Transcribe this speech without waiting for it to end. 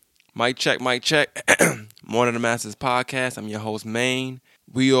Mic check, mic check. Morning of the Masters podcast. I'm your host, Maine.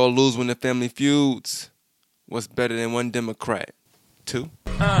 We all lose when the family feuds. What's better than one Democrat? Two?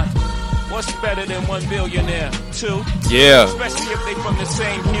 What's better than one billionaire? Two? Yeah. Especially if they from the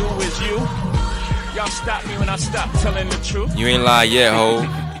same hue as you. Y'all stop me when I stop telling the truth. You ain't lied yet, ho.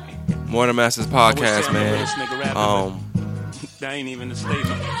 Morning of the Masters podcast, man. That ain't even a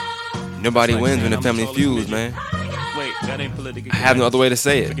statement. Nobody wins when the family feuds, man. Wait, that ain't politically. I have no other way to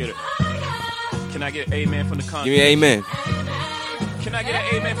say it. Forget it. Can I get an amen from the Congress? Give me an amen. Can I get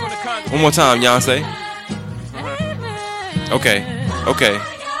an amen from the Congress? One more time, Beyonce. Okay.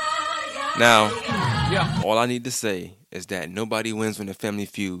 Now, all I need to say is that nobody wins when the family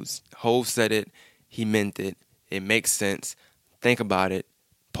feuds. Hov said it. He meant it. It makes sense. Think about it.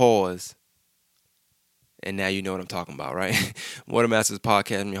 Pause. And now you know what I'm talking about, right? Water Masters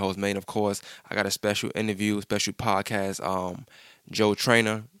podcast. I'm your host, Maine, of course. I got a special interview, special podcast. Joe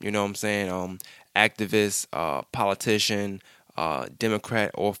Trainer, you know what I'm saying? Activist, politician,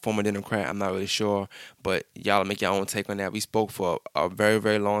 Democrat or former Democrat. I'm not really sure. But y'all make your own take on that. We spoke for a very,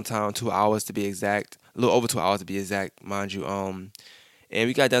 very long time, 2 hours to be exact. A little over 2 hours to be exact, mind you. And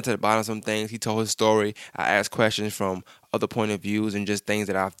we got down to the bottom of some things. He told his story. I asked questions from other point of views and just things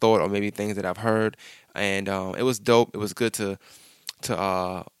that I've thought or maybe things that I've heard. And it was dope. It was good to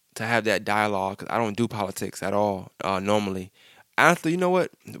have that dialogue because I don't do politics at all normally. Honestly, you know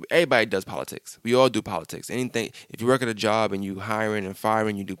what? Everybody does politics. We all do politics. Anything. If you work at a job and you hiring and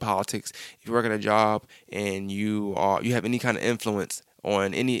firing, you do politics. If you work at a job and you have any kind of influence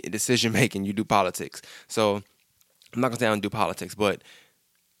on any decision making, you do politics. So I'm not gonna say I don't do politics, but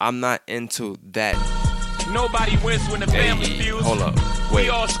I'm not into that. Nobody wins when the family feuds. Hold up. Wait, we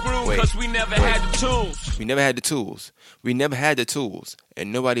all screwed because we never had the tools. We never had the tools.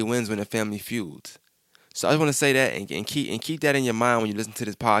 And nobody wins when the family feuds. So I just want to say that and keep that in your mind when you listen to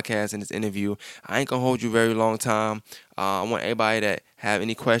this podcast and this interview. I ain't going to hold you a very long time. I want everybody that have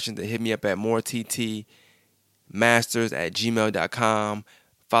any questions to hit me up at moretttmasters@gmail.com.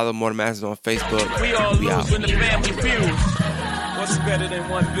 Follow More Masters on Facebook. We all lose when the family feuds. What's better than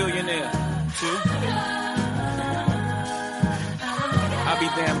one billionaire? Two? I'll be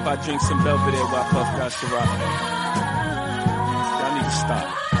damned if I drink some Belvedere while Puff got Ciroc. Y'all need to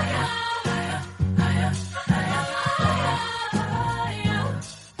stop.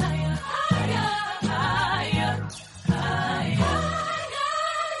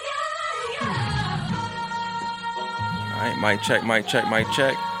 All right, mic check.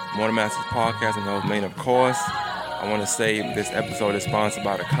 Morning Masters podcast and the Maine, of course. I want to say this episode is sponsored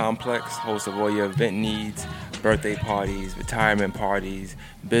by The Complex, host of all your event needs, birthday parties, retirement parties,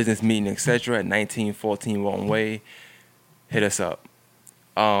 business meeting, etc. at 1914 Walton Way. Hit us up.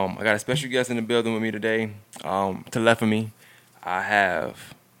 I got a special guest in the building with me today. To the left of me, I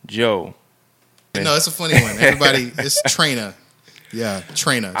have Joe. No, it's a funny one. Everybody, it's Trainer. Yeah,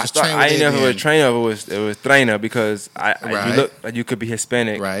 Trainer. I didn't know if it was Trainer or it was Trainer because you look like you could be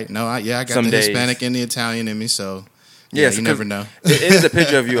Hispanic. Right. No, I got the Hispanic and the Italian in me, so yeah, you never know. It is a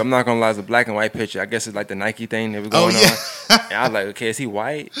picture of you. I'm not gonna lie, it's a black and white picture. I guess it's like the Nike thing that was going on. And I was like, okay, is he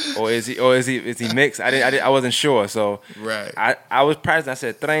white or is he mixed? I wasn't sure. So right. I was practicing. I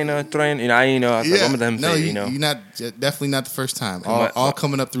said Trainer. You know, I ain't know. I was like, I'm gonna let him say, you know. You're not definitely not the first time. All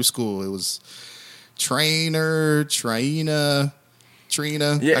coming up through school, it was Trainer, Trina.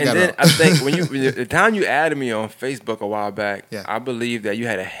 Yeah, and then I think when the time you added me on Facebook a while back, I believe that you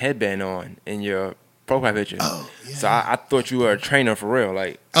had a headband on in your profile picture. Oh, yeah. So I thought you were a trainer for real.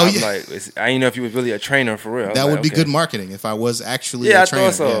 Like, I didn't know if you was really a trainer for real. That would be good marketing if I was actually a trainer.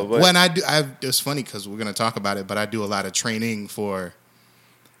 I thought so. Yeah. When it's funny because we're going to talk about it, but I do a lot of training for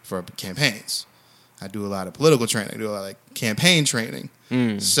campaigns. I do a lot of political training. I do a lot of campaign training.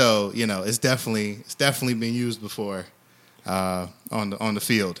 So it's definitely been used before. On the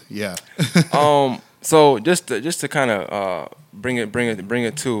field, yeah. So just to kind of bring it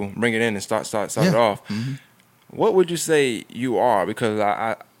in and start it off. Mm-hmm. What would you say you are? Because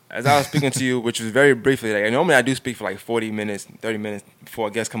as I was speaking to you, which was very briefly, normally I do speak for 40 minutes, 30 minutes before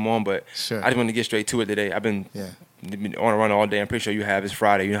a guest come on, but sure. I just want to get straight to it today. I've been on a run all day. I'm pretty sure you have. It's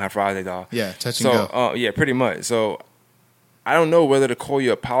Friday. You know how Fridays are. Yeah, touch and go. Yeah, pretty much. So I don't know whether to call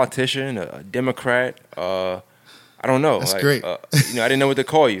you a politician, a Democrat, I don't know. That's great. I didn't know what to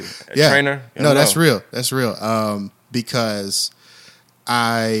call you. A trainer? No, that's real. That's real. Because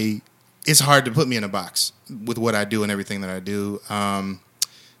it's hard to put me in a box with what I do and everything that I do.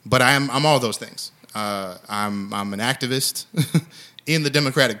 But I'm all those things. I'm an activist in the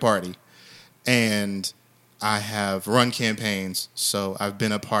Democratic Party, and I have run campaigns. So I've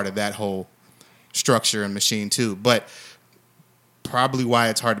been a part of that whole structure and machine too. But probably why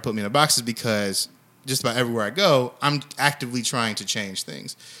it's hard to put me in a box is because just about everywhere I go, I'm actively trying to change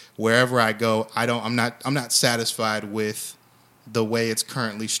things. Wherever I go, I'm not satisfied with the way it's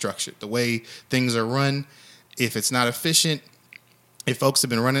currently structured, the way things are run. If it's not efficient, if folks have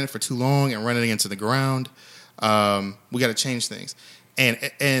been running it for too long and running it into the ground, we got to change things.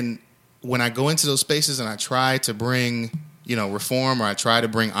 And when I go into those spaces and I try to bring, reform, or I try to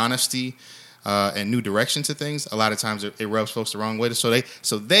bring honesty and new direction to things, a lot of times it rubs folks the wrong way. So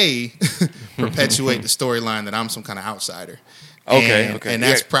they perpetuate the storyline that I'm some kind of outsider. Okay. And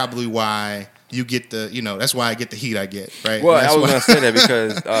that's probably why you get that's why I get the heat I get, right? Well, I was going to say that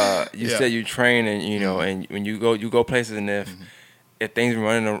because you said you train and, Mm-hmm. and when you go places, and if things been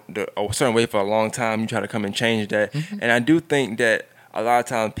running a certain way for a long time, you try to come and change that. Mm-hmm. And I do think that a lot of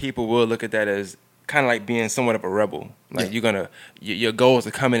times people will look at that as kind of like being somewhat of a rebel. Like your goal is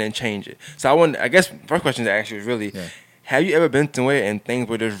to come in and change it. So I guess first question to ask you is really, have you ever been somewhere and things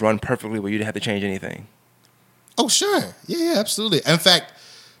would just run perfectly where you didn't have to change anything? Oh, sure. Yeah, absolutely. In fact,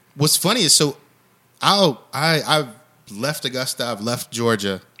 what's funny is I've left Augusta, I've left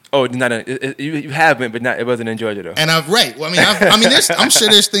Georgia. Oh, you haven't, but it wasn't in Georgia though. And right. Well, I'm sure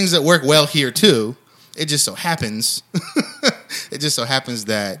there's things that work well here too. It just so happens,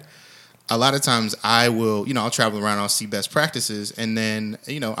 that a lot of times I'll travel around, I'll see best practices, and then,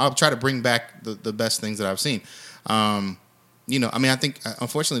 I'll try to bring back the best things that I've seen. I think,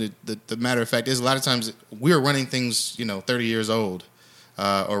 unfortunately, the matter of fact is a lot of times we're running things, 30 years old,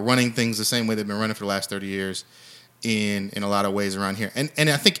 or running things the same way they've been running for the last 30 years in a lot of ways around here. And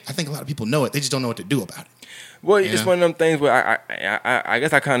I think a lot of people know it. They just don't know what to do about it. Well, it's one of them things where I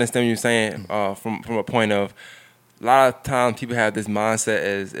guess I kind of understand what you're saying from a point of, a lot of times people have this mindset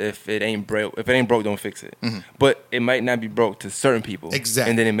as if it ain't broke, don't fix it. Mm-hmm. But it might not be broke to certain people. Exactly.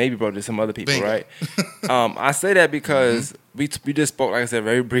 And then it may be broke to some other people, Bingo. right? I say that because we just spoke, like I said,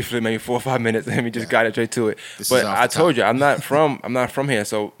 very briefly, maybe 4 or 5 minutes, and we just got it straight to it. But I told you, I'm not from here.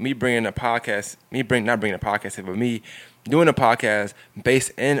 So me bringing a podcast, not bringing a podcast here, but me doing a podcast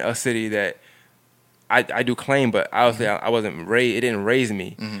based in a city that I do claim, but obviously I wasn't raised, it didn't raise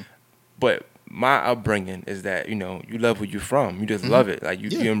me. Mm-hmm. But my upbringing is that, you love where you're from. You just love it. Like,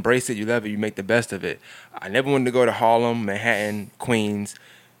 you embrace it, you love it, you make the best of it. I never wanted to go to Harlem, Manhattan, Queens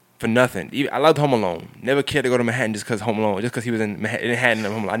for nothing. I loved Home Alone. Never cared to go to Manhattan just because Home Alone, just because he was in Manhattan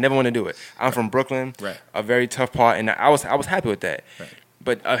and Home Alone. I never wanted to do it. I'm from Brooklyn, a very tough part, and I was happy with that. Right.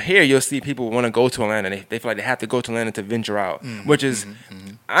 But here you'll see people want to go to Atlanta. They feel like they have to go to Atlanta to venture out, which is,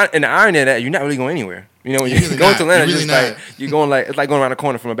 and the irony of that, you're not really going anywhere. When you really go to Atlanta, you're going it's like going around the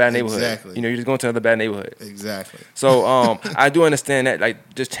corner from a bad neighborhood. Exactly. You're just going to another bad neighborhood. Exactly. So I do understand that,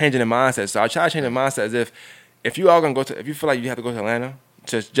 like, just changing the mindset. So I try to change the mindset as if you are going to if you feel like you have to go to Atlanta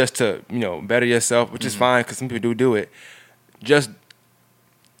just to better yourself, which is fine because some people do it. Just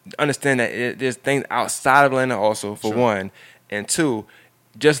understand that there's things outside of Atlanta also, for one, and two.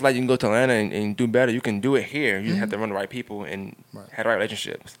 Just like you can go to Atlanta and do better, you can do it here. You just have to run the right people and have the right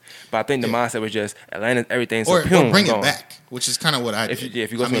relationships. But I think the mindset was just Atlanta, everything. So or bring it back, which is kind of what I did.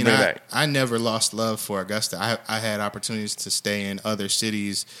 If you go bring it back. I never lost love for Augusta. I had opportunities to stay in other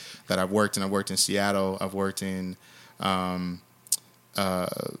cities that I've worked in. I've worked in Seattle. I've worked in.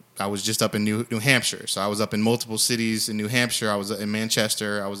 I was just up in New Hampshire, so I was up in multiple cities in New Hampshire. I was in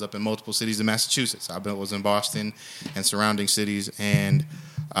Manchester. I was up in multiple cities in Massachusetts. Was in Boston and surrounding cities, and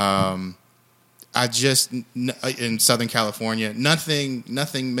I just in Southern California. Nothing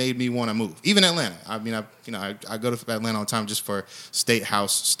made me want to move. Even Atlanta. I go to Atlanta all the time just for state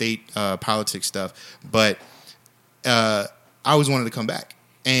politics stuff, but I always wanted to come back.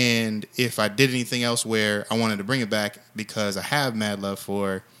 And if I did anything elsewhere, I wanted to bring it back because I have mad love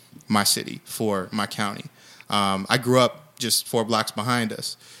for my city, for my county. I grew up just 4 blocks behind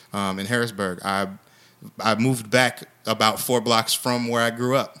us in Harrisburg. I moved back about 4 blocks from where I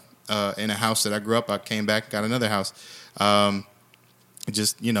grew up in a house that I grew up. I came back, got another house.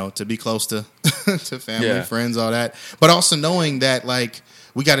 Just, to be close to to family, friends, all that. But also knowing that, like,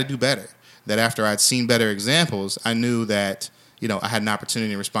 we got to do better. That after I'd seen better examples, I knew that I had an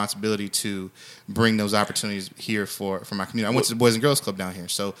opportunity and responsibility to bring those opportunities here for my community. I went to the Boys and Girls Club down here.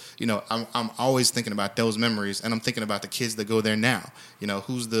 So, I'm always thinking about those memories, and I'm thinking about the kids that go there now.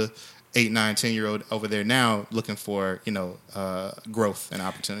 Who's the 8, 9, 10-year-old over there now looking for, growth and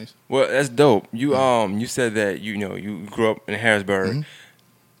opportunities. Well, that's dope. You you said that, you grew up in Harrisburg. Mm-hmm.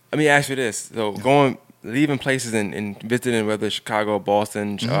 Let me ask you this. So leaving places and visiting whether Chicago,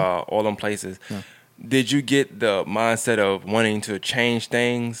 Boston, all them places, did you get the mindset of wanting to change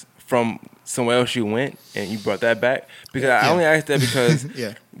things from somewhere else you went and you brought that back? Because I only asked that because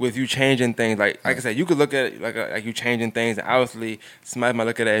Yeah. with you changing things, like I said, you could look at it like you changing things, and obviously somebody might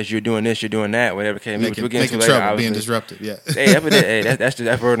look at it as you're doing this, you're doing that, whatever it came. Making, We'll get into making later, trouble, being obviously. disruptive. Yeah. Hey, that's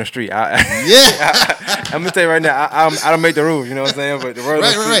word on the street. Yeah. I'm gonna tell you right now, I don't make the rules. You know what I'm saying? But the word on the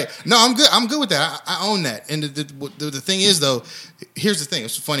street, Right. No, I'm good. I'm good with that. I own that. And the thing is, though, here's the thing.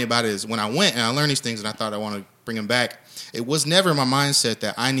 What's funny about it is when I went and I learned these things, and I thought I want to bring them back. It was never my mindset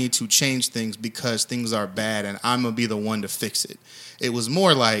that I need to change things because things are bad and I'm gonna be the one to fix it. It was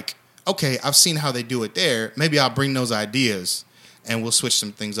more like, okay, I've seen how they do it there. Maybe I'll bring those ideas and we'll switch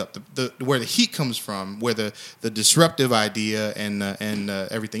some things up. Where the heat comes from, where the disruptive idea and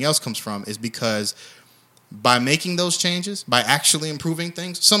everything else comes from, is because by making those changes, by actually improving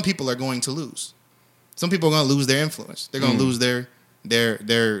things, some people are going to lose. Some people are going to lose their influence. They're going to lose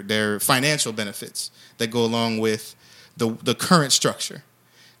their financial benefits that go along with the current structure.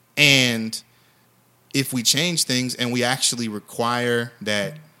 And if we change things and we actually require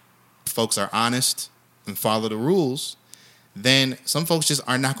that folks are honest and follow the rules, then some folks just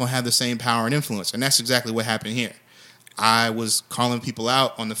are not going to have the same power and influence. And that's exactly what happened here. I was calling people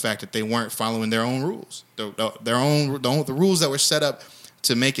out on the fact that they weren't following their own rules, the rules that were set up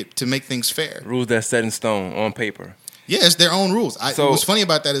to make things fair. rules that's set in stone on paper. Yeah, it's their own rules. What's funny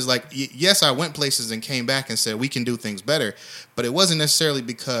about that is, like, yes, I went places and came back and said we can do things better, but it wasn't necessarily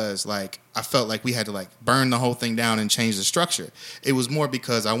because, like, I felt like we had to, like, burn the whole thing down and change the structure. It was more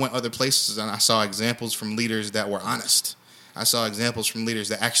because I went other places and I saw examples from leaders that were honest. I saw examples from leaders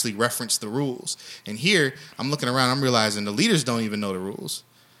that actually referenced the rules. And here, I'm looking around, I'm realizing the leaders don't even know the rules.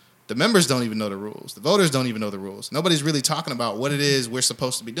 The members don't even know the rules. The voters don't even know the rules. Nobody's really talking about what it is we're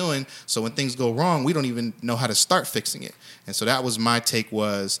supposed to be doing. So when things go wrong, we don't even know how to start fixing it. And so that was my take,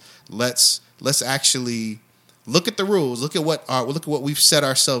 was let's actually look at the rules, look at what we've set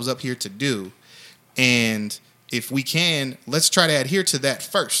ourselves up here to do. And if we can, let's try to adhere to that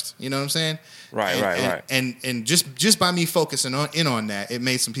first. You know what I'm saying? Right. And just by me focusing on that, it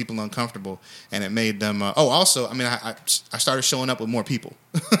made some people uncomfortable, and it made them. I started showing up with more people.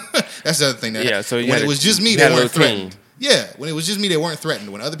 That's the other thing. So when it was just me, they weren't threatened. Yeah, when it was just me, they weren't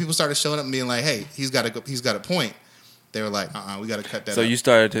threatened. When other people started showing up and being like, "Hey, he's got a point," they were like, we got to cut that. So up. you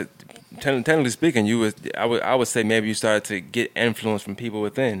started to, technically speaking, I would say maybe you started to get influence from people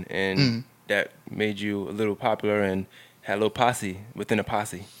within, and that made you a little popular and had a little posse within a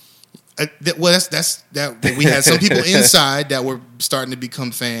posse. That's we had some people inside that were starting to become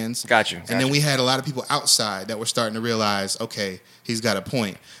fans. Got you. And then we had a lot of people outside that were starting to realize, okay, he's got a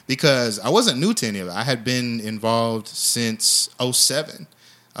point. Because I wasn't new to any of it. I had been involved since 2007.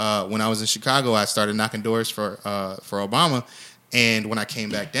 When I was in Chicago, I started knocking doors for Obama. And when I came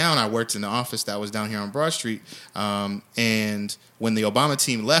back down, I worked in the office that was down here on Broad Street. And when the Obama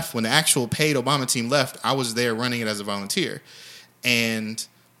team left, when the actual paid Obama team left, I was there running it as a volunteer. And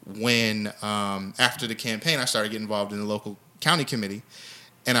when after the campaign, I started getting involved in the local county committee,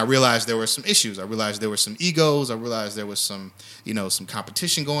 and I realized there were some issues. I realized there were some egos. I realized there was some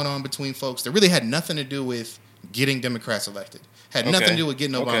competition going on between folks that really had nothing to do with getting Democrats elected. Had nothing to do with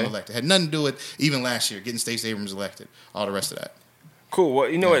getting Obama elected. Had nothing to do with, even last year, getting Stacey Abrams elected. All the rest of that. Cool. Well,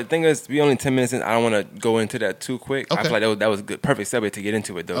 you know what? The thing is, we only 10 minutes in. I don't want to go into that too quick. Okay. I feel like that was a good, perfect segue to get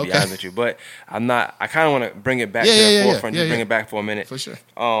into it, though, to be Okay. honest with you. But I'm not. I kind of want to bring it back to the forefront. Just bring it back for a minute. For sure.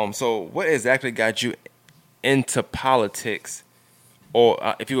 So what exactly got you into politics,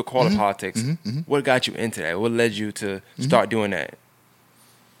 or if you would call it politics, what got you into that? What led you to start doing that?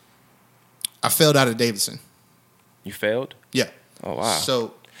 I failed out of Davidson. You failed? Yeah. Oh, wow.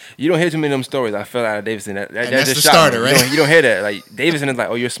 So you don't hear too many of them stories. I fell out of Davidson. That that's just the shocked me. starter, right? You don't hear that. Like, Davidson is like,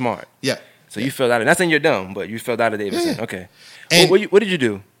 oh, you're smart. yeah. So you fell out of, not saying you're dumb, but you fell out of Davidson. Yeah. Okay. And- what did you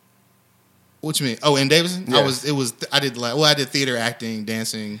do? What you mean? Oh, in Davidson, Yeah. I did theater, acting,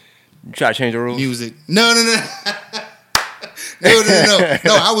 dancing, You try to change the rules? music. No.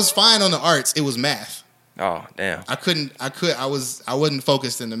 No, I was fine on the arts. It was math. Oh, damn. I wasn't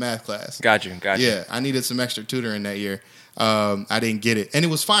focused in the math class. Got you. Yeah, I needed some extra tutoring that year. I didn't get it, and it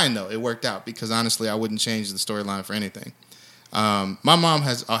was fine though. It worked out because honestly, I wouldn't change the storyline for anything. My mom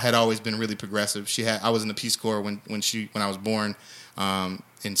had always been really progressive. I was in the Peace Corps when I was born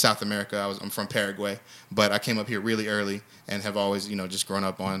in South America. I'm from Paraguay, but I came up here really early and have always just grown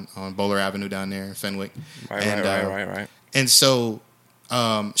up on Bowler Avenue down there in Fenwick. Right. And so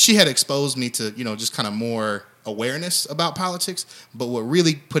she had exposed me to just kind of more awareness about politics. But what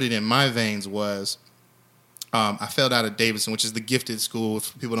really put it in my veins was I failed out of Davidson, which is the gifted school.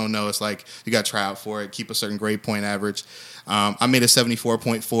 If people don't know, it's like you got to try out for it, keep a certain grade point average. I made a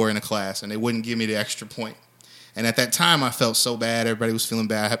 74.4 in a class, and they wouldn't give me the extra point. And at that time, I felt so bad. Everybody was feeling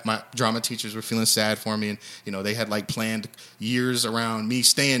bad. My drama teachers were feeling sad for me. And, they had like planned years around me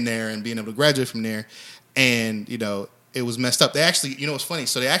staying there and being able to graduate from there. And, it was messed up. They actually, what's funny?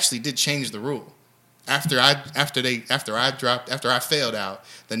 So they actually did change the rule. After I failed out,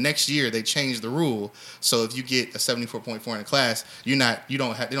 the next year they changed the rule. So if you get a 74.4 in a class, they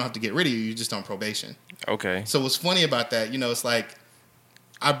don't have to get rid of you. You're just on probation. Okay. So what's funny about that, it's like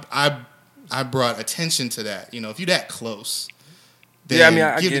I brought attention to that. If you're that close, then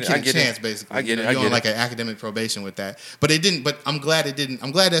give the kid a chance. Basically, I get it. You're on like an academic probation with that. But it didn't. But I'm glad it didn't.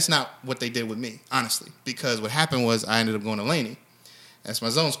 I'm glad that's not what they did with me, honestly. Because what happened was I ended up going to Laney. That's my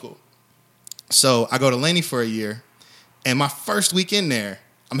zone school. So I go to Laney for a year, and my first week in there,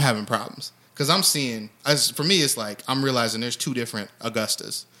 I'm having problems because I'm seeing. For me, it's like I'm realizing there's two different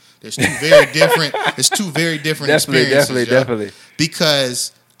Augustas. There's two very different. There's two very different experiences. Definitely.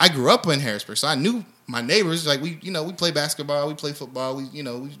 Because I grew up in Harrisburg, so I knew my neighbors. Like we play basketball, we play football, we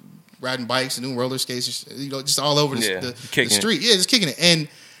riding bikes and doing roller skates, just all over the street. Yeah, just kicking it. And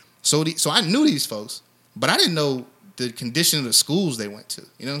so I knew these folks, but I didn't know the condition of the schools they went to.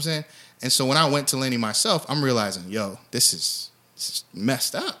 You know what I'm saying? And so when I went to Laney myself, I'm realizing, this is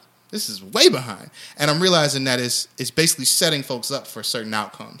messed up. This is way behind. And I'm realizing that it's basically setting folks up for certain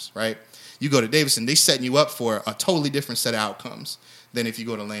outcomes, right? You go to Davidson, they setting you up for a totally different set of outcomes than if you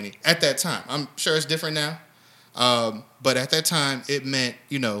go to Laney. At that time, I'm sure it's different now. But at that time, it meant,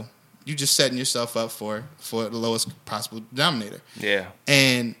 you just setting yourself up for the lowest possible denominator. Yeah.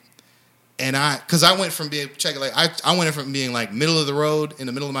 And because I went from being I went from being like middle of the road in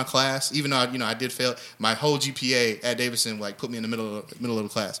the middle of my class, even though I did fail. My whole GPA at Davidson put me in the middle of the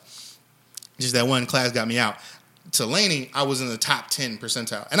class. Just that one class got me out. To Laney, I was in the top 10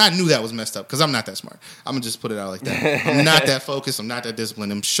 percentile, and I knew that was messed up because I'm not that smart. I'm gonna just put it out like that. I'm not that focused. I'm not that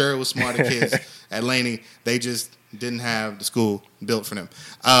disciplined. I'm sure it was smarter kids at Laney. They just didn't have the school built for them.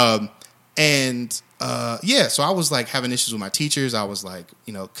 So I was like having issues with my teachers. I was like,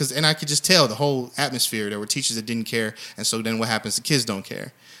 and I could just tell the whole atmosphere. There were teachers that didn't care, and so then what happens? The kids don't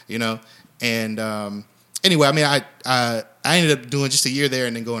care, And anyway, I ended up doing just a year there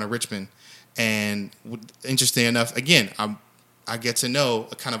and then going to Richmond. And interesting enough, again, I get to know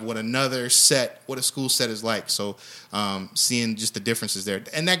kind of what a school set is like. So seeing just the differences there,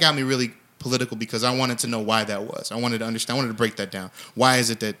 and that got me really political because I wanted to know why that was. I wanted to understand. I wanted to break that down. Why is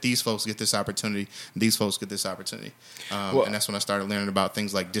it that these folks get this opportunity, and these folks get this opportunity? And that's when I started learning about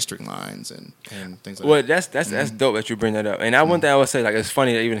things like district lines and things like that. That's dope that you bring that up. And one thing I would say, it's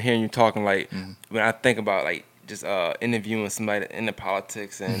funny that even hearing you talking, when I think about just interviewing somebody in the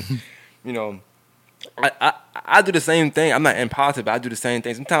politics and I do the same thing. I'm not in politics, but I do the same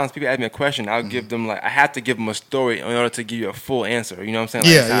thing. Sometimes people ask me a question, I'll give them I have to give them a story in order to give you a full answer. You know what I'm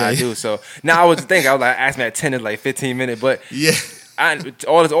saying? That's how I do. So now I was thinking, I was ask me at 10 is 15 minutes, but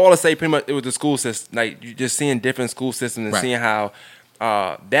all to say pretty much it was the school system. You just seeing different school systems and seeing how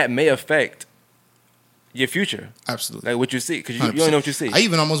that may affect your future. Absolutely. What you see, because you don't know what you see. I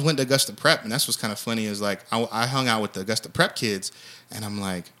even almost went to Augusta Prep, and that's what's kind of funny is I hung out with the Augusta Prep kids, and I'm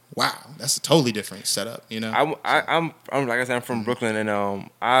like, wow, that's a totally different setup, I'm like I said, I'm from Brooklyn, and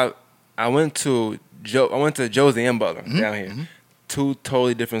I went to Josie and Butler down here, two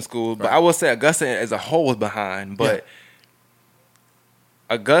totally different schools. But I will say Augusta as a whole was behind, but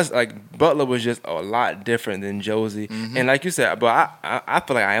Augusta, Butler was just a lot different than Josie, and like you said, but I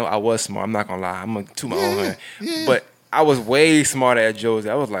feel like I was smart. I'm not gonna lie, I'm gonna toot my own horn, but I was way smarter at Josie.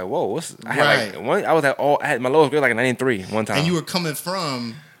 I was like, whoa, I had my lowest grade a 93 one time, and you were coming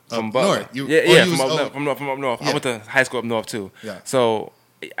from Butler. North. From up north. Yeah. I went to high school up north too. Yeah. So,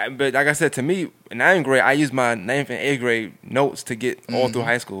 but like I said, to me, in 9th grade, I used my 9th and 8th grade notes to get all through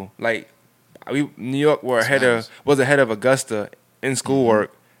high school. New York was ahead of Augusta in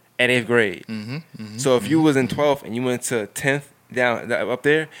schoolwork at 8th grade. So if you was in 12th and you went to 10th down up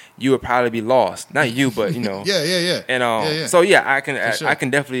there, you would probably be lost. Not you, but yeah. And so I can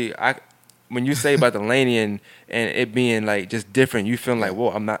definitely when you say about the Laney and it being just different, you feel like,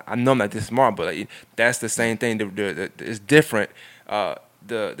 whoa, I know I'm not this smart, but that's the same thing. It's different.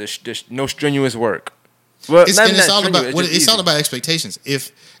 The no strenuous work. Well, it's all about expectations.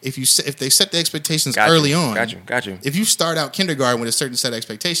 If they set the expectations early on, got you. If you start out kindergarten with a certain set of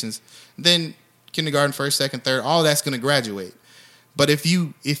expectations, then kindergarten, first, second, third, all that's going to graduate. But if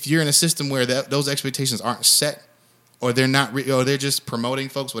you're in a system where those expectations aren't set, or they're not, or they're just promoting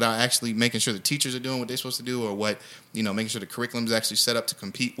folks without actually making sure the teachers are doing what they're supposed to do, or what making sure the curriculum is actually set up to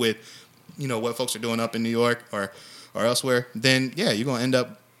compete with what folks are doing up in New York or elsewhere, then you're going to end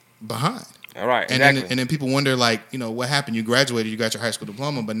up behind. All right, and exactly. Then people wonder what happened? You graduated, you got your high school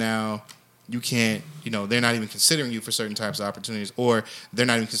diploma, but now you can't, they're not even considering you for certain types of opportunities, or they're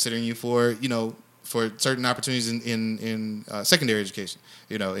not even considering you for, for certain opportunities in secondary education,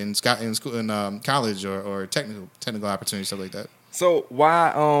 in school, in college or technical opportunities, stuff like that. So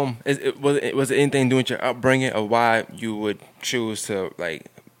why was it anything doing with your upbringing, or why you would choose to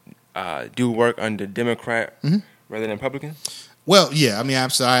do work under Democrat rather than Republican? Well, yeah, I mean,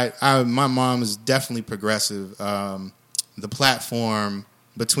 absolutely. My mom is definitely progressive. The platform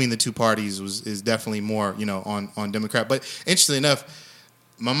between the two parties is definitely more, on Democrat. But interestingly enough,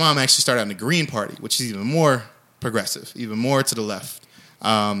 my mom actually started out in the Green Party, which is even more progressive, even more to the left.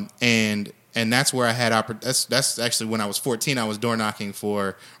 And that's where I had that's actually when I was 14, I was door knocking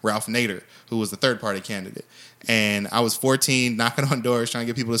for Ralph Nader, who was the third party candidate. And I was 14, knocking on doors, trying to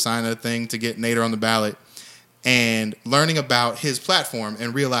get people to sign a thing to get Nader on the ballot, and learning about his platform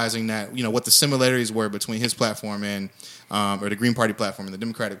and realizing that, what the similarities were between his platform and or the Green Party platform and the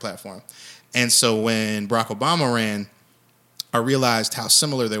Democratic platform. And so when Barack Obama ran, I realized how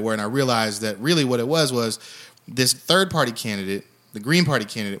similar they were, and I realized that really what it was this third party candidate, the Green Party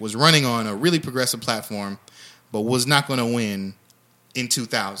candidate, was running on a really progressive platform, but was not going to win in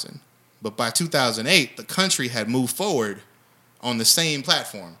 2000. But by 2008, the country had moved forward on the same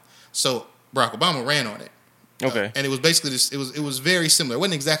platform. So Barack Obama ran on it. Okay. And it was basically this, it was very similar. It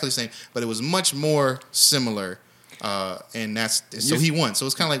wasn't exactly the same, but it was much more similar. And so he won. So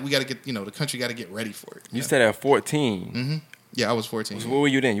it's kind of like we got to get, the country got to get ready for it. You said at 14. Mm-hmm. Yeah, I was 14. So where were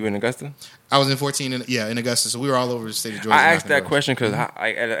you then? You were in Augusta? I was in 14, in Augusta. So we were all over the state of Georgia. I asked that question because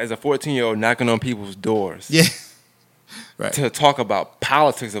as a 14-year-old knocking on people's doors. Yeah. Right. To talk about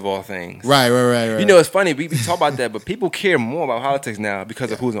politics of all things. Right. It's funny. We talk about that, but people care more about politics now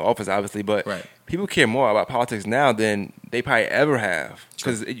because of who's in office, obviously. But people care more about politics now than they probably ever have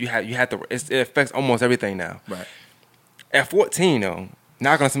because it affects almost everything now. Right. At 14, though,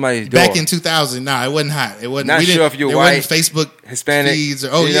 knocking on somebody's door. Back in 2000, it wasn't hot. It wasn't. Not sure if you're white, Facebook, Hispanic, feeds, or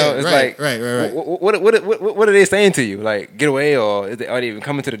right. What are they saying to you? Like, get away, or are they even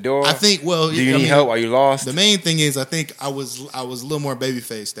coming to the door? I think. Well, do you need help? Are you lost? The main thing is, I think I was a little more baby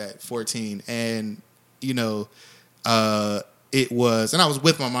faced at 14, and it was, and I was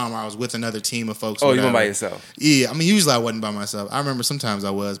with my mom, or I was with another team of folks. Oh, you went by yourself? Yeah, I mean, usually I wasn't by myself. I remember sometimes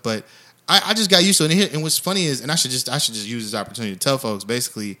I was, but I just got used to it. And what's funny is, and I should just use this opportunity to tell folks,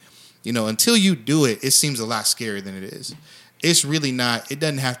 basically, until you do it, it seems a lot scarier than it is. It's really not. It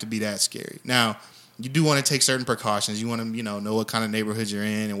doesn't have to be that scary. Now, you do want to take certain precautions. You want to, know what kind of neighborhood you're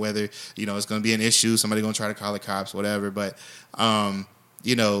in and whether, it's going to be an issue. Somebody going to try to call the cops, whatever. But, and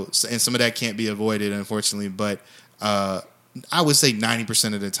some of that can't be avoided, unfortunately. But I would say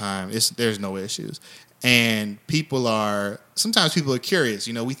 90% of the time, there's no issues. And sometimes people are curious.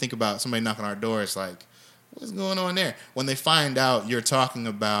 We think about somebody knocking on our door. It's like, what's going on there? When they find out you're talking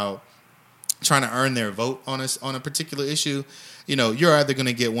about trying to earn their vote on a particular issue, you're either going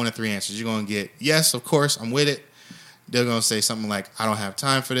to get one of three answers. You're going to get, yes, of course, I'm with it. They're going to say something like, I don't have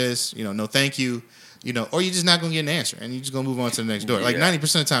time for this. No, thank you. Or you're just not going to get an answer, and you're just going to move on to the next door. Like 90%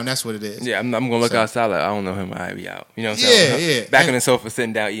 of the time, that's what it is. Yeah, I'm going to look outside like, I don't know him, I'll be out. You know what I'm saying? Yeah. Back on the sofa,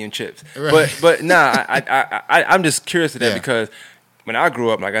 sitting down, eating chips. Right. But nah, I'm just curious to that because when I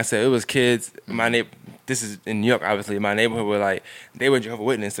grew up, like I said, it was kids. My neighbor, this is in New York, obviously. My neighborhood were like, they were Jehovah's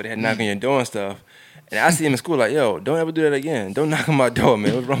Witness, so they had to knock on your door and stuff. And I see him in school like, yo, don't ever do that again. Don't knock on my door,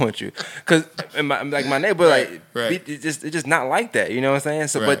 man. What's wrong with you? Because my neighbor, it's just not like that. You know what I'm saying?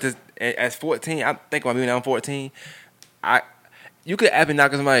 So, but as 14, I think about me when I'm 14, you could have been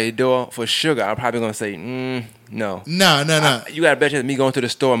knocking somebody's door for sugar. I'm probably going to say, no. No. You got to bet you me going to the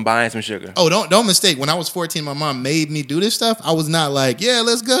store and buying some sugar. Oh, don't mistake. When I was 14, my mom made me do this stuff. I was not like, yeah,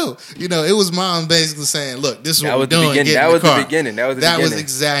 let's go. It was mom basically saying, look, this is what we're doing. That was the beginning. That was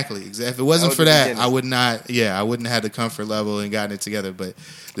exactly. If it wasn't for that, I would not. Yeah, I wouldn't have had the comfort level and gotten it together. But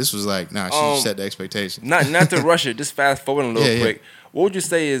this was like, she set the expectation. Not to rush it. Just fast forward a little quick. Yeah. What would you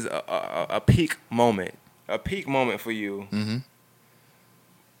say is a peak moment? A peak moment for you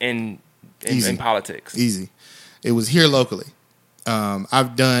in politics? Easy. It was here locally.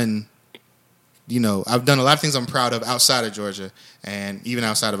 I've done a lot of things I'm proud of outside of Georgia and even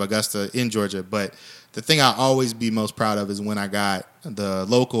outside of Augusta in Georgia. But the thing I'll always be most proud of is when I got the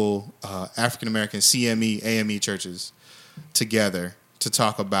local African-American CME, AME churches together to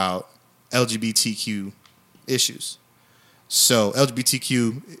talk about LGBTQ issues. So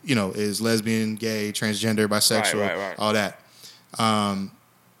LGBTQ, is lesbian, gay, transgender, bisexual, right. all that.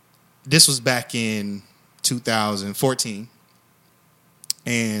 This was back in 2014,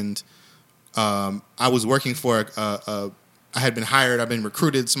 and I was working for I had been hired. I've been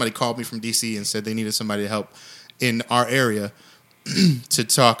recruited. Somebody called me from DC and said they needed somebody to help in our area,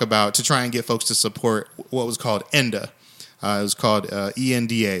 to try and get folks to support what was called ENDA. It was called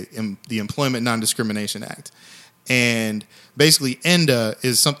ENDA, the Employment Non-Discrimination Act. And basically, ENDA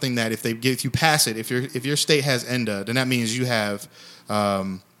is something that if you pass it, if your state has ENDA, then that means you have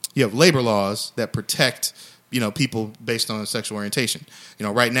labor laws that protect people based on sexual orientation.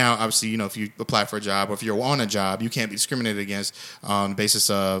 Right now, obviously, if you apply for a job or if you're on a job, you can't be discriminated against on the basis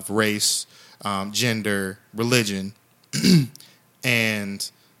of race, gender, religion,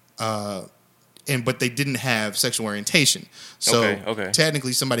 but they didn't have sexual orientation. So Okay.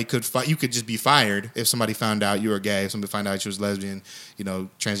 technically, somebody you could just be fired if somebody found out you were gay, if somebody found out you was lesbian,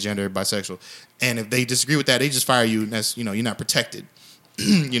 transgender, bisexual, and if they disagree with that, they just fire you. And that's you're not protected.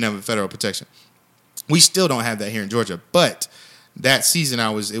 You don't have federal protection. We still don't have that here in Georgia, but that season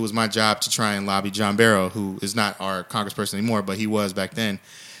it was my job to try and lobby John Barrow, who is not our congressperson anymore, but he was back then,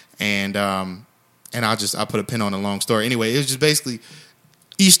 and I'll put a pin on a long story. Anyway, it was just basically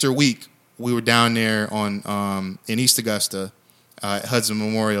Easter week. We were down there in East Augusta at Hudson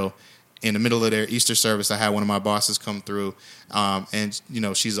Memorial. In the middle of their Easter service, I had one of my bosses come through, and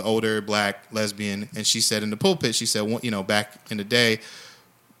she's an older black lesbian, and she said in the pulpit, she said, back in the day,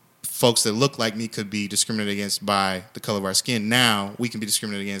 folks that look like me could be discriminated against by the color of our skin. Now we can be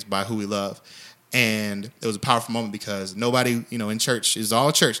discriminated against by who we love. And it was a powerful moment because nobody, in church, is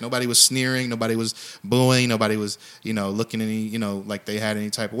all church. Nobody was sneering. Nobody was booing. Nobody was, looking any, like they had any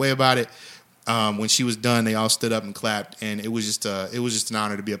type of way about it. When she was done, they all stood up and clapped, and it was just an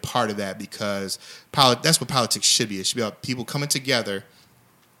honor to be a part of that because that's what politics should be. It should be about people coming together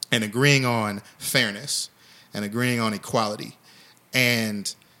and agreeing on fairness and agreeing on equality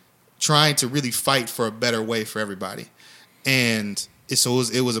and trying to really fight for a better way for everybody. And it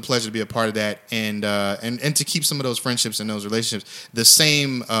was a pleasure to be a part of that, and to keep some of those friendships and those relationships. The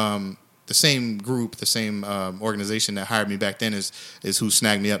same group, the same organization that hired me back then is who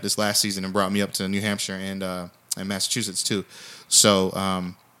snagged me up this last season and brought me up to New Hampshire and Massachusetts too. So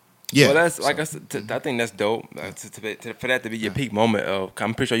yeah. Well, that's like I said. I think that's dope for that to be your peak moment.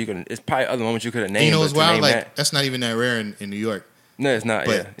 I'm pretty sure it's probably other moments you could have named. As well, that's not even that rare in New York. No, it's not.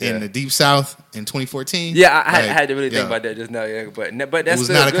 But in the Deep South in 2014, I had to really think about that just now. Yeah, but that's it was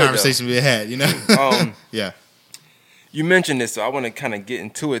not a conversation we had. Yeah. You mentioned this, so I want to kind of get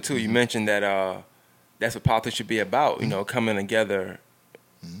into it too. You mentioned that that's what politics should be about. Coming together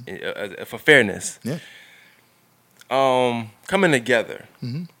for fairness. Yeah. Coming together.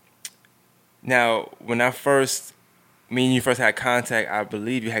 Mm-hmm. Now, when me and you first had contact, I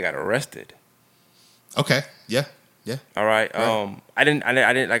believe you had got arrested. Okay. Yeah. Yeah. All right. I didn't.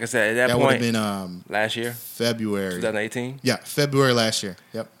 Like I said, at that point, would have been last year, February 2018. Yeah, February last year.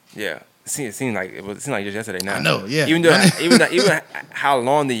 Yep. Yeah. It seemed like just yesterday now. I know. Yeah. Even how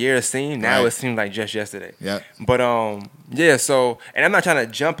long the year seemed, now it seems like just yesterday. Yeah. But yeah. So, and I'm not trying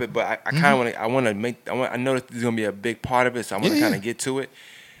to jump it, but I kind of I know that this is gonna be a big part of it, so I want to kind of get to it.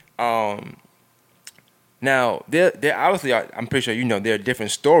 Now there obviously I'm pretty sure there are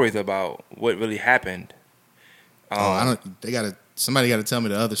different stories about what really happened. I don't. Somebody got to tell me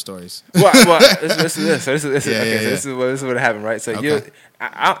the other stories. Well, this is what happened, right? So okay.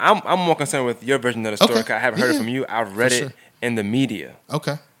 I'm more concerned with your version of the story. Okay. I haven't heard it from you. I've read it in the media.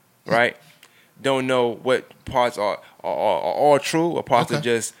 Okay. Right. Don't know what parts are all true, or parts are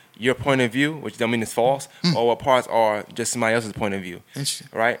just your point of view, which don't mean it's false, or what parts are just somebody else's point of view.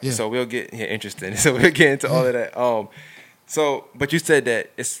 Right. Yeah. So we'll get interesting. So we'll get into all of that. So, but you said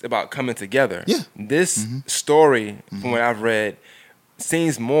that it's about coming together. Yeah. This story, from what I've read,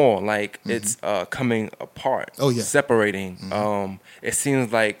 seems more like it's coming apart. Oh, yeah. Separating. It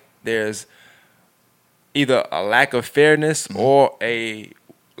seems like there's either a lack of fairness or a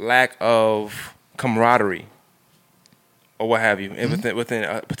lack of camaraderie or what have you within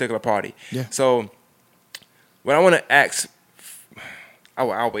a particular party. Yeah. So, what I want to ask...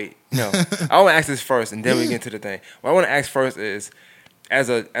 I'll wait. No, I want to ask this first, and then we get into the thing. What I want to ask first is, as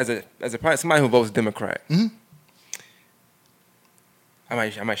a somebody who votes Democrat, I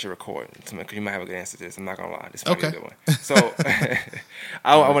might should record because you might have a good answer to this. I'm not gonna lie, this might be a good one. So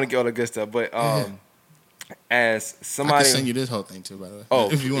I want to get all the good stuff, but as somebody, I can send you this whole thing too, by the way. Oh,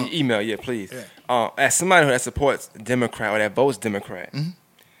 if you want. email, please. Yeah. As somebody that supports Democrat or that votes Democrat,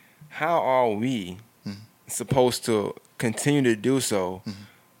 how are we supposed to continue to do so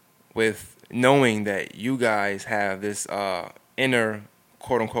with knowing that you guys have this inner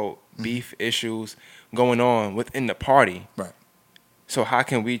quote unquote beef issues going on within the party? Right. So how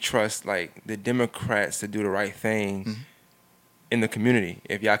can we trust like the Democrats to do the right thing in the community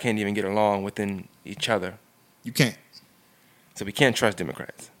if y'all can't even get along within each other? You can't. So we can't trust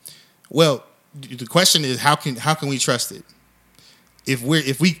Democrats. Well, the question is how can we trust it? if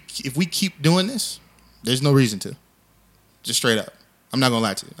we keep doing this, there's no reason to. Just straight up. I'm not gonna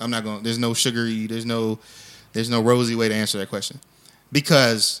lie to you. There's no sugary. There's no rosy way to answer that question.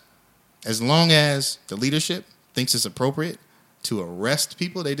 Because as long as the leadership thinks it's appropriate to arrest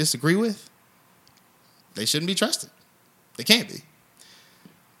people they disagree with, they shouldn't be trusted. They can't be.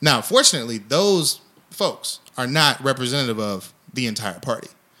 Now, fortunately, those folks are not representative of the entire party.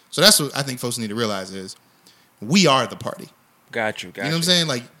 So that's what I think folks need to realize is we are the party. Got you. You know what I'm saying?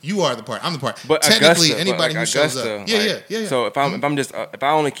 Like, you are the party. I'm the party. But technically, Augusta, anybody who shows Augusta, up. Yeah. So if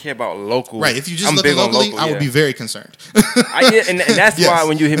I only care about local, right. If you just I'm look big locally, on local, I would be very concerned. and that's Yes. why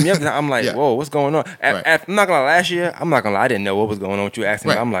when you hit me up, I'm like, Yeah. whoa, what's going on? Right. I'm not gonna lie. Last year, I'm not gonna lie. I didn't know what was going on with you asking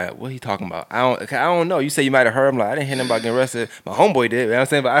me. Right. I'm like, what are you talking about? I don't know. You say you might have heard. I'm like, I didn't hear nothing about getting arrested. My homeboy did. You know what I'm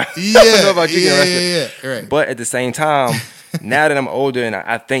saying? But I don't know about you getting arrested. Yeah. Right. But at the same time, now that I'm older and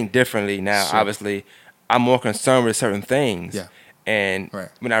I think differently now, Sure. obviously, I'm more concerned with certain things. Yeah. And Right.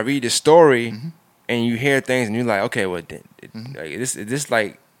 when I read the story and you hear things and you're like, okay, well, this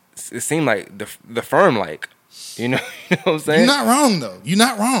like it seemed like the firm, like, you know what I'm saying? You're not wrong though. You're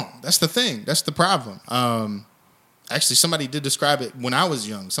not wrong. That's the thing. That's the problem. Actually, somebody did describe it when I was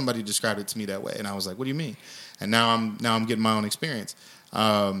young. Somebody described it to me that way, and I was like, "What do you mean?" And now I'm getting my own experience.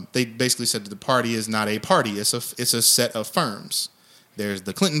 They basically said that the party is not a party. It's a set of firms. There's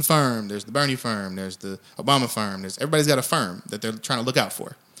the Clinton firm. There's the Bernie firm. There's the Obama firm. Everybody's got a firm that they're trying to look out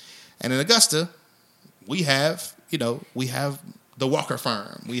for. And in Augusta, we have the Walker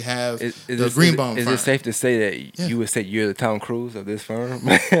firm. We have the Greenbaum firm. Is it safe to say that you would say you're the Tom Cruise of this firm?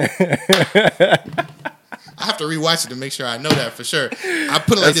 I have to rewatch it to make sure I know that for sure. I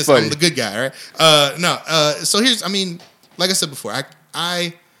put it like That's this: funny. I'm the good guy, right? So like I said before,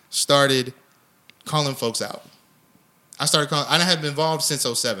 I started calling folks out. I had been involved since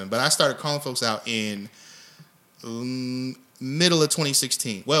 2007, but I started calling folks out in middle of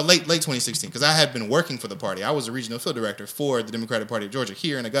 2016. Well, late 2016, because I had been working for the party. I was a regional field director for the Democratic Party of Georgia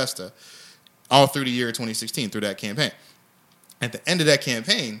here in Augusta all through the year 2016, through that campaign. At the end of that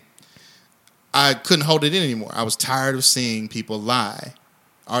campaign, I couldn't hold it in anymore. I was tired of seeing people lie.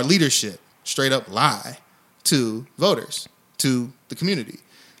 Our leadership straight up lie to voters, to the community.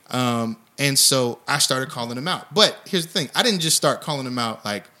 And so I started calling them out. But here's the thing. I didn't just start calling them out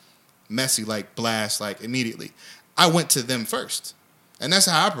like messy, like blast, like immediately. I went to them first. And that's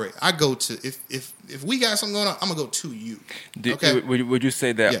how I operate. I go to, if we got something going on, I'm going to go to you. Okay? Would you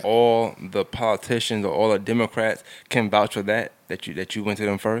say that all the politicians or all the Democrats can vouch for that you went to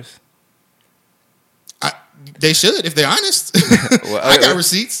them first? They should, if they're honest. Well, I got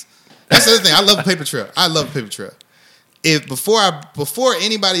receipts. That's the other thing. I love a paper trail. If before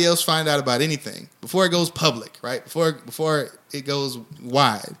anybody else find out about anything, before it goes public, right? Before it goes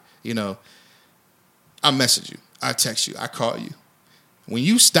wide, I message you, I text you, I call you. When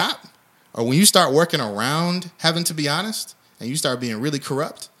you stop, or when you start working around having to be honest, and you start being really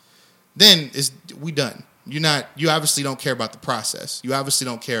corrupt, then we done. You obviously don't care about the process. You obviously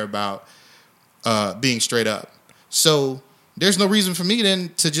don't care about being straight up. So there's no reason for me then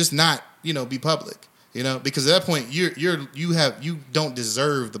to just not, be public. Because at that point you don't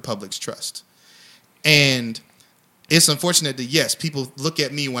deserve the public's trust. And it's unfortunate that yes, people look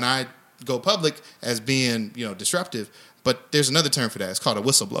at me when I go public as being, disruptive, but there's another term for that. It's called a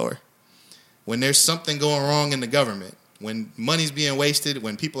whistleblower. When there's something going wrong in the government, when money's being wasted,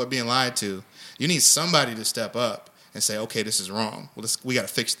 when people are being lied to, you need somebody to step up and say, okay, this is wrong. Well, we got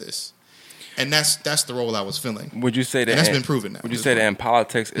to fix this. And that's the role I was filling. Would you say that? And that's been proven now. Would you say that in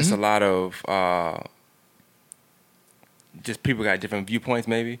politics, it's a lot of just people got different viewpoints,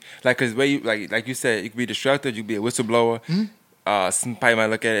 maybe? Like, because like you said, you could be destructive, you could be a whistleblower. Somebody might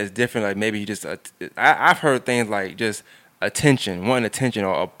look at it as different. Like maybe you just. I've heard things like just wanting attention,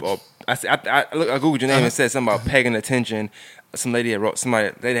 or I googled your name and said something about pegging attention. Some lady had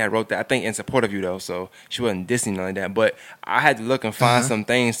wrote that, I think in support of you though, so she wasn't dissing like that. But I had to look and find some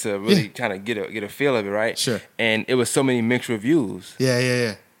things to really kind of get a feel of it, right? Sure. And it was so many mixed reviews.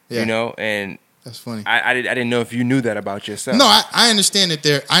 Yeah. And that's funny. I didn't know if you knew that about yourself. No, I understand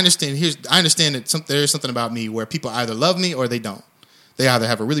that I understand that there is something about me where people either love me or they don't. They either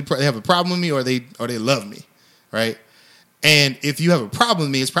have they have a problem with me or they love me, right? And if you have a problem with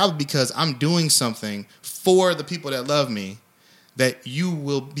me, it's probably because I'm doing something for the people that love me that you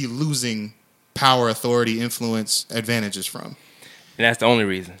will be losing power, authority, influence, advantages from. And that's the only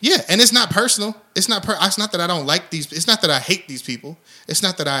reason. Yeah, and it's not personal. It's not that I don't like these. It's not that I hate these people. It's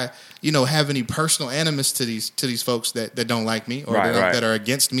not that I, have any personal animus to these folks that don't like me or that are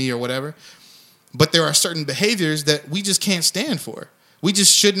against me or whatever. But there are certain behaviors that we just can't stand for. We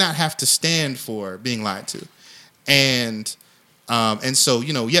just should not have to stand for being lied to. And And so,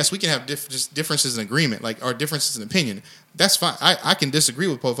 yes, we can have just differences in agreement, like or differences in opinion. That's fine. I can disagree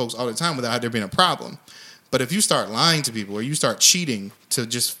with folks all the time without there being a problem. But if you start lying to people or you start cheating to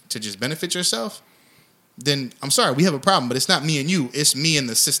just benefit yourself, then I'm sorry, we have a problem. But it's not me and you; it's me and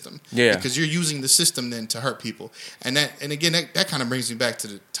the system. Yeah. Because you're using the system then to hurt people, and again, that kind of brings me back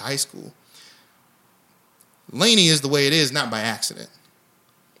to high school. Laney is the way it is, not by accident.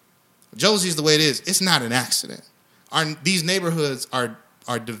 Josie is the way it is. It's not an accident. These neighborhoods are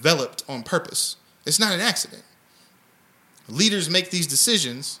developed on purpose. It's not an accident. Leaders make these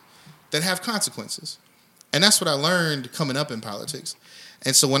decisions that have consequences. And that's what I learned coming up in politics.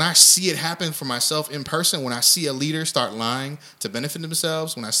 And so when I see it happen for myself in person, when I see a leader start lying to benefit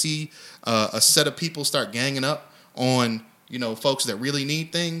themselves, when I see a set of people start ganging up on, folks that really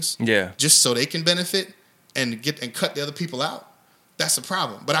need things, just so they can benefit and cut the other people out, that's a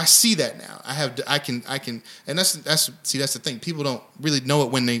problem. But I see that now. I can, and that's the thing. People don't really know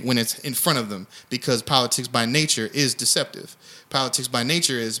it when it's in front of them, because politics by nature is deceptive. Politics by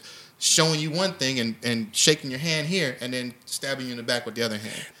nature is showing you one thing and shaking your hand here and then stabbing you in the back with the other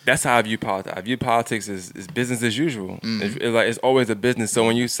hand. That's how I view politics. I view politics as business as usual. It's always a business. So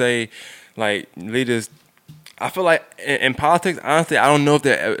when you say like leaders, I feel like in politics, honestly, I don't know if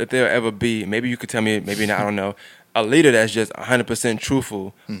there'll ever be. Maybe you could tell me, maybe not. I don't know. A leader that's just 100%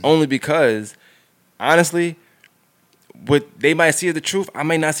 truthful, only because, honestly, what they might see as the truth, I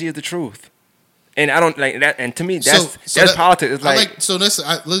may not see as the truth, and I don't like that. And to me, that's politics. It's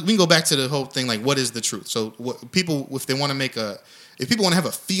we can go back to the whole thing. Like, what is the truth? So, what people, if they want to if people want to have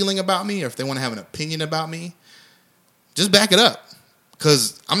a feeling about me, or if they want to have an opinion about me, just back it up,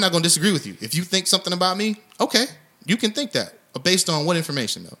 because I'm not going to disagree with you. If you think something about me, okay, you can think that. Based on what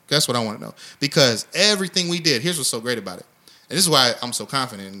information, though? That's what I want to know. Because everything we did, here's what's so great about it. And this is why I'm so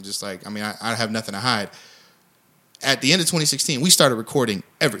confident. And just like, I have nothing to hide. At the end of 2016, we started recording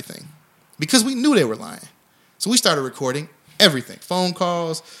everything. Because we knew they were lying. So we started recording everything. Phone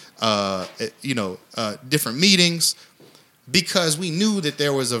calls, different meetings. Because we knew that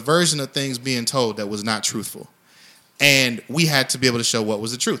there was a version of things being told that was not truthful. And we had to be able to show what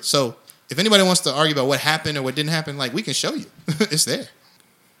was the truth. So if anybody wants to argue about what happened or what didn't happen, like, we can show you. It's there.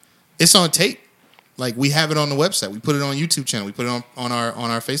 It's on tape. Like, we have it on the website. We put it on YouTube channel. We put it on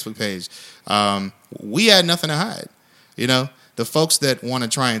our Facebook page. We had nothing to hide. The folks that want to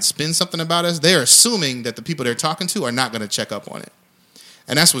try and spin something about us, they're assuming that the people they're talking to are not going to check up on it.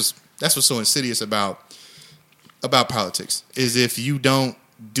 And that's what's so insidious about politics, is if you don't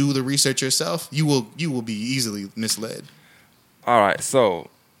do the research yourself, you will be easily misled. All right, so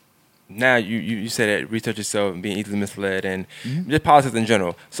now you said that research yourself and being easily misled and just politics in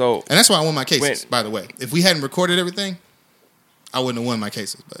general. So, and that's why I won my cases, by the way. If we hadn't recorded everything, I wouldn't have won my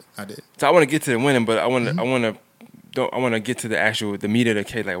cases, but I did. So I want to get to the winning, but I want to get to the meat of the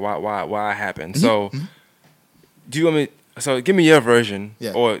case, like why it happened. So do you want me? So give me your version,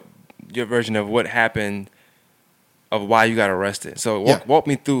 or your version of what happened, of why you got arrested. So walk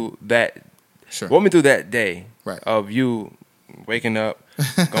me through that. Sure. Walk me through that day, right, of you waking up,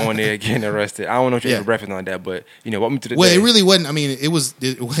 going there, getting arrested. I don't know if you have a reference on that, but walk me through the day. Well, it really wasn't. I mean,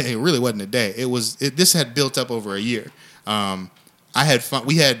 it really wasn't a day. This had built up over a year.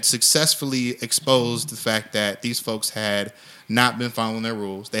 We had successfully exposed the fact that these folks had not been following their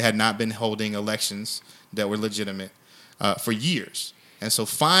rules. They had not been holding elections that were legitimate for years. And so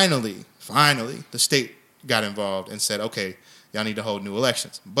finally, the state got involved and said, okay, y'all need to hold new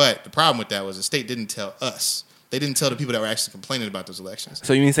elections. But the problem with that was the state didn't tell us. They didn't tell the people that were actually complaining about those elections.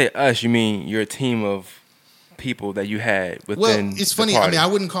 So you mean say us, you mean your team of people that you had within. Well, it's funny. I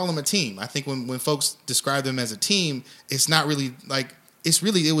wouldn't call them a team. I think when folks describe them as a team, it's not really like,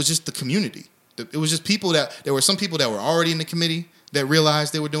 it was just the community. It was just people there were some people that were already in the committee that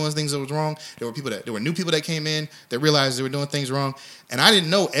realized they were doing things that was wrong. There were new people that came in that realized they were doing things wrong. And I didn't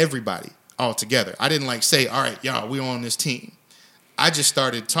know everybody all together. I didn't say, all right, y'all, we're on this team. I just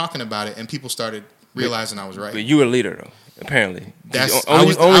started talking about it and people started realizing I was right. But you were a leader, though, apparently.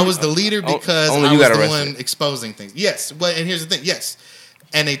 I was the leader because I was the one exposing things. Yes, and here's the thing. Yes,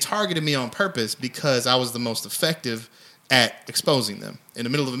 and they targeted me on purpose because I was the most effective at exposing them. In the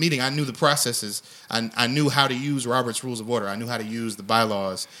middle of a meeting, I knew the processes. I knew how to use Robert's Rules of Order. I knew how to use the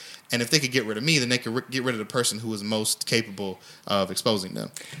bylaws. And if they could get rid of me, then they could get rid of the person who was most capable of exposing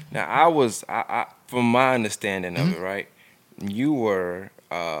them. Now, I from my understanding of it, right, you were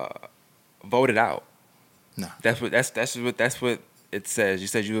voted out. No, that's what it says. You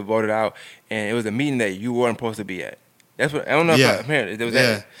said you were voted out, and it was a meeting that you weren't supposed to be at. That's what I don't know.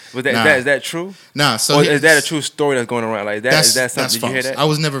 Is that true? Nah. So or is that a true story that's going around? Like that? Is that something? Did you hear that? I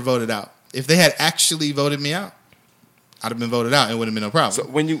was never voted out. If they had actually voted me out, I'd have been voted out. It wouldn't have been no problem. So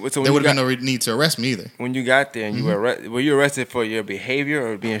when you there would have been no need to arrest me either. When you got there and you were you arrested for your behavior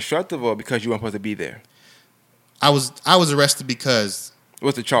or being instructive or because you weren't supposed to be there? I was arrested because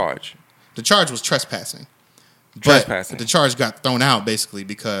What's the charge? the charge was trespassing. Trespassing. But the charge got thrown out basically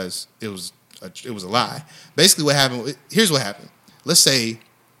because it was a lie. Basically, what happened? Here's what happened. Let's say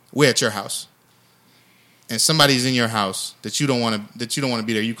we're at your house, and somebody's in your house that you don't want to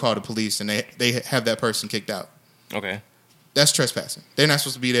be there. You call the police, and they have that person kicked out. Okay. That's trespassing. They're not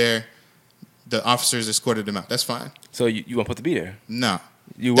supposed to be there. The officers escorted them out. That's fine. So you weren't supposed to be there? No.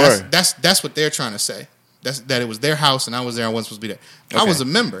 You were? That's what they're trying to say. That it was their house and I was there. I wasn't supposed to be there. Okay. I was a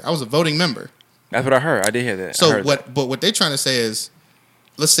member. I was a voting member. That's what I heard. I did hear that. So what they're trying to say is,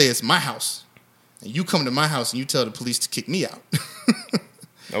 let's say it's my house, and you come to my house and you tell the police to kick me out.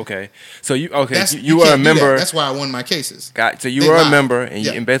 Okay. So you were a can't do member. that. That's why I won my cases. So you They were a lied. member, and,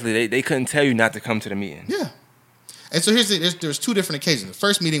 Yeah. and basically they couldn't tell you not to come to the meeting. Yeah. And so there's two different occasions. The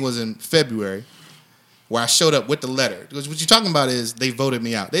first meeting was in February, where I showed up with the letter. Because what you're talking about is they voted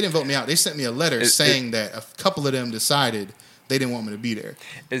me out. They didn't vote me out. They sent me a letter saying that a couple of them decided they didn't want me to be there.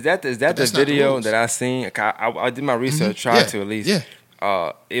 Is that the that's not the video rules. that I seen? I did my research, tried Yeah. to at least.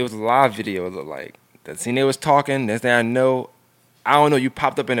 Yeah. It was a live video. It looked like that scene they was talking. Next thing I know, I don't know. You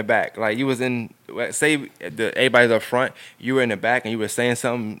popped up in the back, like you was in. Say everybody's up front. You were in the back and you were saying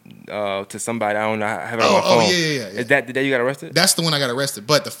something to somebody. I don't know. I have it on my phone. Yeah. Is that the day you got arrested? That's the one I got arrested.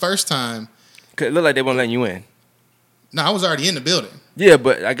 But the first time, 'Cause it looked like they weren't letting you in. no, I was already in the building. Yeah,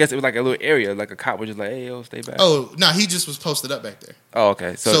 but I guess it was like a little area. Like a cop was just like, "Hey, yo, stay back." Oh, no, he just was posted up back there. Oh,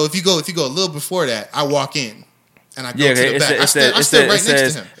 okay. So if you go a little before that, I walk in and I go yeah, to the back. I stood right next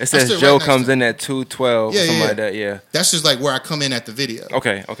to him. It says I stood Joe right next comes to him. in at 2:12, Yeah, something yeah. like that. Yeah. That's just like where I come in at the video.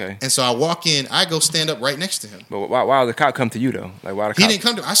 Okay. And so I walk in, I go stand up right next to him. But why did the cop come to you though? Like why the He cop? didn't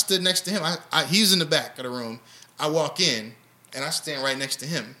come to. I stood next to him. He's in the back of the room. I walk in and I stand right next to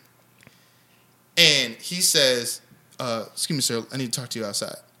him. And he says, "Excuse me, sir. I need to talk to you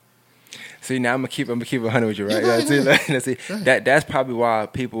outside." See, now I'm gonna keep 100 with you, right? Yeah, go ahead. See, Go ahead. that's probably why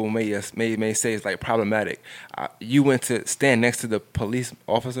people may say it's like problematic. You went to stand next to the police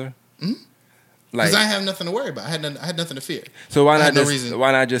officer, Because I have nothing to worry about. I had nothing to fear. So why I not had no just reason.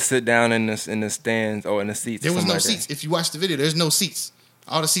 why not just sit down in the stands or in the seats? There or was something no like that? seats. If you watch the video, there's no seats.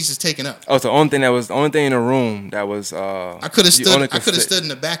 All the seats is taken up. Oh, so the only thing in the room that was I could have stood in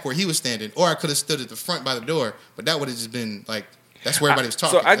the back where he was standing, or I could have stood at the front by the door. But that would have just been like that's where everybody was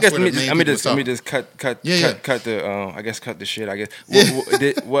talking. So I That's guess where let the me main just people let me was just cut the I guess cut the shit. I guess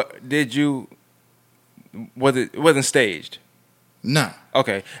it wasn't staged. talking. Nah.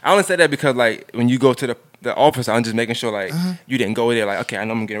 Okay, I only said that because like when you go to the office, I'm just making sure like you didn't go there like okay, I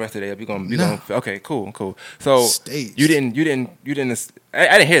know I'm getting arrested there. You're gonna okay, cool. So Staged. you didn't.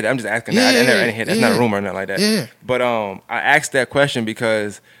 I didn't hear that. I'm just asking. Yeah, I yeah, didn't hear that. That's not a yeah. rumor or nothing like that. Yeah. But I asked that question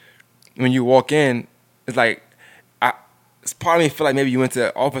because when you walk in, it's like it's part of me feel like maybe you went to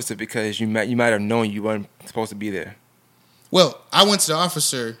the officer because you might have known you weren't supposed to be there. Well, I went to the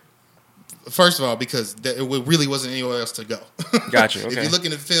officer first of all because it really wasn't anywhere else to go. Gotcha. Okay. If you look in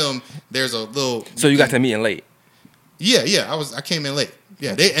the film, there's a little. So you got to the meeting late. Yeah. I came in late.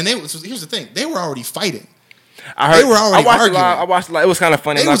 Yeah. Here's the thing. They were already fighting. I heard. They were already arguing. I watched it. It was kind of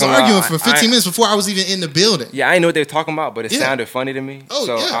funny. They was arguing for 15 minutes before I was even in the building. Yeah, I didn't know what they were talking about, but it Yeah. sounded funny to me. Oh,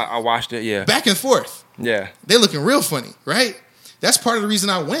 so yeah. I watched it. Yeah. Back and forth. Yeah. They're looking real funny, right? That's part of the reason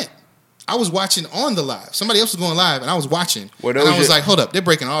I went. I was watching on the live. Somebody else was going live, and I was watching. Well, and I was like, hold up, they're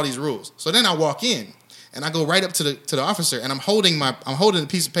breaking all these rules. So then I walk in, and I go right up to the officer, and I'm holding a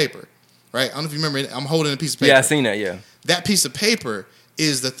piece of paper, right? I don't know if you remember it. I'm holding a piece of paper. Yeah, I seen that. Yeah. That piece of paper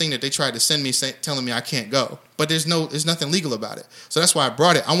is the thing that they tried to send me, telling me I can't go. But there's nothing legal about it. So that's why I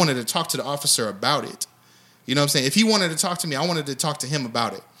brought it. I wanted to talk to the officer about it. You know what I'm saying? If he wanted to talk to me, I wanted to talk to him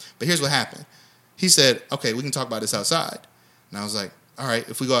about it. But here's what happened. He said, okay, we can talk about this outside. And I was like, all right,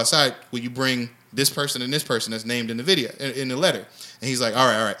 if we go outside, will you bring this person and this person that's named in the video, in the letter? And he's like, all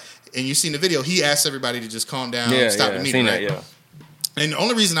right. And you see in the video, he asked everybody to just calm down, stop the I meeting, seen right? that. Yeah. And the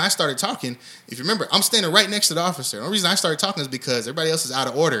only reason I started talking, if you remember, I'm standing right next to the officer. The only reason I started talking is because everybody else is out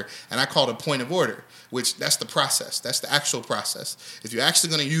of order, and I called a point of order, which that's the process. That's the actual process. If you're actually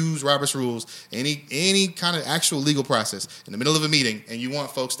going to use Robert's Rules, any kind of actual legal process in the middle of a meeting, and you want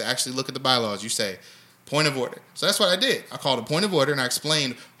folks to actually look at the bylaws, you say, point of order. So that's what I did. I called a point of order, and I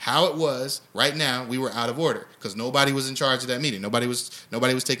explained how it was right now we were out of order because nobody was in charge of that meeting. Nobody was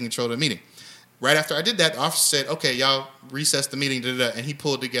taking control of the meeting. Right after I did that, the officer said, okay, y'all recess the meeting, and he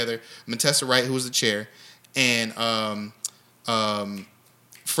pulled together Montessa Wright, who was the chair, and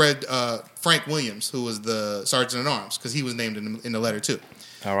Frank Williams, who was the sergeant-at-arms, because he was named in the letter too.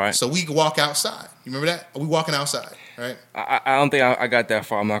 All right. So we walk outside. You remember that? We walking outside. right? I don't think I got that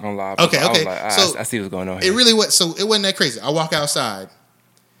far. I'm not gonna lie. Okay. I was like, So I see what's going on it here. really was. So it wasn't that crazy. I walk outside,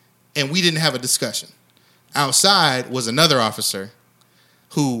 and we didn't have a discussion. Outside was another officer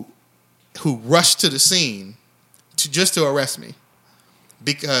who rushed to the scene to arrest me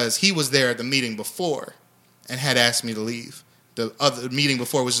because he was there at the meeting before and had asked me to leave. The other meeting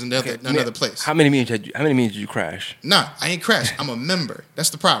before was another place. How many meetings did you crash? Nah, I ain't crashed. I'm a member. That's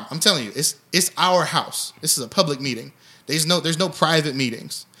the problem. I'm telling you, it's our house. This is a public meeting. There's no private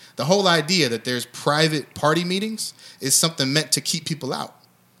meetings. The whole idea that there's private party meetings is something meant to keep people out.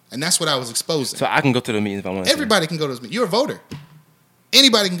 And that's what I was exposing. So I can go to the meetings if I want to. Everybody can go to those meetings. You're a voter.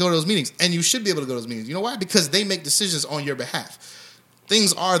 Anybody can go to those meetings. And you should be able to go to those meetings. You know why? Because they make decisions on your behalf.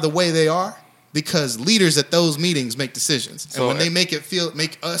 Things are the way they are because leaders at those meetings make decisions. And when they make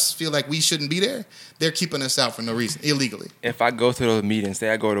us feel like we shouldn't be there, they're keeping us out for no reason, illegally. If I go to those meetings,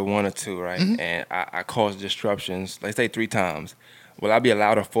 say I go to 1 or 2, right, and I cause disruptions, like say 3 times, will I be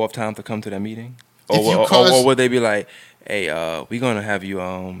allowed a 4th time to come to that meeting? Or would they be like, hey, we're gonna have you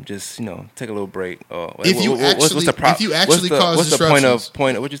just take a little break? Or if you actually cause disruptions,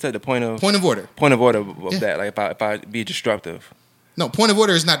 what you said, the point of order of that, like if I be disruptive. No, point of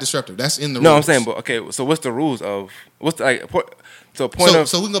order is not disruptive. That's in the rules. No, I'm saying, but okay. So what's the rules of what's the, like? So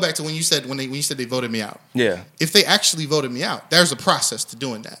we can go back to when you said they voted me out. Yeah. If they actually voted me out, there's a process to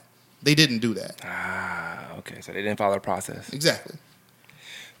doing that. They didn't do that. Okay. So they didn't follow the process. Exactly.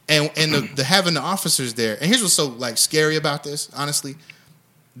 And the having the officers there, and here's what's so scary about this. Honestly,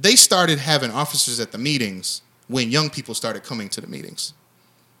 they started having officers at the meetings when young people started coming to the meetings.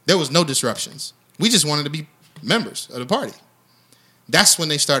 There was no disruptions. We just wanted to be members of the party. That's when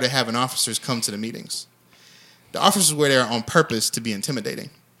they started having officers come to the meetings. The officers were there on purpose to be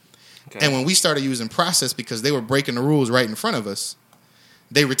intimidating. Okay. And when we started using process because they were breaking the rules right in front of us,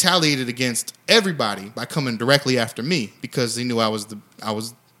 they retaliated against everybody by coming directly after me because they knew I was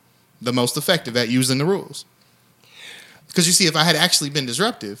the most effective at using the rules. Because you see, if I had actually been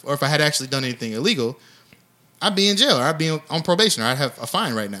disruptive or if I had actually done anything illegal, I'd be in jail or I'd be on probation or I'd have a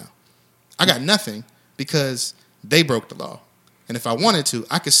fine right now. I got nothing because they broke the law. And if I wanted to,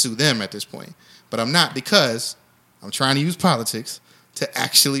 I could sue them at this point. But I'm not because I'm trying to use politics to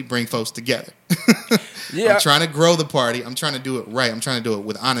actually bring folks together. Yeah. I'm trying to grow the party. I'm trying to do it right. I'm trying to do it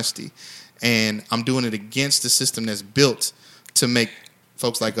with honesty. And I'm doing it against the system that's built to make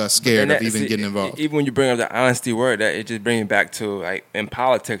folks like us scared of even getting involved. Even when you bring up the honesty word, that it just brings me back to like in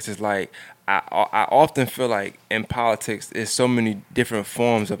politics, it's like I often feel like in politics there's so many different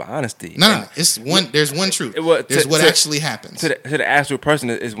forms of honesty. No, it's one. There's one truth. There's what actually happens. To the actual person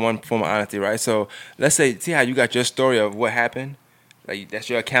is one form of honesty, right? So let's see how you got your story of what happened. Like that's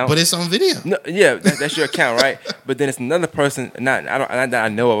your account, but it's on video. No, yeah, that's your account, right? But then it's another person. Not that I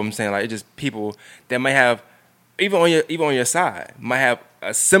know of. I'm saying like it's just people that might have even on your side might have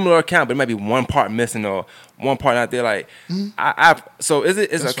a similar account, but it might be one part missing or one part not there. Like so is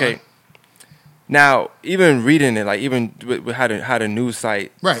it? It's that's okay. Fine. Now, even reading it, like even with how the news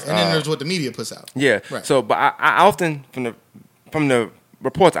site, right, and then there's what the media puts out. Yeah, right. So, but I often from the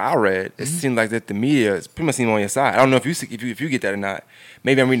reports I read, it seemed like that the media is pretty much seem on your side. I don't know if you get that or not.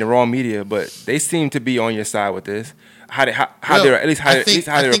 Maybe I'm reading the wrong media, but they seem to be on your side with this. How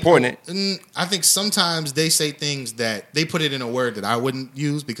they're reporting it. I think sometimes they say things that they put it in a word that I wouldn't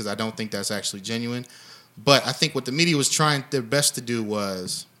use because I don't think that's actually genuine. But I think what the media was trying their best to do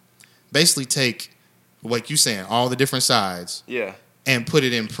was basically take, like you saying, all the different sides, and put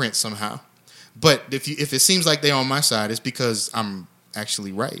it in print somehow. But if it seems like they're on my side, it's because I'm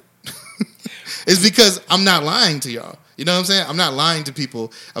actually right. It's because I'm not lying to y'all. You know what I'm saying? I'm not lying to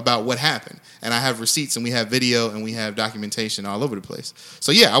people about what happened. And I have receipts and we have video and we have documentation all over the place.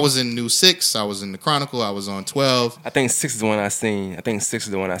 So yeah, I was in News 6, I was in the Chronicle, I was on 12. I think 6 is the one I seen. I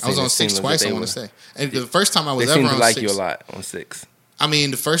was on 6 twice, I want to say. And the first time I was ever on 6. They seem to like you a lot on 6. I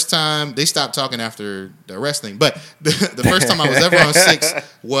mean, the first time they stopped talking after the arrest thing, but the first time I was ever on 6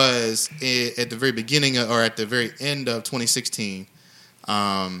 was at the very beginning or at the very end of 2016,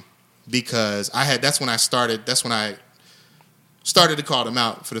 because that's when I started to call them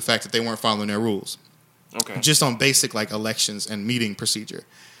out for the fact that they weren't following their rules, just on basic like elections and meeting procedure.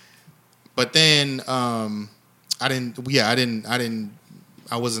 But then I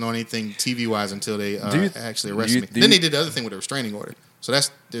wasn't on anything TV wise until they actually arrested me. Then they did the other thing with a restraining order. So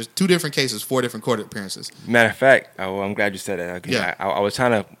there's 2 different cases, 4 different court appearances. Matter of fact, I'm glad you said that. Okay. Yeah. I was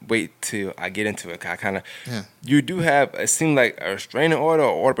trying to wait till I get into it. You do have, it seemed like a restraining order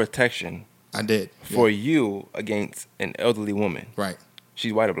or order of protection. I did. For you against an elderly woman. Right.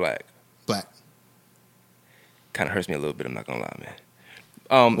 She's white or black? Black. Kind of hurts me a little bit, I'm not going to lie,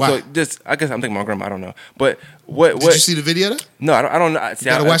 Why? So just, I guess I'm thinking my grandma. I don't know, but what? Did you see the video? Though? No, I don't know. See,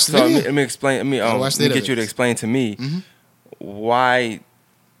 gotta watch the video. Let me explain. Let me watch the get you to evidence. explain to me why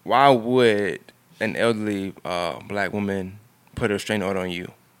would an elderly black woman put a restraining order on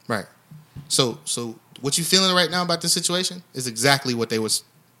you? Right. So what you feeling right now about this situation is exactly what they was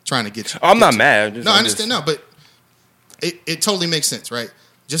trying to get you. Oh, I'm not mad. No, I understand. No, but it totally makes sense, right?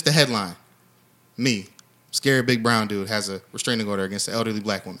 Just the headline. Me, scary big brown dude, has a restraining order against an elderly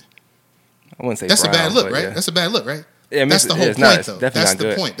black woman. I wouldn't say That's brown, a bad look, but right? yeah. That's a bad look, right? Yeah, that's the whole it's point, not, it's though. definitely That's not the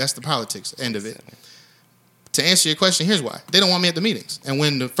good. point. That's the politics end of it. To answer your question, here's why. They don't want me at the meetings. And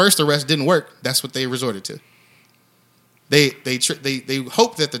when the first arrest didn't work, that's what they resorted to. They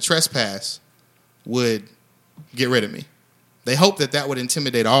hoped that the trespass would get rid of me. They hoped that would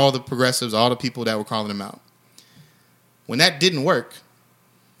intimidate all the progressives, all the people that were calling them out. When that didn't work,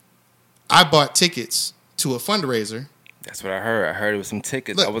 I bought tickets to a fundraiser. That's what I heard. I heard it was some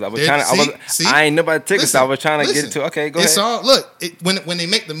tickets. Look, I was trying to. see? I ain't know about tickets. Listen, I was trying to get listen. it to. Okay, go It's ahead. all look when they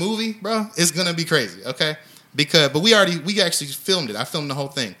make the movie, bro. It's gonna be crazy, okay? But we actually filmed it. I filmed the whole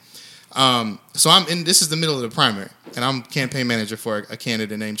thing. So I'm in. This is the middle of the primary, and I'm campaign manager for a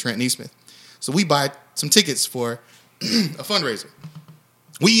candidate named Trent Neesmith. So we buy some tickets for a fundraiser.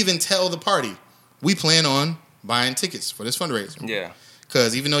 We even tell the party we plan on buying tickets for this fundraiser. Yeah.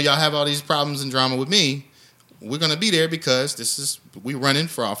 Because even though y'all have all these problems and drama with me, we're going to be there because we running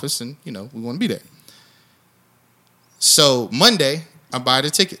for office and, we want to be there. So Monday, I buy the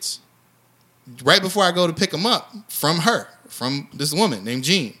tickets. Right before I go to pick them up from this woman named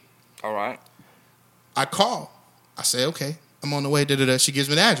Jean, All right. I call. I say, okay, I'm on the way. She gives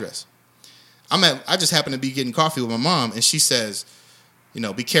me the address. I just happen to be getting coffee with my mom, and she says,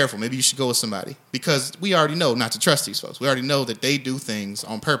 be careful. Maybe you should go with somebody. Because we already know not to trust these folks. We already know that they do things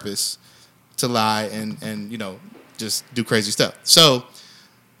on purpose to lie and just do crazy stuff. So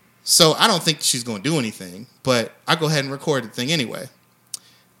I don't think she's going to do anything, but I go ahead and record the thing anyway.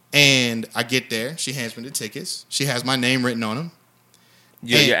 And I get there. She hands me the tickets. She has my name written on them.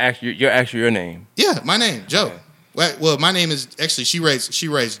 You're actually your name. Yeah, my name, Joe. Okay. Well, my name is actually she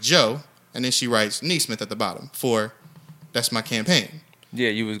writes Joe, and then she writes Neesmith at the bottom that's my campaign. Yeah,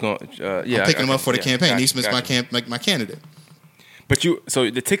 you was going. I'm picking them up for the campaign. Neesmith's my candidate. But so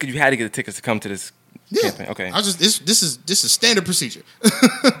the ticket, you had to get the tickets to come to this campaign. Okay. This is standard procedure.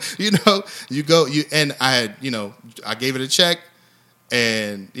 You go and I gave it a check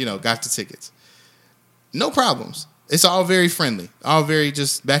and got the tickets. No problems. It's all very friendly, all very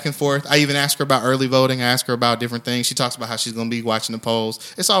just back and forth. I even asked her about early voting. I asked her about different things. She talks about how she's going to be watching the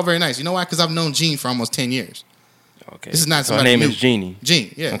polls. It's all very nice. You know why? Because I've known Jean for almost 10 years. Okay. This is not so her somebody name new. is Jeannie.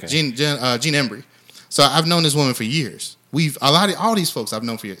 Jean, yeah. Okay. Jean Embry. So I've known this woman for years. All these folks I've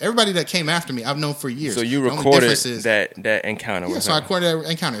known for years. Everybody that came after me, I've known for years. So you The only recorded difference is- that encounter Yeah, with so her. I recorded that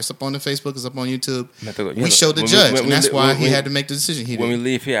encounter. It's up on the Facebook. It's up on YouTube. Yeah, We showed the when judge, when and that's why he when- had to make the decision he When we did.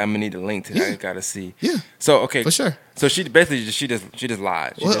 leave here, I'm gonna need the link to that. Yeah. I gotta see. Yeah. So okay. For sure. So she basically she just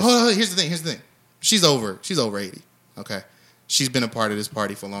lied. She Well, just- hold on, here's the thing. She's over 80. Okay. She's been a part of this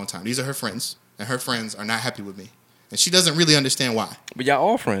party for a long time. These are her friends, and her friends are not happy with me. And she doesn't really understand why. But y'all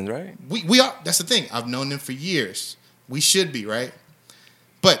all friends, right? We are. That's the thing. I've known them for years. We should be, right?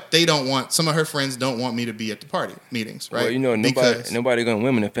 But they don't want. Some of her friends don't want me to be at the party meetings, right? Well, Because- nobody gonna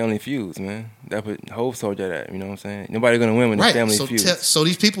win in Family Feuds, man. That what Hov told you that. You know what I'm saying? Nobody gonna win in right. Family So, Feuds. so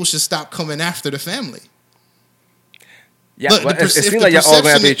these people should stop coming after the family. Yeah, Look, but the it if seems the like y'all all gonna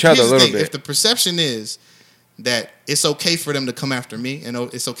have perception each other a here's the little thing, bit. If the perception is that it's okay for them to come after me, and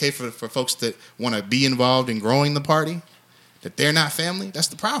it's okay for folks that want to be involved in growing the party, that they're not family, that's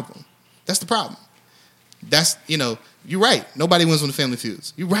the problem. That's the problem. That's, you're right. Nobody wins when the family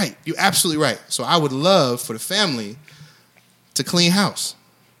feuds. You're right. You're absolutely right. So I would love for the family to clean house.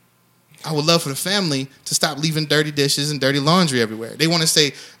 I would love for the family to stop leaving dirty dishes and dirty laundry everywhere. They want to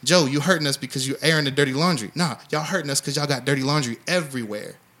say, Joe, you hurting us because you're airing the dirty laundry. Nah, y'all hurting us because y'all got dirty laundry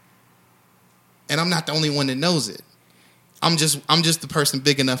everywhere. And I'm not the only one that knows it. I'm just the person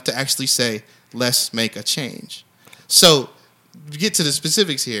big enough to actually say, let's make a change. So, to get to the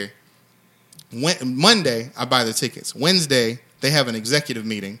specifics here, Monday, I buy the tickets. Wednesday, they have an executive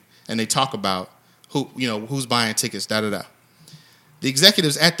meeting, and they talk about who's buying tickets, da-da-da. The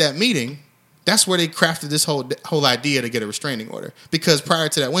executives at that meeting, that's where they crafted this whole idea to get a restraining order. Because prior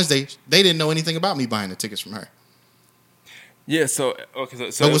to that Wednesday, they didn't know anything about me buying the tickets from her. Yeah. So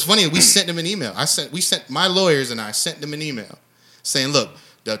okay. So But what's funny, we sent them an email. We sent my lawyers and I sent them an email saying, look,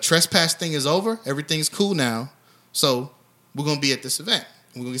 the trespass thing is over. Everything's cool now. So we're going to be at this event.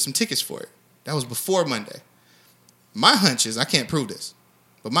 We're going to get some tickets for it. That was before Monday. My hunch is, I can't prove this,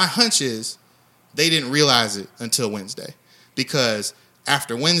 but my hunch is they didn't realize it until Wednesday. Because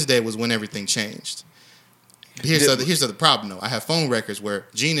After Wednesday was when everything changed. Here's the other problem though. I have phone records where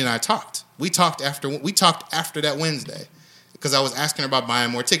Gene and I talked. We talked after that Wednesday because I was asking her about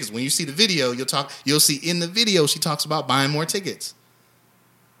buying more tickets. When you see the video, you'll see in the video she talks about buying more tickets.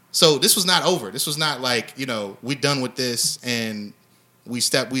 So this was not over. This was not like, we're done with this and we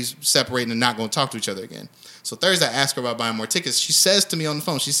separate and not going to talk to each other again. So Thursday I asked her about buying more tickets. She says to me on the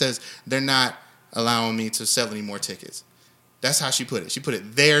phone, she says, they're not allowing me to sell any more tickets. That's how she put it. She put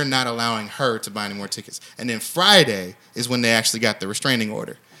it, they're not allowing her to buy any more tickets. And then Friday is when they actually got the restraining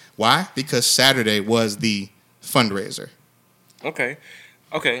order. Why? Because Saturday was the fundraiser. Okay,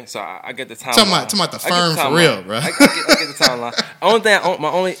 so I get the timeline. Talking about the firm for real, bro. I get the timeline.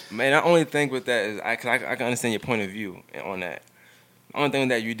 I only think with that is I can understand your point of view on that. The only thing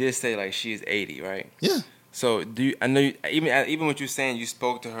that you did say, like, she's 80, right? Yeah. So I know even what you're saying, you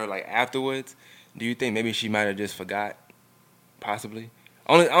spoke to her like afterwards. Do you think maybe she might have just forgot? Possibly.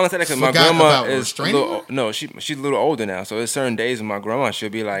 I only say that because my grandma is she's a little older now. So there's certain days when my grandma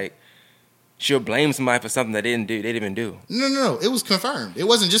she'll blame somebody for something that they didn't even do. No. It was confirmed. It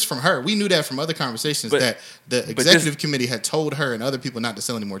wasn't just from her. We knew that from other conversations that the executive committee had told her and other people not to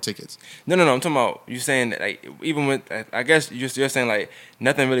sell any more tickets. No. I'm talking about you saying that, like, even with, I guess you're saying like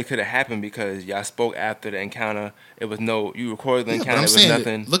nothing really could have happened because y'all spoke after the encounter. It was you recorded the encounter. It was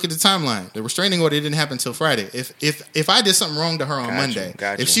nothing. Look at the timeline. The restraining order didn't happen until Friday. If I did something wrong to her on Monday,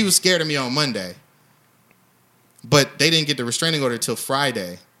 if she was scared of me on Monday, but they didn't get the restraining order till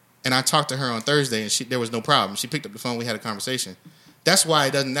Friday. And I talked to her on Thursday, and there was no problem. She picked up the phone. We had a conversation. That's why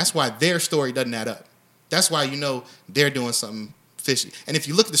their story doesn't add up. That's why they're doing something fishy. And if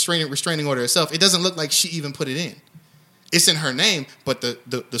you look at the restraining order itself, it doesn't look like she even put it in. It's in her name, but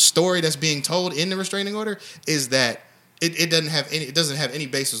the story that's being told in the restraining order is that it doesn't have any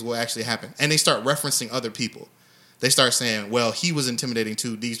basis of what actually happened. And they start referencing other people. They start saying, well, he was intimidating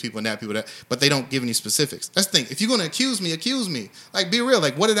to these people and that people, but they don't give any specifics. That's the thing. If you're going to accuse me. Like, be real.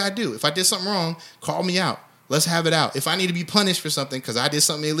 Like, what did I do? If I did something wrong, call me out. Let's have it out. If I need to be punished for something because I did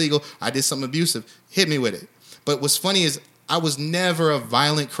something illegal, I did something abusive, hit me with it. But what's funny is I was never a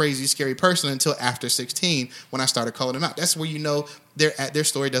violent, crazy, scary person until after 16 when I started calling them out. That's where their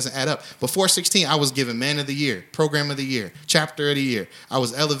story doesn't add up. Before 16, I was given Man of the Year, Program of the Year, Chapter of the Year. I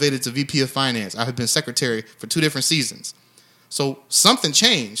was elevated to VP of Finance. I had been secretary for 2 different seasons. So something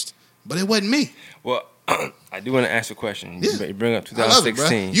changed, but it wasn't me. Well, I do want to ask you a question. Yeah. You bring up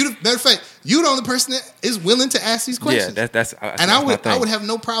 2016. Matter of fact, you're the only person that is willing to ask these questions. Yeah, that's I would have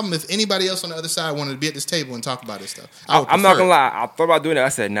no problem if anybody else on the other side wanted to be at this table and talk about this stuff. I'm not gonna lie. I thought about doing that. I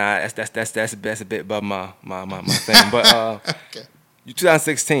said, nah, that's a bit above my thing. But okay.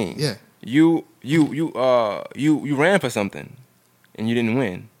 2016. Yeah. You ran for something, and you didn't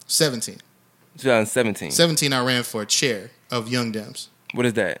win. 2017. 17, I ran for a chair of Young Dems. What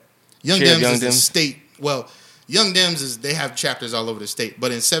is that? Young Dems is a state. Well, Young Dems they have chapters all over the state.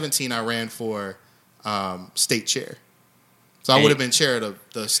 But in 17, I ran for state chair. So I would have been chair of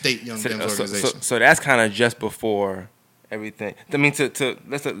the state Young Dems organization. So that's kind of just before everything. I mean,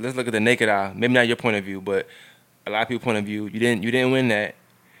 let's look at the naked eye. Maybe not your point of view, but a lot of people's point of view. You didn't win that.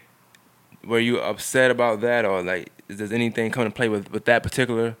 Were you upset about that, or like, does anything come into play with that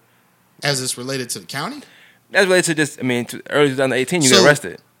particular? As it's related to the county? That's related to just. I mean, early 2018, you got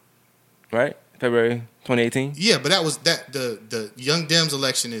arrested, right? February 2018. Yeah, but that was the Young Dems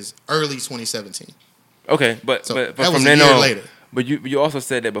election is early 2017. Okay, but that from was then a year on, later. But you also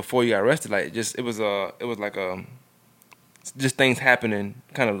said that before you got arrested, like just it was like just things happening,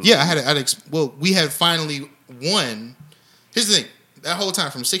 kind of. Yeah, we had finally won. Here's the thing: that whole time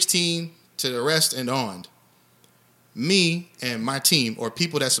from 16 to the arrest and on, me and my team or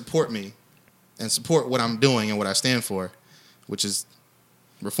people that support me and support what I'm doing and what I stand for, which is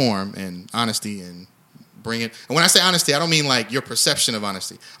reform and honesty and bringing. And when I say honesty, I don't mean like your perception of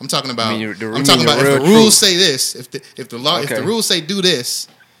honesty. I'm talking about. If the rules say this, if the rules say do this,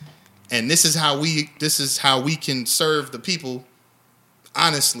 and this is how we can serve the people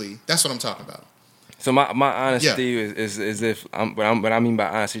honestly. That's what I'm talking about. So my honesty is if what I mean by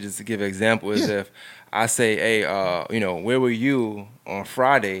honesty, just to give an example, is if I say, hey, where were you on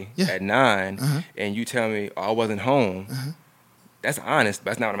Friday at 9, and you tell me, oh, I wasn't home. That's honest,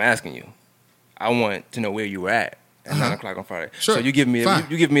 but that's not what I'm asking you. I want to know where you were at 9 o'clock on Friday. Sure. So you give me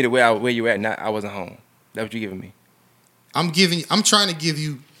the where you were at. Not I wasn't home. That's what you're giving me. I'm trying to give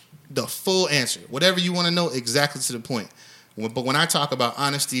you the full answer, whatever you want to know, exactly to the point. But when I talk about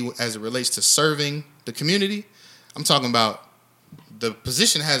honesty as it relates to serving the community, I'm talking about the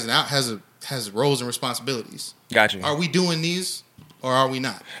position has roles and responsibilities. Gotcha. Are we doing these or are we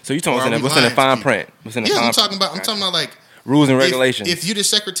not? So you talking what's in the fine print? What's in the fine I'm talking about like rules and regulations. If you're the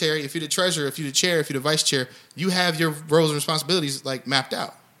secretary, if you're the treasurer, if you're the chair, if you're the vice chair, you have your roles and responsibilities like mapped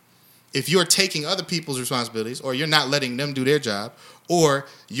out. If you're taking other people's responsibilities, or you're not letting them do their job, or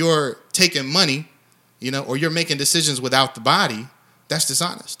you're taking money, or you're making decisions without the body, that's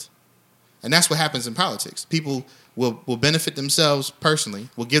dishonest. And that's what happens in politics. People will benefit themselves personally,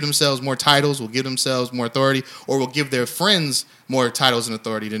 will give themselves more titles, will give themselves more authority, or will give their friends more titles and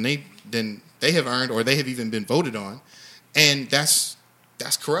authority than they have earned, or they have even been voted on. And that's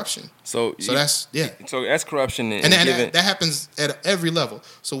corruption. So that's corruption. And that happens at every level.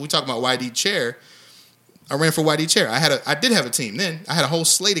 So we talk about YD chair. I ran for YD chair. I did have a team then. I had a whole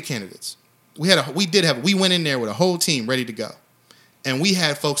slate of candidates. We went in there with a whole team ready to go. And we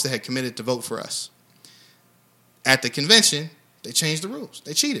had folks that had committed to vote for us. At the convention, they changed the rules.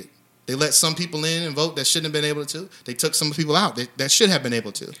 They cheated. They let some people in and vote that shouldn't have been able to. They took some people out that should have been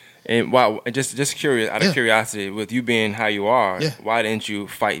able to. And just curious, out of curiosity, with you being how you are, why didn't you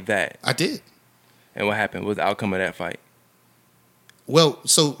fight that? I did. And what happened? What was the outcome of that fight? Well,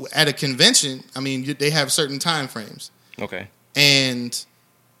 so at a convention, they have certain time frames. Okay. And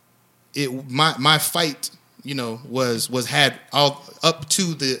my fight, was had all up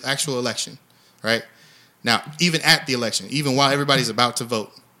to the actual election, right? Now, even at the election, even while everybody's about to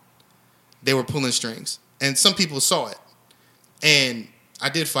vote, they were pulling strings. And some people saw it. And I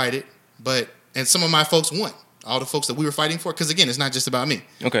did fight it, and some of my folks won. All the folks that we were fighting for, because again, it's not just about me.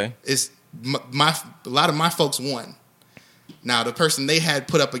 Okay. It's a lot of my folks won. Now, the person they had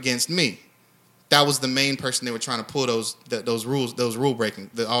put up against me, that was the main person they were trying to pull all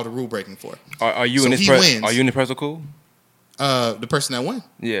the rule breaking for. Are you in the person cool? The person that won.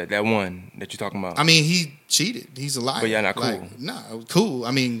 Yeah, that one that you're talking about. He cheated. He's a liar. But yeah, not cool. Cool.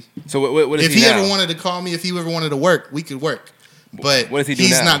 So what is if he ever wanted to call me, if he ever wanted to work, we could work. But what does he do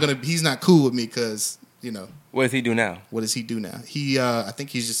now? He's not cool with me because What does he do now? What does he do now? He I think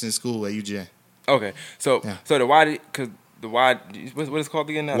he's just in school at UGA. Okay, so the what is it called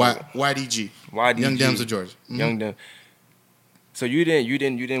again now? YDG. Young Dems of Georgia. Mm-hmm. Young Dems. So you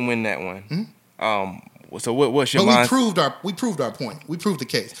didn't win that one. Mm-hmm. So what's your mind? We proved our point. We proved the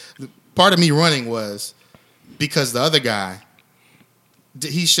case. Part of me running was because the other guy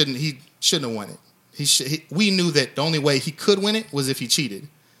he shouldn't have won it. We knew that the only way he could win it was if he cheated.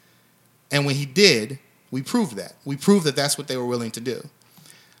 And when he did, we proved that. We proved that that's what they were willing to do.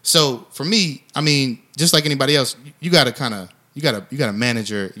 So for me, just like anybody else, you gotta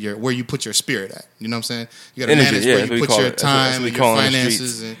manage your where you put your spirit at. You know what I'm saying? You gotta manage where you put your time and your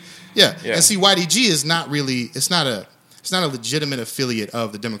finances. And see, YDG is not really. It's not a legitimate affiliate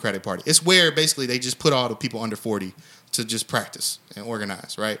of the Democratic Party. It's where basically they just put all the people under 40 to just practice and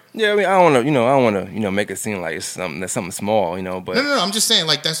organize, right? Yeah, I don't want to make it seem like it's something small, but no. I'm just saying,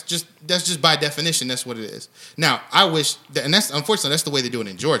 like that's just by definition, that's what it is. Now, I wish, and that's unfortunately that's the way they do it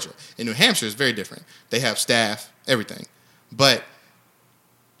in Georgia. In New Hampshire, it's very different. They have staff, everything, but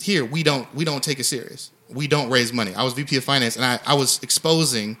here we don't take it serious. We don't raise money. I was VP of Finance, and I was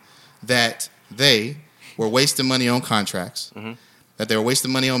exposing that they were wasting money on contracts, mm-hmm. that they were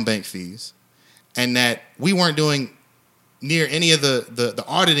wasting money on bank fees, and that we weren't doing near any of the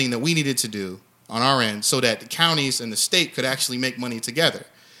auditing that we needed to do on our end so that the counties and the state could actually make money together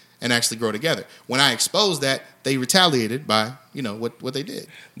and actually grow together. When I exposed that, they retaliated by, what they did.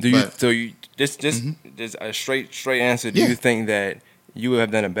 Just a straight answer. Do you think that you would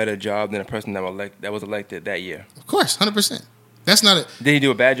have done a better job than a person that was elected that year? Of course, 100%. That's not a... Did he do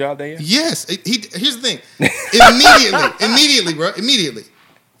a bad job that year? Yes. Here's the thing. Immediately, bro. Immediately.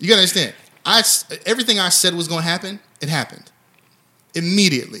 You got to understand. Everything I said was going to happen, it happened.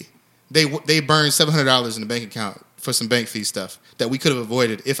 Immediately. They burned $700 in the bank account for some bank fee stuff that we could have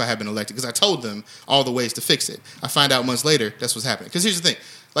avoided if I had been elected, because I told them all the ways to fix it. I find out months later that's what's happening. Because here's the thing.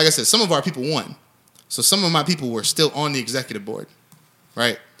 Like I said, some of our people won. So some of my people were still on the executive board,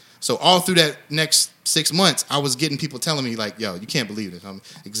 right? So all through that next 6 months, I was getting people telling me, like, yo, you can't believe this.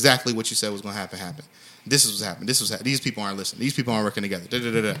 Exactly what you said was going to happen. This is what's happening. This was happening. These people aren't listening. These people aren't working together.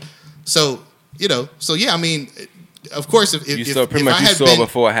 So, of course, if you saw it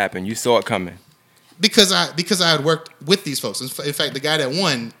before it happened. You saw it coming. Because I had worked with these folks. In fact, the guy that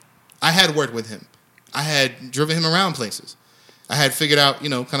won, I had worked with him. I had driven him around places. I had figured out,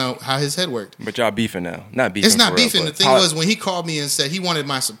 kind of how his head worked. But y'all beefing now. Not beefing. It's not beefing. The thing was, when he called me and said he wanted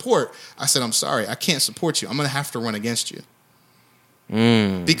my support, I said, I'm sorry, I can't support you. I'm going to have to run against you.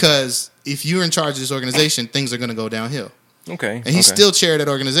 Because if you're in charge of this organization, things are going to go downhill. Okay. And he still chaired that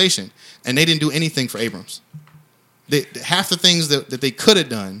organization. And they didn't do anything for Abrams. Half the things that they could have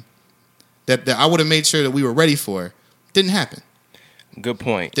done, that I would have made sure that we were ready for, didn't happen. Good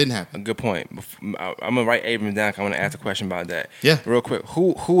point. Didn't happen. A good point. I'm gonna write Abrams down. 'Cause I want to ask a question about that. Yeah. Real quick.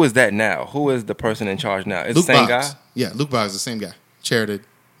 Who is that now? Who is the person in charge now? Is Luke the same Boggs. guy? Yeah, Luke Boggs, the same guy. Chair of the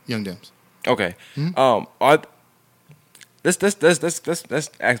Young Dems. Okay. Let's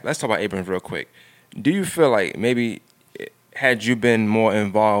talk about Abrams real quick. Do you feel like maybe had you been more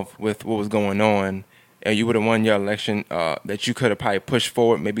involved with what was going on, and you would have won your election, that you could have probably pushed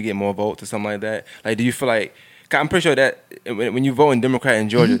forward, maybe get more votes or something like that? Like, do you feel like? 'Cause I'm pretty sure that when you vote in Democrat in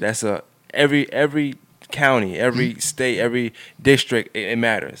Georgia, that's every county, every state, every district, it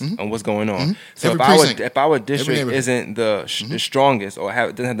matters on what's going on. So if our district isn't the strongest or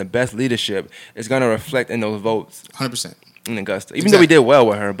doesn't have the best leadership, it's gonna reflect in those votes. 100%. In Augusta, even though we did well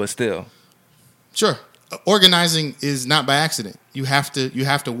with her, but still. Sure. Organizing is not by accident. You have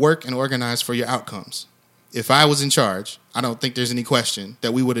to work and organize for your outcomes. If I was in charge, I don't think there's any question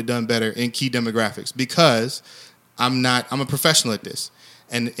that we would have done better in key demographics because I'm a professional at this.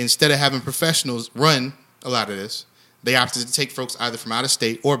 And instead of having professionals run a lot of this, they opted to take folks either from out of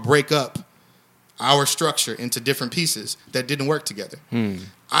state or break up our structure into different pieces that didn't work together.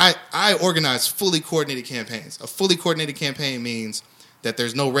 I organize fully coordinated campaigns. A fully coordinated campaign means that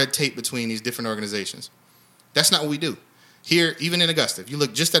there's no red tape between these different organizations. That's not what we do. Here, even in Augusta, if you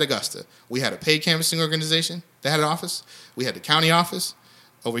look just at Augusta, we had a paid canvassing organization that had an office. We had the county office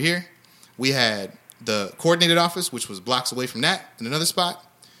over here. We had the coordinated office, which was blocks away from that in another spot.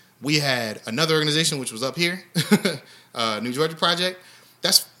 We had another organization, which was up here, New Georgia Project.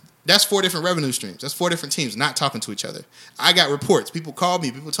 That's 4 different revenue streams. That's 4 different teams not talking to each other. I got reports. People called me.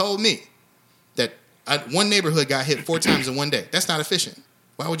 People told me that one neighborhood got hit 4 times in one day. That's not efficient.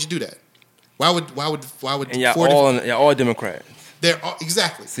 Why would you do that? Why would? And y'all all Democrats. They're all,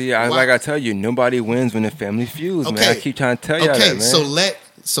 exactly. See, like I tell you, nobody wins when the family feuds, man. I keep trying to tell y'all that, man.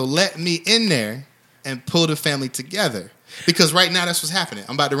 So let me in there and pull the family together. Because right now that's what's happening.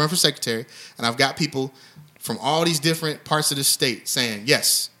 I'm about to run for secretary, and I've got people from all these different parts of the state saying,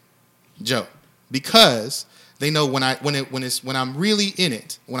 yes, Joe. Because they know when I'm really in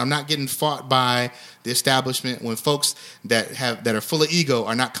it, when I'm not getting fought by the establishment, when folks that are full of ego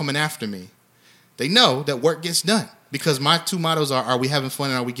are not coming after me, they know that work gets done. Because my 2 mottos are we having fun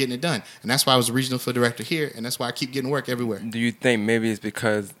and are we getting it done? And that's why I was a regional field director here, and that's why I keep getting work everywhere. Do you think maybe it's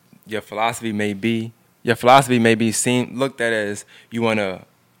because your philosophy may be seen looked at as you want to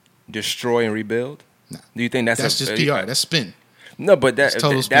destroy and rebuild? No. Do you think that's just PR? That's spin. No, but that's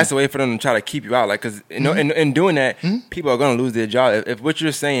a way for them to try to keep you out. Like, because in doing that, people are going to lose their job. If what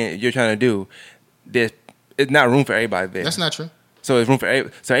you're saying you're trying to do, it's not room for everybody there. That's not true. So it's room for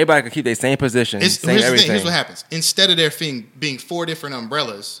everybody can keep their same position, same everything. Here's what happens. Instead of there being 4 different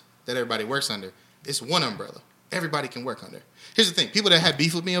umbrellas that everybody works under, it's one umbrella. Everybody can work under. Here's the thing. People that had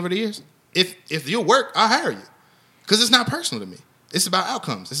beef with me over the years, if you'll work, I'll hire you. Because it's not personal to me. It's about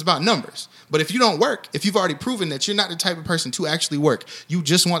outcomes. It's about numbers. But if you don't work, if you've already proven that you're not the type of person to actually work, you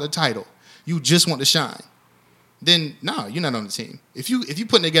just want the title, you just want to shine, then no, you're not on the team. If you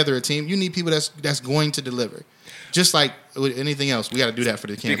putting together a team, you need people that's going to deliver. Just like with anything else, we got to do that for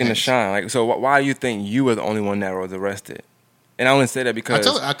the campaign. Speaking of shine, like, so why do you think you were the only one that was arrested? And I only say that because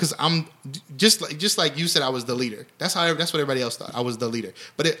because I'm just like you said, I was the leader. That's what everybody else thought. I was the leader,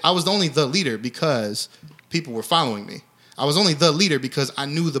 but I was only the leader because people were following me. I was only the leader because I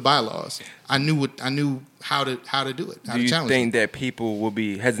knew the bylaws. I knew how to do it. Do you think that people will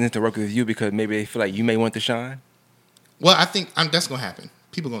be hesitant to work with you because maybe they feel like you may want to shine? Well, I think that's gonna happen.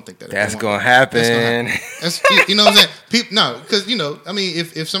 People gonna think that. That's gonna happen. You know what I'm saying? No, because I mean,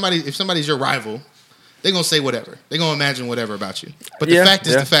 if somebody's your rival, they're gonna say whatever. They're gonna imagine whatever about you. But the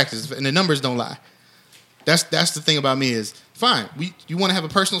fact is, and the numbers don't lie. That's the thing about me is fine. You want to have a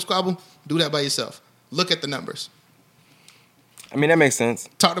personal squabble? Do that by yourself. Look at the numbers. I mean, that makes sense.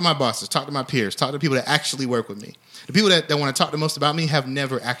 Talk to my bosses. Talk to my peers. Talk to people that actually work with me. The people that want to talk the most about me have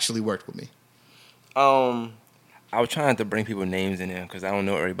never actually worked with me. I was trying to bring people names in there because I don't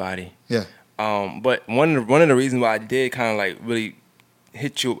know everybody. Yeah. But one of the reasons why I did kind of like really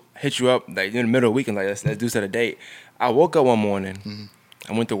hit you up like in the middle of the weekend, like let's do set a date. I woke up one morning. Mm-hmm.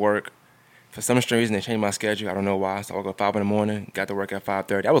 I went to work. For some strange reason, they changed my schedule. I don't know why. So I woke up 5 a.m. Got to work at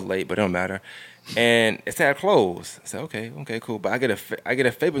 5:30. I was late, but it don't matter. And it said close. I said, okay, cool. But I get a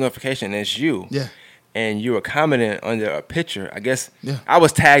Facebook notification, and it's you. Yeah. And you were commenting under a picture. I guess I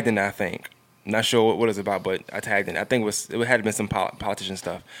was tagged in. I think. I'm not sure what it's about, but I tagged in. I think it had been some politician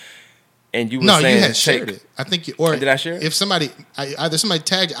stuff. And you were saying you had shared it. I think, did I share it? If somebody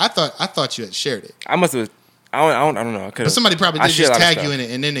tagged you, I thought you had shared it. I must have. I don't know. But somebody probably did just tag you in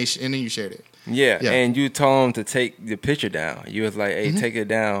it, and then you shared it. Yeah, and you told them to take the picture down. You was like, "Hey, take it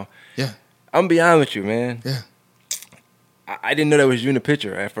down." Yeah, I'm gonna be honest with you, man. Yeah, I didn't know that was you in the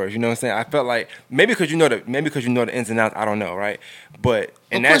picture at first. You know what I'm saying? I felt like maybe because you know the ins and outs. I don't know, right? But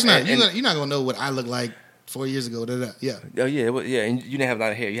Of course not. You're not gonna know what I look like 4 years ago. Yeah. Oh yeah, and you didn't have a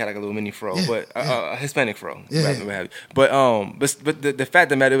lot of hair. You had like a little mini fro, Yeah, but a Hispanic fro. Yeah, what have you. But the fact of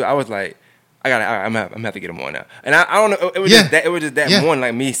the matter, I was like, I'm gonna have to get him on now. And I don't know. It was just that morning,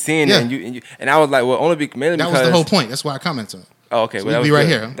 like me seeing it, and I was like, well, mainly because that was the whole point. That's why I commented on it. Oh, okay. So well, we'll be right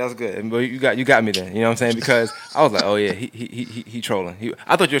here. Huh? That was good. But you got me then. You know what I'm saying? Because I was like, oh yeah, he trolling.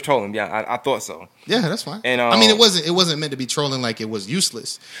 I thought you were trolling. Yeah, I thought so. Yeah, that's fine. And I mean, it wasn't meant to be trolling like it was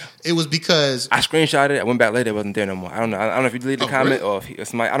useless. It was because I screenshotted it. I went back later. It wasn't there no more. I don't know if you deleted the comment really? or if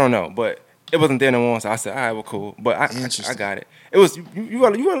somebody. I don't know, but it wasn't there no more. So I said, all right, well, cool. But I got it. It was you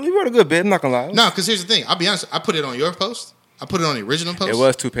wrote a good bit. I'm not gonna lie. No, because here's the thing. I'll be honest. I put it on your post. I put it on the original post. It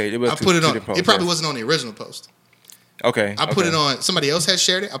was 2 pages. It was I put it on. posts, It probably wasn't on the original post. Okay. I put it on. Somebody else had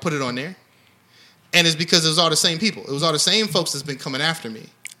shared it. I put it on there, and it's because it was all the same people. It was all the same folks that's been coming after me.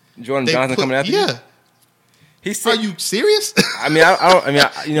 Jordan Johnson coming after you. Yeah. He said, "Are you serious?" I mean,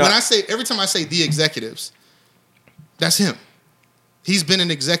 you know, when I say every time I say the executives, that's him. He's been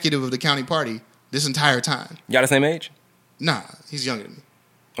an executive of the county party this entire time. Y'all the same age? Nah, he's younger than me.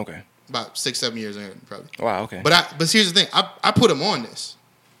 Okay. About 6-7 years younger, probably. Wow. Okay. But here's the thing. I put him on this.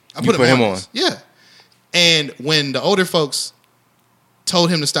 I put him on. Yeah. And when the older folks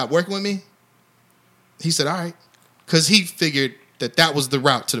told him to stop working with me, he said, all right. Because he figured that was the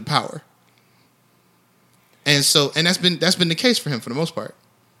route to the power. And that's been the case for him for the most part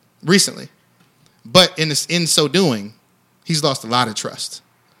recently. But in so doing, he's lost a lot of trust.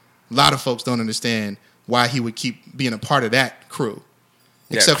 A lot of folks don't understand why he would keep being a part of that crew.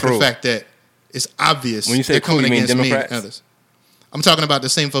 Except for the fact that it's obvious when you say they're coming crew, you mean against Democrats? me and others. I'm talking about the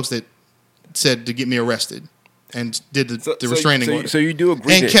same folks that said to get me arrested and did the restraining order. So you do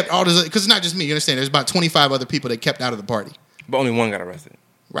agree and kept all this, because it's not just me. You understand? There's about 25 other people that kept out of the party. But only one got arrested.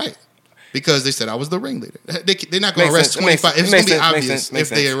 Right. Because they said I was the ringleader. They're not going to arrest 25. It's going to be obvious if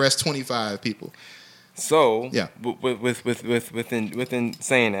they arrest 25 people. So yeah, within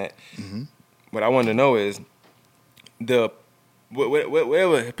saying that, what I wanted to know is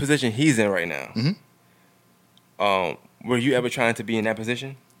whatever position he's in right now. Were you ever trying to be in that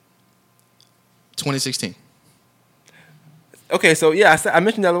position? 2016. Okay, so yeah, I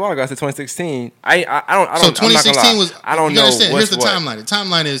mentioned that a while ago. I said 2016. I don't. So 2016 was. I don't know. Here's the timeline. The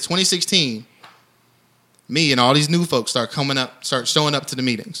timeline is 2016. Me and all these new folks start showing up to the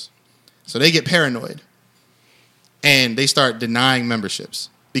meetings. So they get paranoid, and they start denying memberships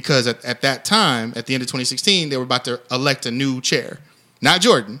because at that time, at the end of 2016, they were about to elect a new chair, not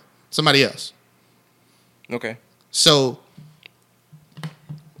Jordan, somebody else. Okay. So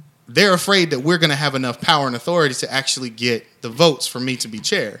they're afraid that we're going to have enough power and authority to actually get the votes for me to be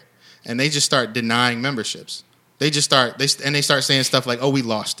chair. And they just start denying memberships. They start saying stuff like, oh, we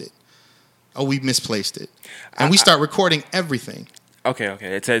lost it. Oh, we misplaced it. And we start recording everything.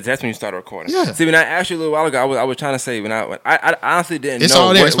 Okay. That's when you started recording. Yeah. See, when I asked you a little while ago, I was trying to say I honestly didn't it's know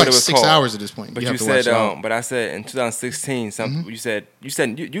all there. what It's like it was 6 called. hours at this point. But you said, but I said in 2016, you said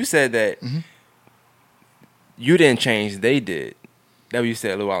that you didn't change, they did. That what you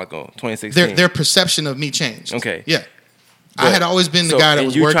said a little while ago, 2016. Their perception of me changed. Okay. Yeah. But, I had always been the guy that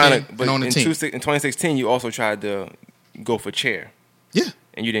was working and on the team. In 2016, you also tried to go for chair. Yeah.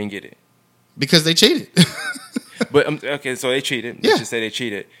 And you didn't get it. Because they cheated. But, okay, so they cheated. Yeah. Let's just say they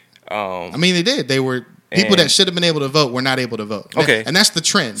cheated. I mean, they did. They were people that should have been able to vote were not able to vote. Okay. And that's the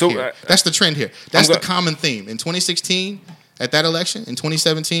trend here. That's the trend here. That's the common theme. In 2016, at that election, in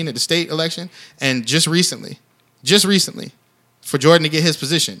 2017, at the state election, and just recently, for Jordan to get his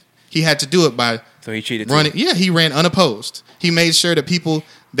position, he had to do it by so he cheated running. Too. Yeah, he ran unopposed. He made sure that people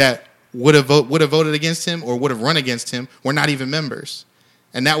that would have voted against him or would have run against him were not even members.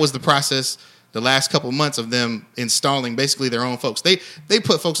 And that was the process the last couple of months of them installing basically their own folks. They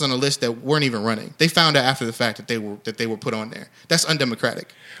put folks on a list that weren't even running. They found out after the fact that they were put on there. That's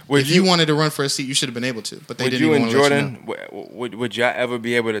undemocratic. If you wanted to run for a seat, you should have been able to, but they didn't even want to let you know. Would y'all ever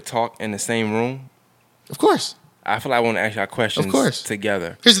be able to talk in the same room? Of course. I feel like I want to ask y'all questions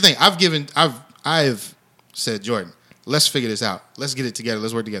together. Here's the thing. I've said, Jordan, let's figure this out. Let's get it together.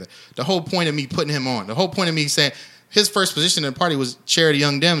 Let's work together. The whole point of me putting him on, the whole point of me saying his first position in the party was chair of the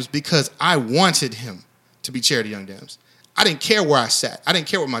Young Dems because I wanted him to be chair of the Young Dems. I didn't care where I sat. I didn't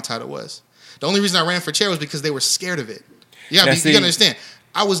care what my title was. The only reason I ran for chair was because they were scared of it. You gotta understand.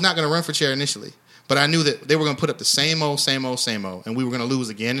 I was not going to run for chair initially. But I knew that they were going to put up the same old, and we were going to lose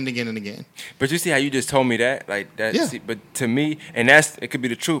again and again and again. But you see how you just told me that? Like that. Yeah. See, but to me, and it could be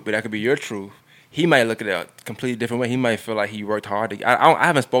the truth, but that could be your truth. he might look at it a completely different way. He might feel like he worked hard. I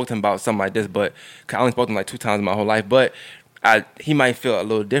haven't spoken to him about something like this, but 'cause I only spoke to him like 2 times in my whole life. But he might feel a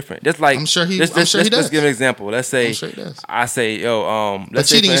little different. Just like I'm sure he let's does. Let's give an example. Let's say I'm sure he does. I say, yo, But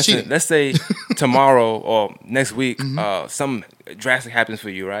cheating is cheating. let's say tomorrow or next week, Mm-hmm. something drastic happens for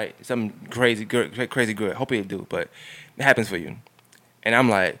you, right? Something crazy good. Hope it do, but it happens for you. And I'm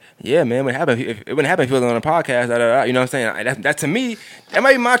like, yeah, man, what happened? If it wouldn't happen if he was on a podcast, you know what I'm saying? That to me, that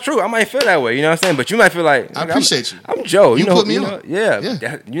might be my truth. I might feel that way, you know what I'm saying? But you might feel like, I appreciate you. I'm Joe. You know, put me you on. know, yeah.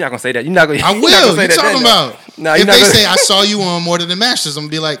 Yeah. You're not gonna say that. You're not gonna. I you're not will. gonna say You that talking then. about? Nah, If you're not they gonna, say I saw you on More Than the Masters, I'm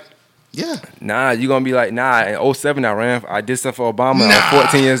gonna be like, yeah. Nah, you're gonna be like, nah. In 07, I did stuff for Obama. I was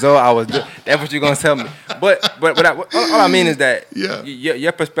 14 years old. That's what you're gonna tell me. But all I mean is that Yeah.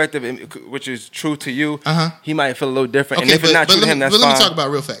 your perspective, which is true to you, Uh-huh. he might feel a little different. Okay, and if it's not true to him, that's but fine. let me talk about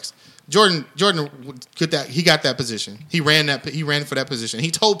real facts. Jordan he got that position. He ran for that position.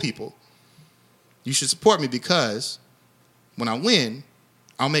 He told people, you should support me because when I win,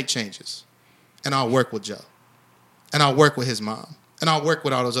 I'll make changes. And I'll work with Joe. And I'll work with his mom. And I'll work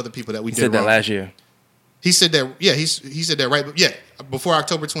with all those other people that we He did said that wrong. last year. He said that, yeah, he said that right, before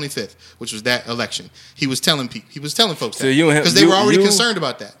October 25th, which was that election. He was telling folks So that. you and him- Because they were already you- concerned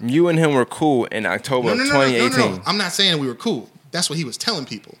about that. You and him were cool in October of 2018. No. I'm not saying we were cool. That's what he was telling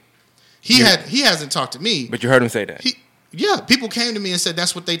people. He hasn't talked to me. But you heard him say that. People came to me and said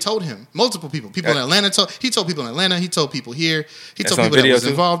that's what they told him. Multiple people. People in Atlanta he told people in Atlanta. He told people here. He That's told on people that video was too?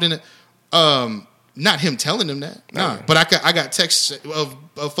 involved in it. Not him telling them that. Nah. Okay. But I got texts of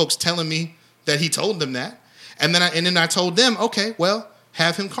folks telling me that he told them that. And then I told them, okay, well,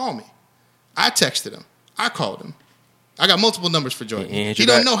 have him call me. I texted him. I called him. I got multiple numbers for Jordan. He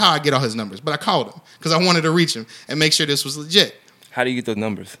don't know how I get all his numbers, but I called him because I wanted to reach him and make sure this was legit. How do you get those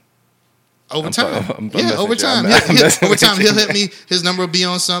numbers? Over I'm time. messing Over with you. time. I'm messing Over with time, you. he'll hit me. His number will be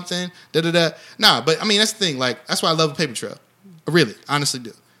on something. Nah, but I mean, that's the thing. Like, that's why I love a paper trail. I really, honestly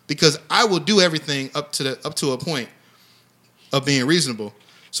do. Because I will do everything up to a point of being reasonable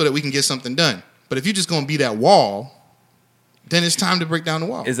so that we can get something done. But if you're just going to be that wall, then it's time to break down the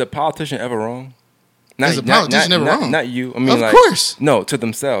wall. Is a politician ever wrong? Is a politician ever wrong? Not you. I mean, Of like, course. No, to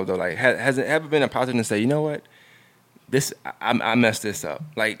themselves though. Like, has it ever been a politician to say, you know what, I messed this up?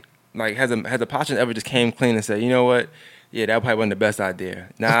 Like has a politician ever just came clean and said, you know what, yeah, that probably wasn't the best idea.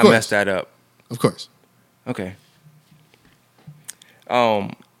 Now I messed that up. Of course. Okay.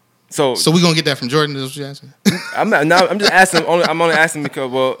 So we're going to get that from Jordan, is what you're asking? I'm just asking. I'm only asking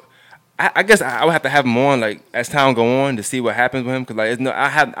because, well, I guess I would have to have him on like as time go on to see what happens with him because like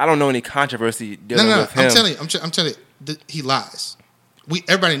I don't know any controversy dealing with him. I'm telling you, he lies.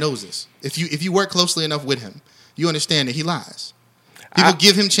 Everybody knows this. If you work closely enough with him, you understand that he lies. People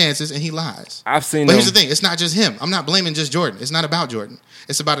give him chances and he lies. I've seen. But here's the thing: it's not just him. I'm not blaming just Jordan. It's not about Jordan.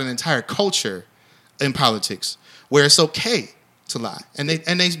 It's about an entire culture in politics where it's okay to lie, and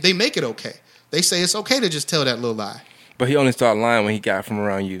they make it okay. They say it's okay to just tell that little lie. But he only started lying when he got from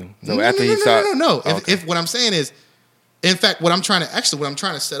around you. So No. Okay. If what I'm saying is, in fact, what I'm trying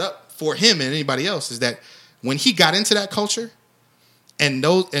to set up for him and anybody else is that when he got into that culture, and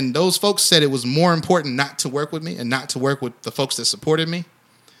those folks said it was more important not to work with me and not to work with the folks that supported me,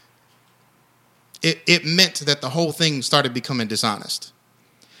 it meant that the whole thing started becoming dishonest.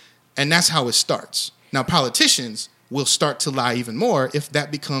 And that's how it starts. Now, politicians will start to lie even more if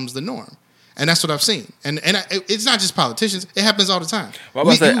that becomes the norm. And that's what I've seen. And it's not just politicians. It happens all the time. Well,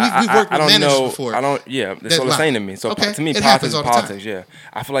 We've worked I with don't managers know. before. Yeah, that's what lie. it's saying to me. So Okay, to me, it politics happens is all the time. politics. Yeah,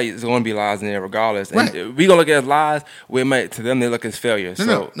 I feel like it's going to be lies in there regardless. And Right. if we gonna look at lies, to them they look as failure.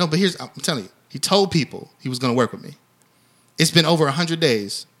 No. But I'm telling you, he told people he was going to work with me. It's been over 100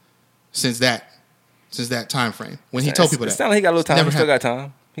 days since that time frame when he told people that. It sounds like he got a little time. Never He still got happened.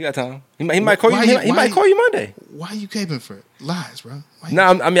 time. He got time. He might call Why you. you- He why might you- call you Monday. Why are you caping for it? Lies, bro. Why you- No,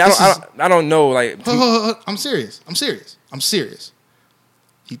 I mean I don't know. Like Hold. I'm serious.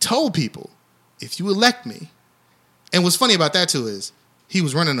 He told people, if you elect me, and what's funny about that too is he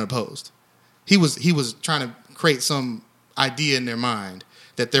was running unopposed. He was trying to create some idea in their mind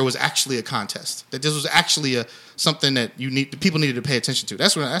that there was actually a contest, that this was actually something that people needed to pay attention to.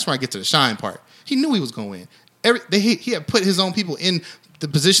 That's where I get to the shine part. He knew he was going to win. He had put his own people in the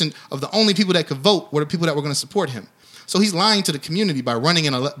position of the only people that could vote were the people that were going to support him. So he's lying to the community by running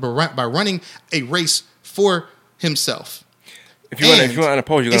a race for himself. if you want to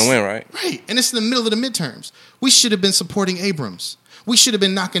unopposed, you're gonna win, right? Right, and it's in the middle of the midterms. We should have been supporting Abrams. We should have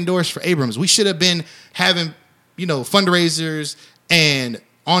been knocking doors for Abrams. We should have been having fundraisers and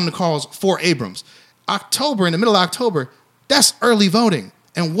on the calls for Abrams. In the middle of October, that's early voting.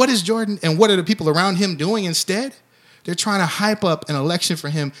 And what is Jordan and what are the people around him doing instead? They're trying to hype up an election for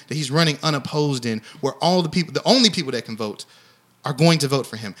him that he's running unopposed in, where all the only people that can vote are going to vote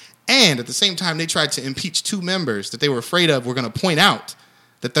for him. And at the same time, they tried to impeach 2 members that they were afraid of were going to point out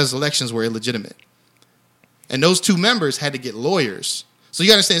that those elections were illegitimate. And those 2 members had to get lawyers. So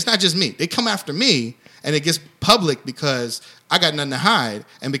you understand, it's not just me. They come after me, and it gets public because I got nothing to hide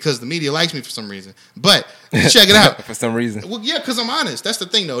and because the media likes me for some reason. But check it out. For some reason. Well, yeah, because I'm honest. That's the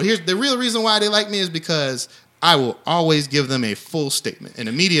thing, though. Here's the real reason why they like me is because I will always give them a full statement. And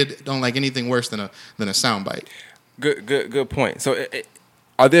the media don't like anything worse than a soundbite. Good point. So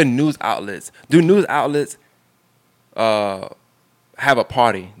are there news outlets? Do news outlets have a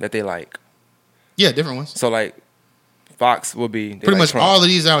party that they like? Yeah, different ones. So like Fox will be pretty much Trump. All of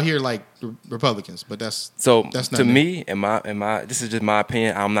these out here like Republicans, but that's to me and my this is just my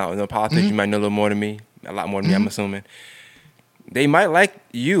opinion. I'm not no politics. You might know a little more than me, a lot more than me. I'm assuming they might like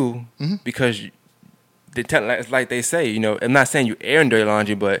you because it's like they say. I'm not saying you airing dirty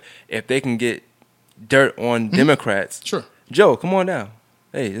laundry, but if they can get dirt on Democrats, sure. Joe, come on down.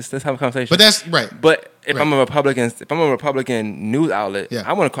 Hey, let's have a conversation. But that's right. But if I'm a Republican news outlet, yeah.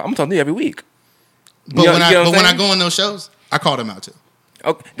 I'm talking to you every week. But when I go on those shows, I call them out too.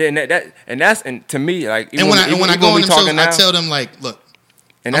 Okay, and to me, like, when I go on them shows, I tell them like, look,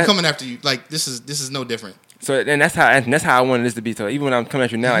 I'm coming after you. Like this is no different. So then that's how I wanted this to be. So even when I'm coming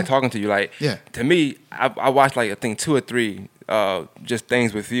at you now, like talking to you, like, to me, I watched like I think 2 or 3 just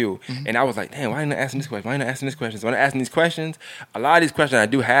things with you, and I was like, damn, why ain't I asking this question? Why ain't I asking this question? So when I'm asking these questions, a lot of these questions I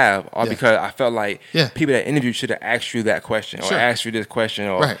do have are because I felt like people that interviewed should have asked you that question or asked you this question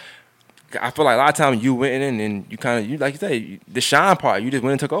or. Right. I feel like a lot of times you went in and you kind of, like you say, the shine part, you just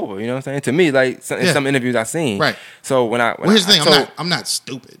went and took over. You know what I'm saying? To me, like in some interviews I've seen. Right. So here's the thing, I'm not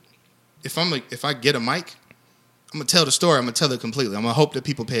stupid. If I get a mic, I'm gonna tell the story. I'm gonna tell it completely. I'm gonna hope that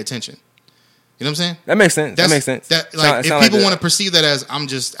people pay attention. You know what I'm saying? That makes sense. That makes sense. If people want to perceive that as I'm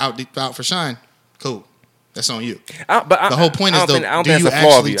just out for shine, cool. That's on you. The whole point is, though, I don't think that's a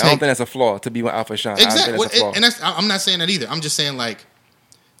flaw of you. I don't think that's a flaw to be out for shine. Exactly. I'm not saying that either. I'm just saying like.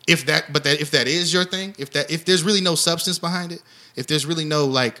 If that is your thing, if there's really no substance behind it, if there's really no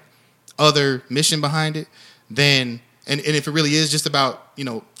like other mission behind it, then and if it really is just about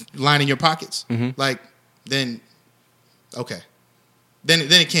lining your pockets, like then okay, then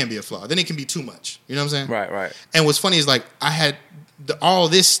it can't be a flaw. Then it can be too much. You know what I'm saying? Right. And what's funny is like I had all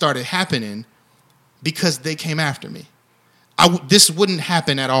this started happening because they came after me. This wouldn't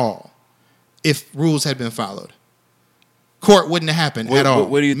happen at all if rules had been followed. Court wouldn't have happened at all.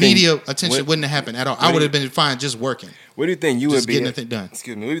 What do you think? Media attention wouldn't have happened at all. I would have been fine just working. Where do you think you would be? Getting nothing done.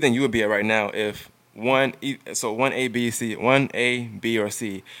 Excuse me. Where do you think you would be at right now if one A, B, or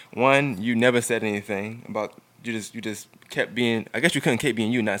C. One, you never said anything about you just kept being. I guess you couldn't keep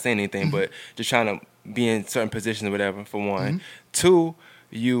being you, not saying anything, but just trying to be in certain positions or whatever. For one, 2,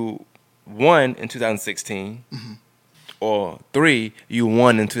 you won in 2016. Or 3, you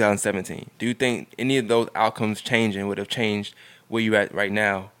won in 2017. Do you think any of those outcomes changing would have changed where you're at right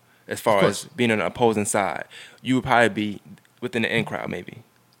now as far as being on the opposing side? You would probably be within the in crowd, maybe.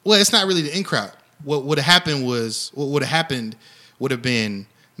 Well, it's not really the in crowd. What would have happened would have been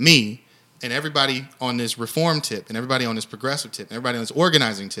me and everybody on this reform tip and everybody on this progressive tip and everybody on this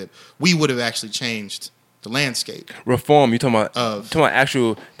organizing tip. We would have actually changed the landscape. Reform, you're talking about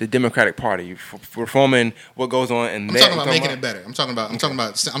actual the Democratic Party, reforming what goes on in I'm talking about making it better. I'm talking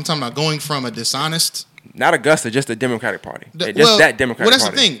about going from a dishonest, not Augusta, just the Democratic Party. That Democratic Party. Well, that's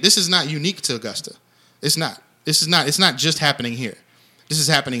the thing. This is not unique to Augusta. It's not. It's not just happening here. This is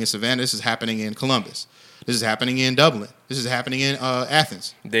happening in Savannah. This is happening in Columbus. This is happening in Dublin. This is happening in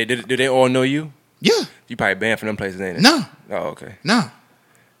Athens. Do they all know you? Yeah. You probably banned from them places, ain't it? No. Oh, okay. No.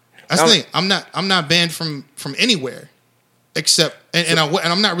 That's the thing. I'm not banned from anywhere, except and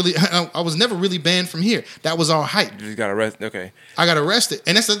I'm not really. I was never really banned from here. That was all hype. You just got arrested. Okay. I got arrested,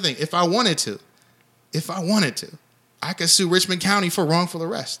 and that's the thing. If I wanted to, I could sue Richmond County for wrongful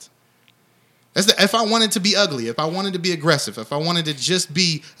arrest. If I wanted to be ugly, if I wanted to be aggressive, if I wanted to just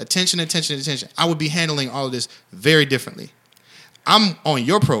be attention, I would be handling all of this very differently. I'm on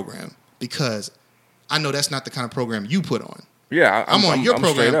your program because I know that's not the kind of program you put on. Yeah, I'm on your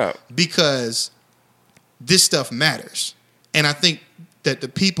program up. because this stuff matters. And I think that the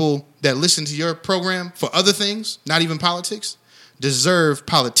people that listen to your program for other things, not even politics, deserve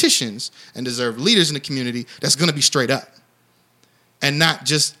politicians and deserve leaders in the community that's going to be straight up and not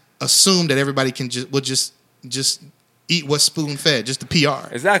just assume that everybody will just eat what's spoon fed, just the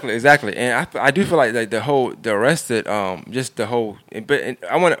PR. Exactly. And I do feel like the arrested, just the whole. But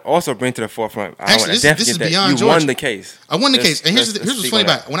I want to also bring to the forefront. Actually, this is beyond you Georgia. Won the case. I won the case. And here's what's funny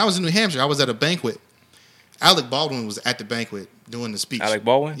about it. When I was in New Hampshire, I was at a banquet, Alec Baldwin was at the banquet doing the speech. Alec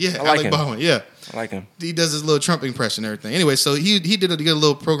Baldwin? Yeah, I like Alec him. Baldwin. Yeah, I like him. he does his little Trump impression and everything. Anyway, so he did a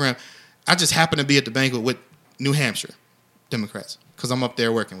little program. I just happened to be at the banquet with New Hampshire Democrats because I'm up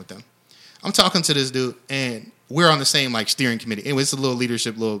there working with them. I'm talking to this dude, and we're on the same like steering committee. Anyway, it's a little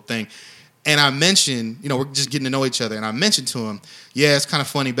leadership little thing. And I mentioned, we're just getting to know each other. And I mentioned to him, yeah, it's kind of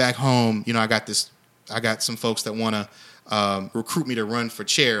funny back home. I got some folks that want to recruit me to run for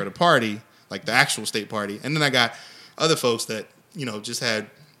chair of the party, like the actual state party. And then I got other folks that, just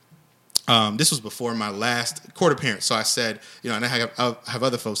had, this was before my last court appearance. So I said, and I have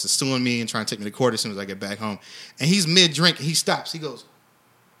other folks that's suing me and trying to take me to court as soon as I get back home. And he's mid-drink, and he stops. He goes,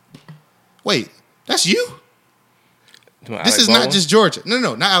 wait, that's you? This is not just Georgia. No,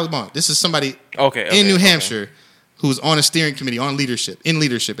 not Alabama. This is somebody in New Hampshire who's on a steering committee on leadership in New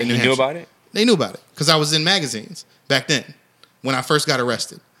Hampshire. You knew about it? They knew about it because I was in magazines back then when I first got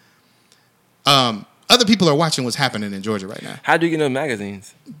arrested. Other people are watching what's happening in Georgia right now. How do you get in those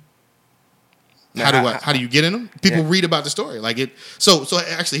magazines? How do you get in them? People read about the story. Like it. So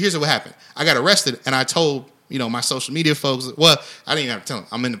actually, here's what happened. I got arrested, and I told my social media folks. Well, I didn't even have to tell them.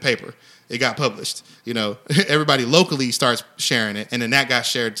 I'm in the paper. It got published. Everybody locally starts sharing it, and then that got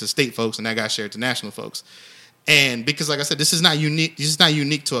shared to state folks, and that got shared to national folks. And because, like I said, this is not unique. This is not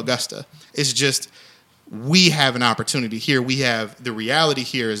unique to Augusta. It's just we have an opportunity here. We have the reality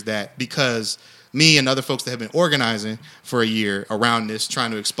here is that because me and other folks that have been organizing for a year around this,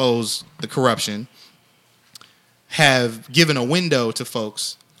 trying to expose the corruption, have given a window to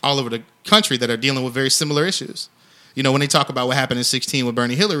folks all over the country that are dealing with very similar issues. When they talk about what happened in 2016 with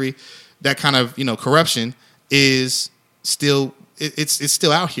Bernie Hillary, that kind of corruption is still it's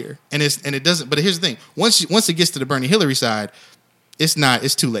still out here, and it doesn't. But here's the thing: once it gets to the Bernie Hillary side, it's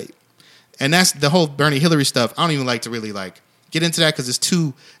too late, and that's the whole Bernie Hillary stuff. I don't even like to really get into that because it's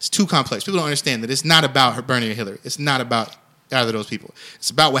too complex. People don't understand that it's not about Bernie or Hillary. It's not about either of those people. It's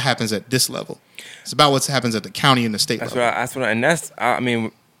about what happens at this level. It's about what happens at the county and the state level.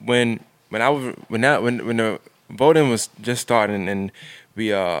 When the voting was just starting, and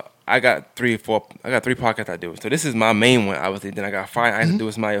I got three podcasts I do. So this is my main one, obviously. Then I got Fire I have to do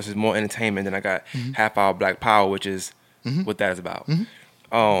with somebody else, is more entertainment. Then I got Half Hour Black Power, which is what that is about.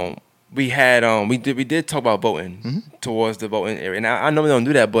 We did talk about voting towards the voting area. And I know we don't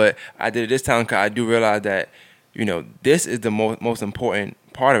do that, but I did it this time because I do realize that this is the most important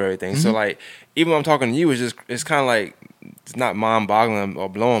part of everything. So even when I'm talking to you, it's kind of like it's not mind-boggling or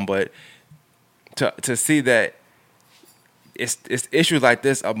blowing, but to see that it's issues like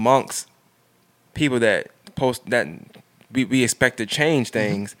this amongst people that we expect to change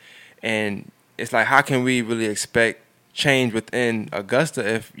things, and it's like, how can we really expect change within Augusta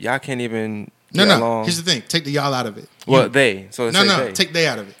if y'all can't even get along? Here's the thing: take the y'all out of it. Well, they. So they. Take they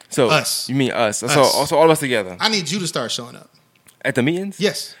out of it. So us. You mean us? So all of us together. I need you to start showing up at the meetings.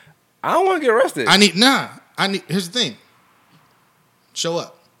 Yes. I don't want to get arrested. Here's the thing: show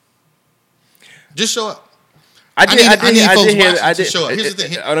up. Just show up. I need folks watching to show up. Here's the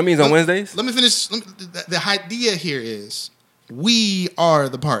thing. Oh, that means on Wednesdays? Let me finish. The idea here is we are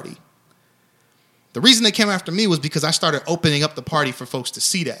the party. The reason they came after me was because I started opening up the party for folks to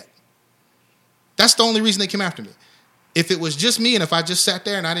see that. That's the only reason they came after me. If it was just me, and if I just sat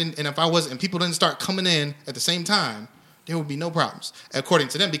there and people didn't start coming in at the same time, there would be no problems, according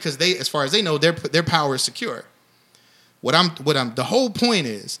to them, because they, as far as they know, their power is secure. The whole point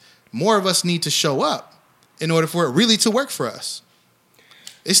is more of us need to show up in order for it really to work for us.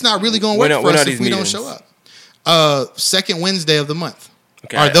 It's not really going to work for us if we don't show up. Second Wednesday of the month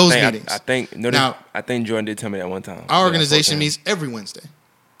are those meetings. I think Jordan did tell me that one time. Our organization meets every Wednesday.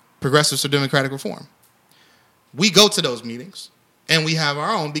 Progressives for Democratic Reform. We go to those meetings, and we have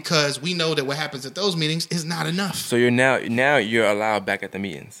our own because we know that what happens at those meetings is not enough. So you're allowed back at the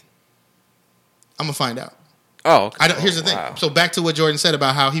meetings. I'm gonna find out. Oh, okay. Here's the thing. So back to what Jordan said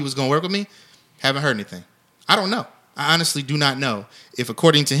about how he was going to work with me. Haven't heard anything. I don't know. I honestly do not know if,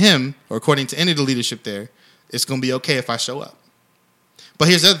 according to him or according to any of the leadership there, it's going to be okay if I show up. But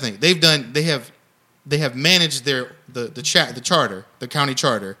here's the other thing. They have managed the charter, the county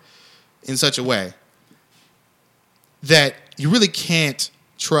charter, in such a way that you really can't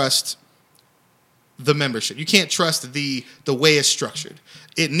trust the membership. You can't trust the way it's structured.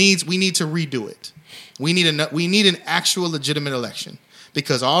 We need to redo it. We need an actual legitimate election,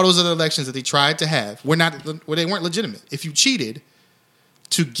 because all those other elections that they tried to have they weren't legitimate. If you cheated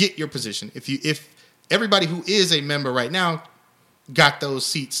to get your position, if everybody who is a member right now got those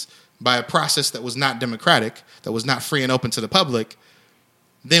seats by a process that was not democratic, that was not free and open to the public,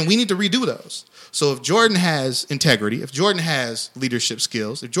 then we need to redo those. So if Jordan has integrity, if Jordan has leadership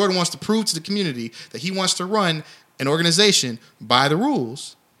skills, if Jordan wants to prove to the community that he wants to run an organization by the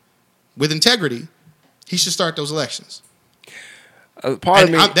rules with integrity, he should start those elections. Part of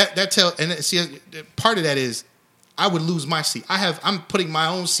me, part of that is I would lose my seat. I'm putting my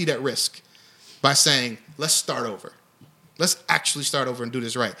own seat at risk by saying, let's start over. Let's actually start over and do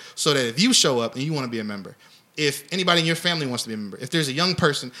this right. So that if you show up and you want to be a member, if anybody in your family wants to be a member, if there's a young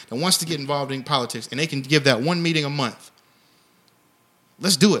person that wants to get involved in politics and they can give that one meeting a month,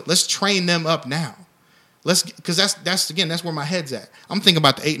 let's do it. Let's train them up now. Because that's where my head's at. I'm thinking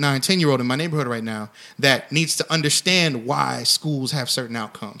about the 8, 9, 10-year-old in my neighborhood right now that needs to understand why schools have certain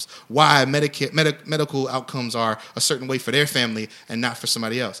outcomes, why medical outcomes are a certain way for their family and not for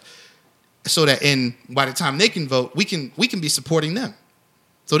somebody else. So that by the time they can vote, we can be supporting them.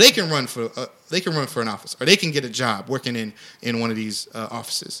 So they can run for an office, or they can get a job working in one of these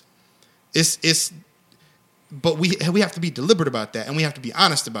offices. But we have to be deliberate about that, and we have to be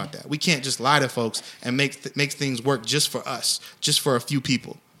honest about that. We can't just lie to folks and make things work just for us, just for a few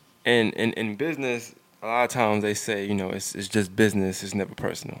people. And in business, a lot of times they say, it's just business. It's never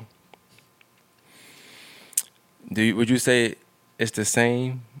personal. Would you say it's the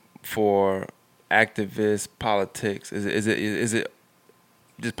same for activists, politics? Is it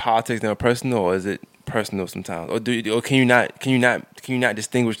just politics and personal, or is it personal sometimes? Or can you not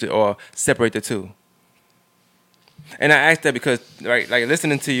distinguish it or separate the two? And I ask that because, like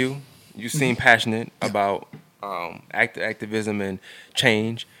listening to you, you seem passionate about activism and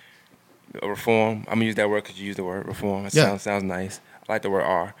change, reform. I'm gonna use that word because you use the word reform. It sounds nice. I like the word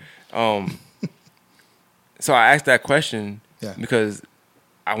R. So I asked that question because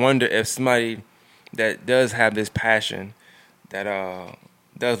I wonder if somebody that does have this passion, that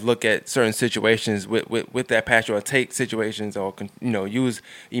does look at certain situations with that passion, or take situations, or use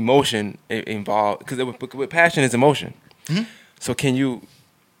emotion involved, because with passion is emotion. Mm-hmm. So can you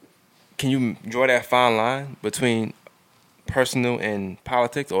draw that fine line between personal and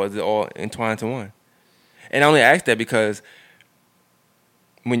politics, or is it all entwined to one? And I only ask that because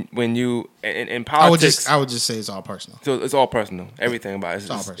when you in politics, I would just say it's all personal. So it's all personal. Everything about it. It's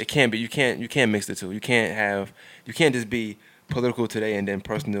all personal. It can't be. You can't mix the two. You can't just be political today and then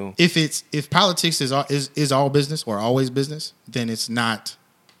personal. If politics is all business or always business, then it's not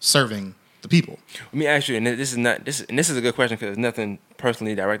serving the people. Let me ask you, and this is a good question because there's nothing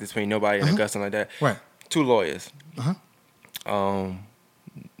personally directed between nobody and Augusta like that. Right. 2 lawyers.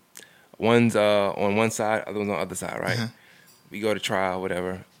 One's on one side, other one's on the other side, right? We go to trial,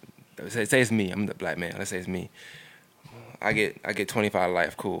 whatever. Say it's me. I'm the black man. Let's say it's me. I get 25 to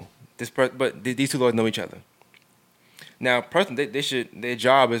life. Cool. But these 2 lawyers know each other. Now, their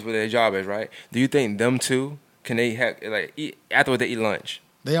job is what their job is, right? Do you think them two can they have afterwards they eat lunch?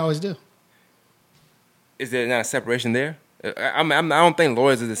 They always do. Is there not a separation there? I don't think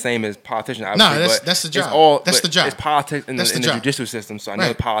lawyers are the same as politicians. Obviously, no, that's the job. That's the job. It's politics in the judicial system, so I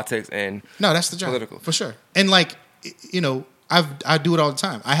know politics and that's the job. Political for sure. And I do it all the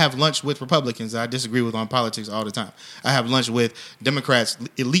time. I have lunch with Republicans that I disagree with on politics all the time. I have lunch with Democrats,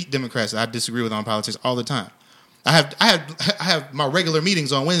 elite Democrats that I disagree with on politics all the time. I have my regular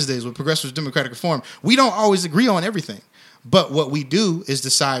meetings on Wednesdays with Progressive Democratic Reform. We don't always agree on everything, but what we do is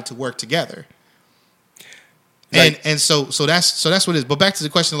decide to work together. And so that's what it is. But back to the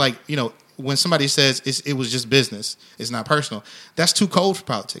question, when somebody says it was just business, it's not personal. That's too cold for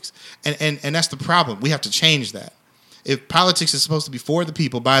politics, and that's the problem. We have to change that. If politics is supposed to be for the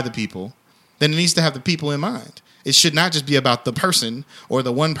people, by the people, then it needs to have the people in mind. It should not just be about the person or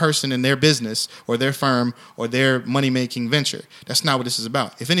the one person in their business or their firm or their money-making venture. That's not what this is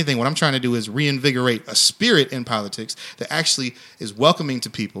about. If anything, what I'm trying to do is reinvigorate a spirit in politics that actually is welcoming to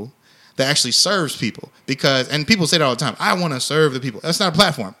people, that actually serves people. And people say that all the time, I want to serve the people. That's not a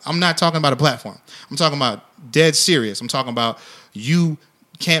platform. I'm not talking about a platform. I'm talking about dead serious. I'm talking about you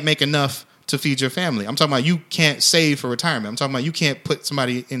can't make enough to feed your family. I'm talking about you can't save for retirement. I'm talking about you can't put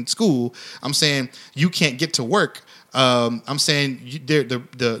somebody in school. I'm saying you can't get to work. I'm saying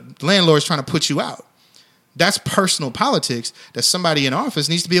the landlord's trying to put you out. That's personal politics that somebody in office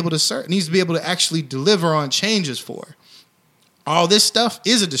needs to be able to serve, needs to be able to actually deliver on changes for. All this stuff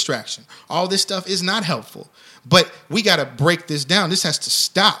is a distraction. All this stuff is not helpful. But we got to break this down. This has to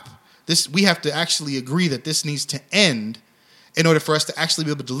stop. We have to actually agree that this needs to end in order for us to actually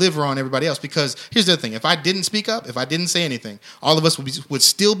be able to deliver on everybody else. Because here's the other thing. If I didn't speak up, if I didn't say anything, all of us would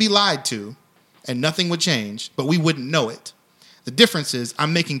still be lied to and nothing would change, but we wouldn't know it. The difference is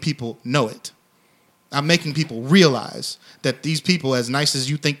I'm making people know it. I'm making people realize that these people, as nice as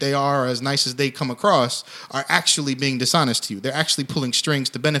you think they are, or as nice as they come across, are actually being dishonest to you. They're actually pulling strings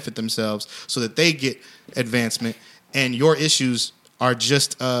to benefit themselves so that they get advancement, and your issues are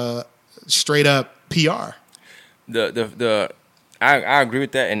just straight up PR. I agree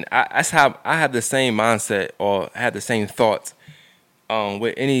with that, and I have the same mindset or have the same thoughts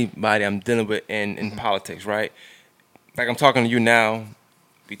with anybody I'm dealing with in politics, right? Like I'm talking to you now,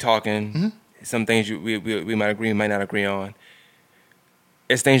 we talking. Some things we might agree, might not agree on.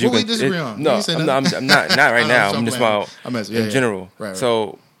 It's things What you we can disagree on? No, You I'm say not right now. I'm just about in Yeah. general. Right.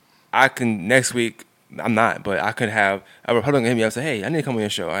 So I can next week. I'm not, but I could have a Republican hit me up and say, "Hey, I need to come on your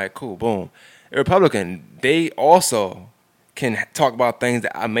show." All right, cool, boom. A Republican, they also can talk about things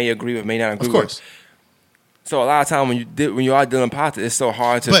that I may agree with, may not agree Of course. with. So a lot of time when you are dealing politics, it's so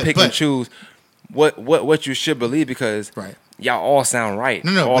hard to pick and choose what you should believe because Right. y'all all sound right.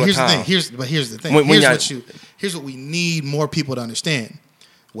 No, all but the here's time. the thing. Here's the thing. When Here's what we need more people to understand.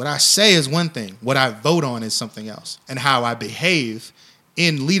 What I say is one thing. What I vote on is something else. And how I behave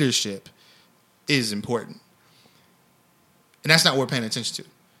in leadership is important. And that's not what we're paying attention to.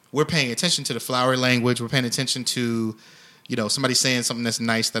 We're paying attention to the flowery language. We're paying attention to, somebody saying something that's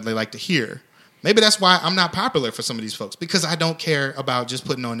nice that they like to hear. Maybe that's why I'm not popular for some of these folks, because I don't care about just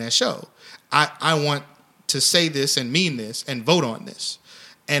putting on that show. I want to say this and mean this and vote on this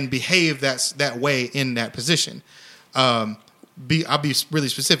and behave that way in that position. I'll be really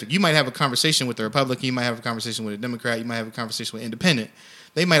specific. You might have a conversation with a Republican. You might have a conversation with a Democrat. You might have a conversation with an independent.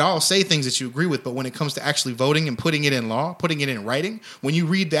 They might all say things that you agree with, but when it comes to actually voting and putting it in law, putting it in writing, when you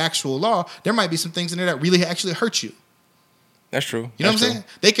read the actual law, there might be some things in there that really actually hurt you. That's true. You know what I'm saying?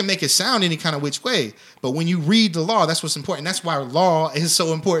 They can make it sound any kind of which way, but when you read the law, that's what's important. That's why law is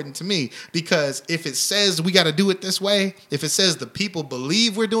so important to me, because if it says we got to do it this way, if it says the people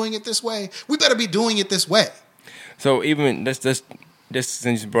believe we're doing it this way, we better be doing it this way. So even this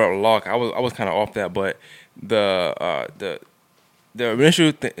since you brought up law, I was kind of off that, but the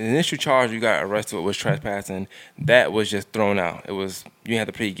initial charge you got arrested with was trespassing. That was just thrown out. It was you had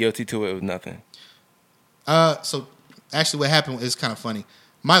to plead guilty to it. It was nothing. So actually what happened is kind of funny.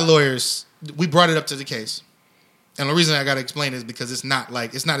 My lawyers, we brought it up to the case. And the reason I got to explain is because it's not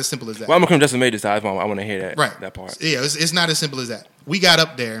as simple as that. Well, I'm a criminal justice major, so I want to hear that. Right. That part. Yeah, it's not as simple as that. We got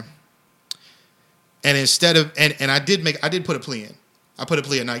up there, and instead of and I did put a plea in. I put a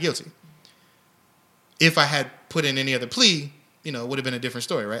plea of not guilty. If I had put in any other plea, it would have been a different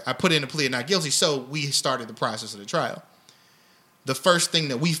story, right? I put in a plea of not guilty, so we started the process of the trial. The first thing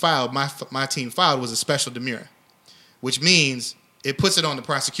that we filed, my team filed, was a special demurrer, which means it puts it on the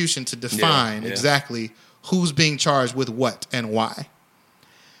prosecution to define exactly who's being charged with what and why.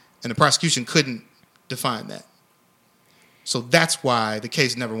 And the prosecution couldn't define that. So that's why the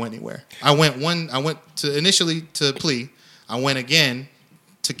case never went anywhere. I went initially to plea. I went again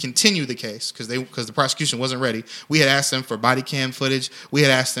to continue the case because the prosecution wasn't ready. We had asked them for body cam footage. We had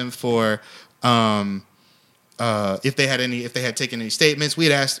asked them for if they had taken any statements. We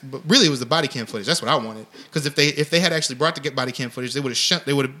had asked, but really it was the body cam footage. That's what I wanted, because if they had actually brought the body cam footage, you would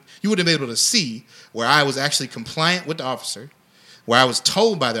have been able to see where I was actually compliant with the officer, where I was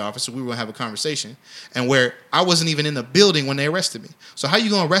told by the officer we were going to have a conversation, and where I wasn't even in the building when they arrested me. So how you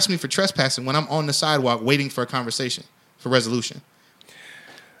going to arrest me for trespassing when I'm on the sidewalk waiting for a conversation for resolution?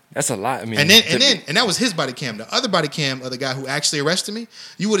 That's a lot. I mean, and that was his body cam. The other body cam of the guy who actually arrested me,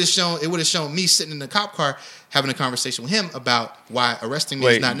 it would have shown me sitting in the cop car having a conversation with him about why arresting me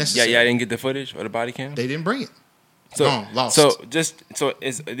is not necessary. Yeah, I didn't get the footage or the body cam. They didn't bring it. So lost.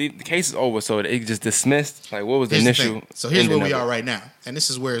 The case is over. So it just dismissed. Like, what was the initial? So here's where we are right now, and this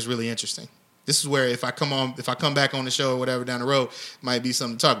is where it's really interesting. This is where if I come back on the show or whatever down the road, might be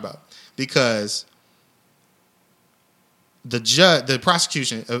something to talk about, because the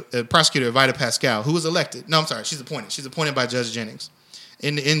prosecutor Vida Pascal, who was elected. No, I'm sorry, she's appointed. She's appointed by Judge Jennings.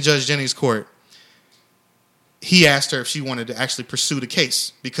 In Judge Jennings' court, he asked her if she wanted to actually pursue the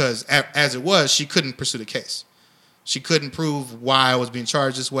case, because as it was, she couldn't pursue the case. She couldn't prove why I was being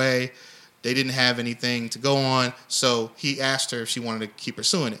charged this way. They didn't have anything to go on, so he asked her if she wanted to keep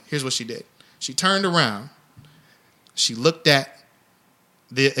pursuing it. Here's what she did. She turned around. She looked at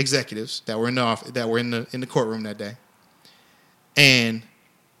the executives that were in the courtroom that day. And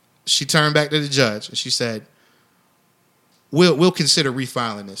she turned back to the judge and she said, "We'll consider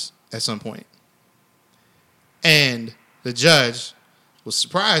refiling this at some point." And the judge was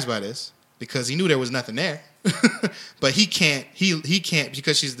surprised by this because he knew there was nothing there. But he can't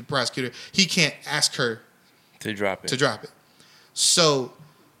because she's the prosecutor, he can't ask her to drop it. So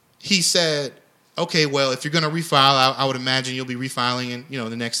he said, okay, well, if you're going to refile, I would imagine you'll be refiling in,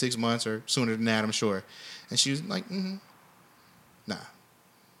 the next 6 months or sooner than that, I'm sure. And she was like, nah.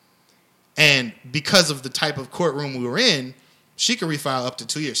 And because of the type of courtroom we were in, she could refile up to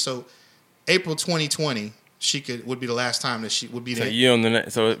 2 years. So April 2020, would be the last time that she would be there. So you on the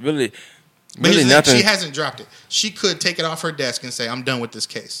so it really nothing. She hasn't dropped it. She could take it off her desk and say, I'm done with this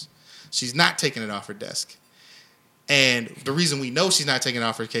case. She's not taking it off her desk. And the reason we know she's not taking it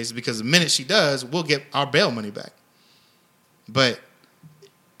off her case is because the minute she does, we'll get our bail money back. But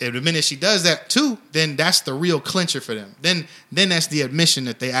if the minute she does that too, then that's the real clincher for them. Then that's the admission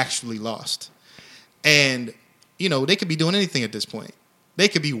that they actually lost. And, they could be doing anything at this point. They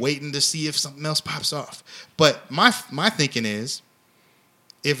could be waiting to see if something else pops off. But my thinking is,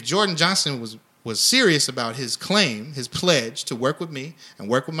 if Jordan Johnson was serious about his claim, his pledge to work with me and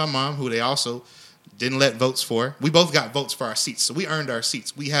work with my mom, who they also didn't let votes for. We both got votes for our seats, so we earned our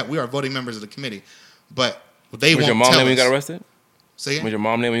seats. We are voting members of the committee, but they won't tell us. Was your mom there when you got arrested? Say again? Was your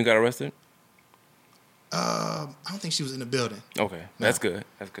mom there when you got arrested? I don't think she was in the building. Okay, no. That's good.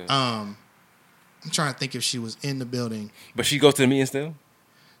 I'm trying to think if she was in the building. But she goes to the meeting still?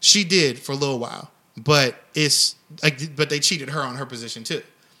 She did for a little while, but but they cheated her on her position too.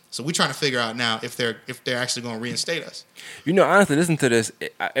 So we're trying to figure out now if they're actually going to reinstate us. Honestly, listen to this.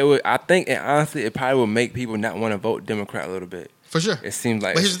 I think it probably will make people not want to vote Democrat a little bit. For sure. It seems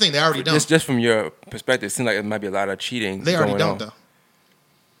like. But here's the thing: they already don't. Just from your perspective, it seems like it might be a lot of cheating. They already don't, though.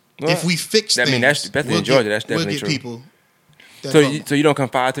 Well, if we fix things, especially in Georgia, that's definitely true. People. So you don't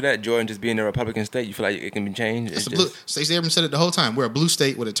confide to that, Jordan, just being a Republican state? You feel like it can be changed? Stacey Abrams said it the whole time. We're a blue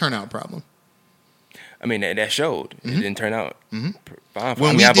state with a turnout problem. I mean, that showed. Mm-hmm. It didn't turn out fine.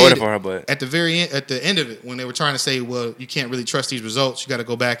 I voted for her, but at the end of it, when they were trying to say, well, you can't really trust these results, you got to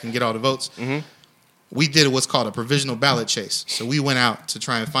go back and get all the votes, we did what's called a provisional ballot chase. So we went out to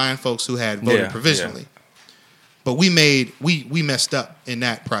try and find folks who had voted provisionally. Yeah. But we messed up in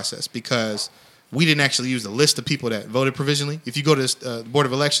that process because we didn't actually use the list of people that voted provisionally. If you go to the Board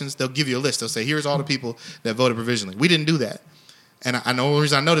of Elections, they'll give you a list. They'll say, here's all the people that voted provisionally. We didn't do that. And I know the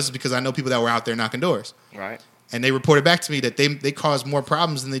reason I know this is because I know people that were out there knocking doors. Right. And they reported back to me that they caused more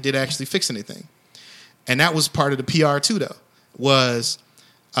problems than they did actually fix anything. And that was part of the PR too, though, was,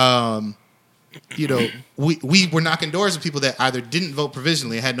 we were knocking doors with people that either didn't vote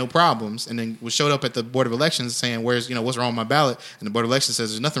provisionally and had no problems, and then showed up at the Board of Elections saying, what's wrong with my ballot? And the Board of Elections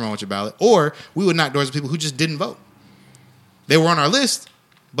says there's nothing wrong with your ballot. Or we would knock doors with people who just didn't vote. They were on our list,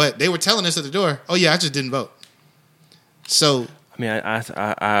 but they were telling us at the door, oh yeah, I just didn't vote. So I mean,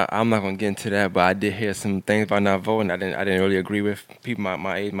 I'm not gonna get into that, but I did hear some things about not voting. I didn't really agree with people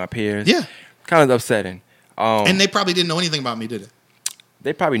my age, my peers. Yeah, kind of upsetting. And they probably didn't know anything about me, did they?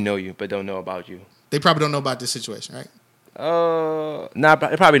 They probably know you, but don't know about you. They probably don't know about this situation, right?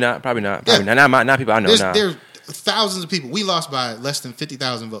 Probably not. Not people I know. There are thousands of people. We lost by less than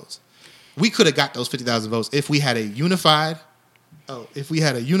 50,000 votes. We could have got those 50,000 votes if we had a unified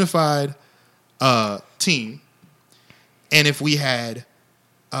team. And if we had,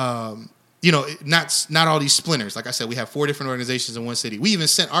 not all these splinters. Like I said, we have 4 different organizations in one city. We even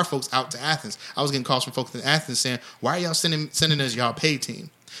sent our folks out to Athens. I was getting calls from folks in Athens saying, why are y'all sending us y'all paid team?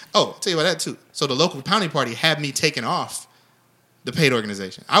 Oh, I'll tell you about that too. So the local county party had me taken off the paid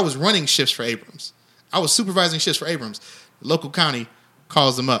organization. I was running shifts for Abrams. I was supervising shifts for Abrams. The local county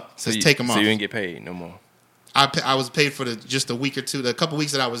calls them up, says take them off. So you didn't get paid no more? I was paid for just a week or two, the couple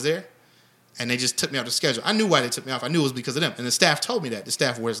weeks that I was there. And they just took me off the schedule. I knew why they took me off. I knew it was because of them. And the staff told me that. The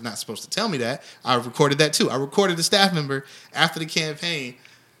staff was not supposed to tell me that. I recorded that too. I recorded the staff member after the campaign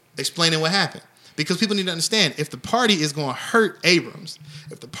explaining what happened. Because people need to understand, if the party is going to hurt Abrams,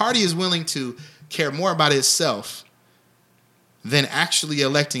 if the party is willing to care more about itself than actually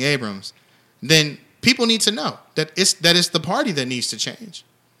electing Abrams, then people need to know that it's the party that needs to change.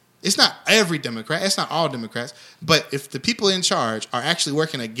 It's not every Democrat. It's not all Democrats. But if the people in charge are actually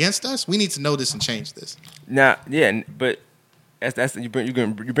working against us, we need to know this and change this. Now, yeah, but you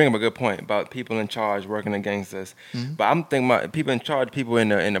bring up a good point about people in charge working against us. Mm-hmm. But I'm thinking about people in charge, people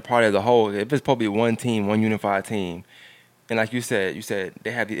in the party as a whole. If it's supposed to be one team, one unified team, and like you said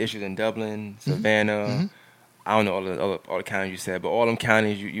they have these issues in Dublin, Savannah. Mm-hmm. I don't know all the counties you said, but all them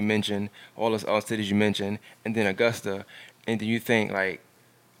counties you mentioned, all those other cities you mentioned, and then Augusta, and then you think like,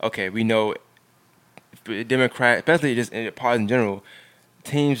 okay, we know Democrat, especially just in parties in general,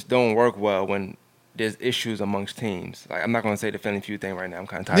 teams don't work well when there's issues amongst teams. Like, I'm not going to say the Family Feud thing right now. I'm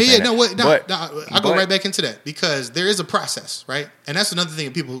kind of tired of saying that. I'll go right back into that because there is a process, right? And that's another thing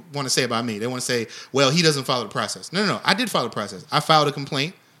that people want to say about me. They want to say, well, he doesn't follow the process. No. I did follow the process. I filed a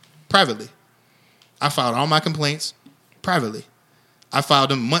complaint privately. I filed all my complaints privately. I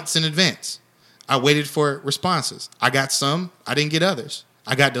filed them months in advance. I waited for responses. I got some. I didn't get others.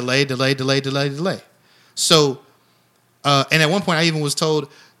 I got delay. So, and at one point I even was told,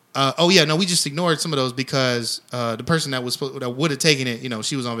 we just ignored some of those because the person that would have taken it,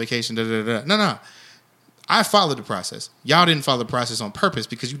 she was on vacation. No. I followed the process. Y'all didn't follow the process on purpose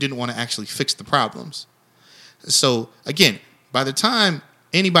because you didn't want to actually fix the problems. So again, by the time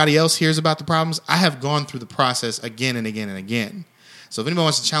anybody else hears about the problems, I have gone through the process again and again and again. So if anybody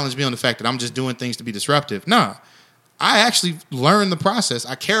wants to challenge me on the fact that I'm just doing things to be disruptive, no. I actually learned the process.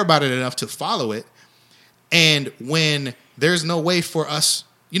 I care about it enough to follow it. And when there's no way for us,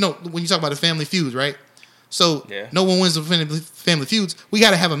 when you talk about the family feuds, right? So no one wins the family feuds. We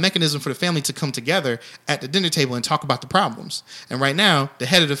got to have a mechanism for the family to come together at the dinner table and talk about the problems. And right now, the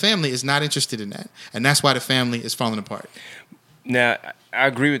head of the family is not interested in that. And that's why the family is falling apart. Now, I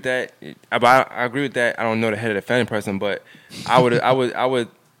agree with that. I agree with that. I don't know the head of the family person, but I would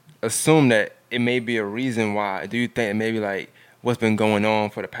assume that it may be a reason why. Do you think it may be like what's been going on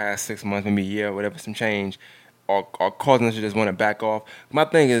for the past 6 months, maybe a year, whatever, some change, or causing us to just want to back off? My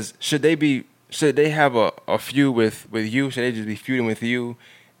thing is, should they have a feud with you? Should they just be feuding with you,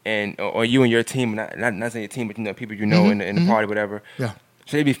 or you and your team? Not saying your team, but people in the party, whatever. Yeah.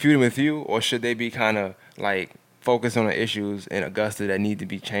 Should they be feuding with you, or should they be kind of like focus on the issues in Augusta that need to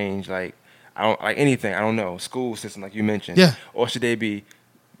be changed? Like anything. I don't know, school system, like you mentioned. Yeah. Or should they be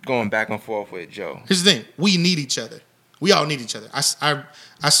going back and forth with Joe? Here's the thing: we need each other. We all need each other.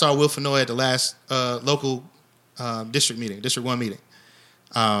 I saw Will Fenoy at the last local District 1 meeting.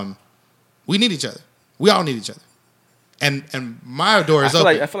 We need each other. We all need each other. And my door is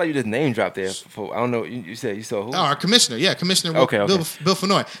open. I feel like you just name dropped there. I don't know. You said you saw who? Oh, our commissioner. Yeah, Commissioner Okay. Bill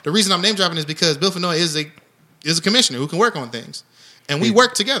Fenoy. The reason I'm name dropping is because Bill Fenoy is a commissioner who can work on things. And we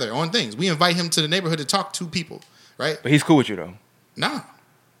work together on things. We invite him to the neighborhood to talk to people, right? But he's cool with you, though. Nah.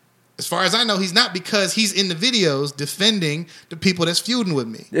 As far as I know, he's not, because he's in the videos defending the people that's feuding with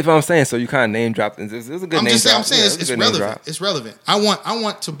me. If I'm saying so, you kind of name dropped. It's a good name drop. I'm saying it's relevant. It's relevant. I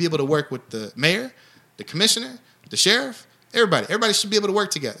want to be able to work with the mayor, the commissioner, the sheriff, everybody. Everybody should be able to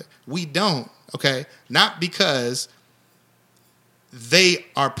work together. We don't, okay? Not because they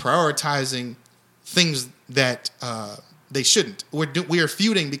are prioritizing things that they shouldn't. We are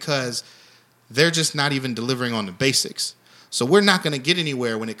feuding because they're just not even delivering on the basics. So we're not going to get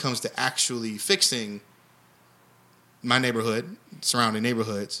anywhere when it comes to actually fixing my neighborhood, surrounding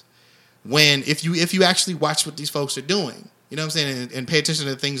neighborhoods, when if you actually watch what these folks are doing, you know what I'm saying, and pay attention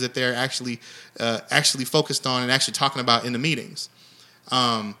to the things that they're actually focused on and actually talking about in the meetings.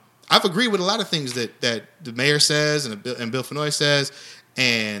 I've agreed with a lot of things that the mayor says and Bill Fenoy says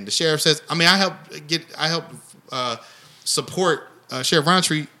and the sheriff says. I mean, I helped support Sheriff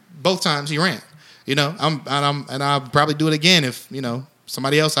Roundtree both times he ran. And I'll probably do it again if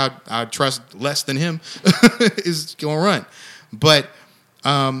somebody else I trust less than him is going to run. But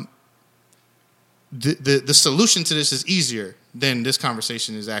the solution to this is easier than this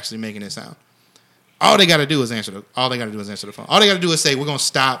conversation is actually making it sound. All they got to do is answer the phone. All they got to do is say, we're going to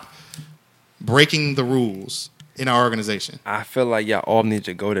stop breaking the rules in our organization. I feel like y'all all need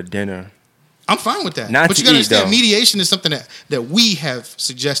to go to dinner. I'm fine with that. But you got to understand, mediation is something that we have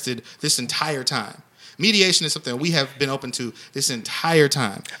suggested this entire time. Mediation is something we have been open to this entire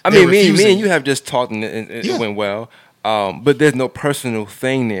time. I mean, me and you have just talked and it went well. But there's no personal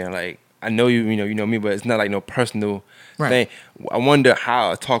thing there. Like, I know you know me, but it's not like no personal thing. I wonder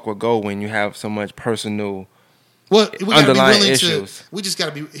how a talk would go when you have so much personal underlying issues. We just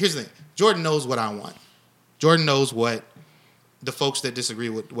got to be. Here's the thing: Jordan knows what I want. Jordan knows what the folks that disagree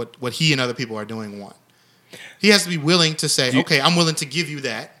with what he and other people are doing want. He has to be willing to say, okay, I'm willing to give you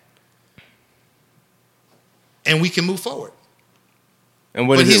that, and we can move forward.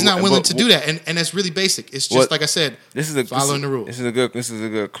 But he's not willing to do that, and that's really basic. It's just like I said, following the rules. This is a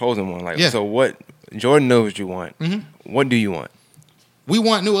good closing one. So what Jordan knows what you want. Mm-hmm. What do you want? We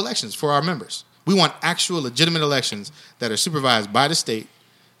want new elections for our members. We want actual legitimate elections that are supervised by the state,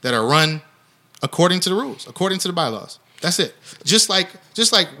 that are run according to the rules, according to the bylaws. That's it. Just like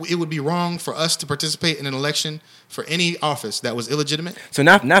it would be wrong for us to participate in an election for any office that was illegitimate. So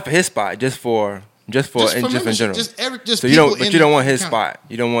not for his spot, just in general. So you don't want his spot.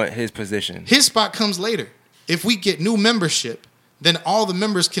 You don't want his position. His spot comes later. If we get new membership, then all the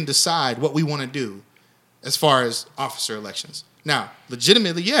members can decide what we want to do as far as officer elections. Now,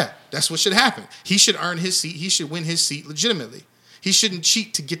 legitimately, that's what should happen. He should earn his seat. He should win his seat legitimately. He shouldn't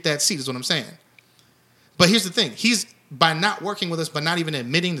cheat to get that seat, is what I'm saying. But here's the thing. By not working with us, by not even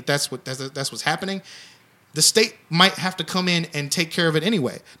admitting that that's what's happening, the state might have to come in and take care of it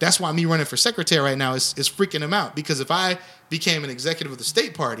anyway. That's why me running for secretary right now is freaking him out. Because if I became an executive of the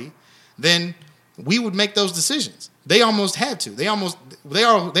state party, then we would make those decisions. They almost had to. They almost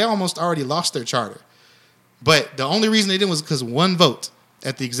already lost their charter. But the only reason they didn't was because one vote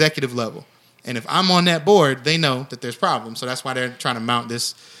at the executive level. And if I'm on that board, they know that there's problems. So that's why they're trying to mount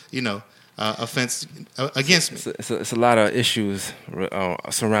this, offense against me. It's a lot of issues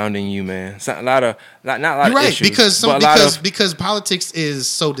surrounding you, man. It's not a lot of You're right, issues, because politics is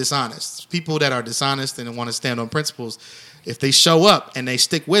so dishonest. People that are dishonest and want to stand on principles, if they show up and they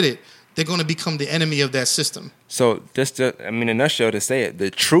stick with it, they're going to become the enemy of that system. So in a nutshell, to say it, the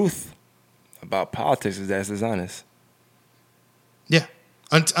truth about politics is that it's dishonest. Yeah,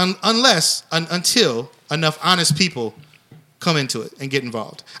 until enough honest people come into it and get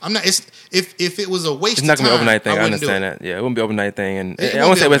involved. I'm not. If it was a waste, it's not of time, gonna be an overnight thing. I understand that. Yeah, it wouldn't be an overnight thing, and It I won't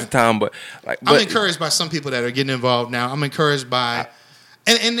won't be say waste of overnight. time, but I'm encouraged by some people that are getting involved now. I'm encouraged by,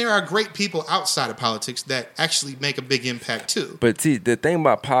 and there are great people outside of politics that actually make a big impact too. But see, the thing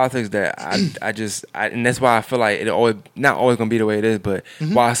about politics that I just and that's why I feel like it always not always gonna be the way it is, but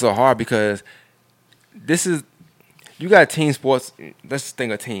why it's so hard because this is you got team sports. Let's just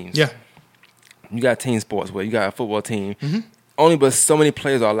think of teams. Yeah, you got team sports where you got a football team. Only but so many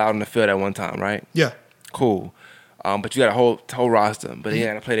players are allowed on the field at one time, right? yeah, Cool. But you got a whole roster, but they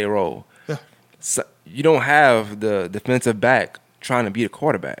got to play their role. yeah. So you don't have the defensive back trying to be the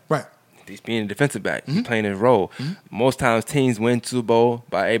quarterback. Right. He's being a defensive back. He's playing his role. Most times teams win Super Bowl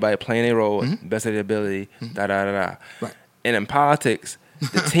by everybody playing their role, best of their ability, Right. And in politics,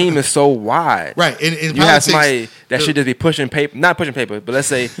 the team is so wide. Right. In you have politics, somebody that should just be pushing paper, not pushing paper, but let's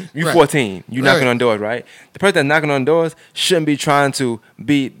say you're Right. 14, you're knocking Right. on doors, right? The person that's knocking on doors shouldn't be trying to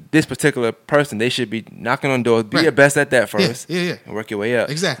be this particular person. They should be knocking on doors, be Right. your best at that first, Yeah. and work your way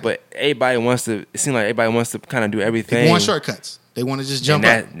up. Exactly. But it seems like everybody wants to kind of do everything. People want shortcuts. They want to just jump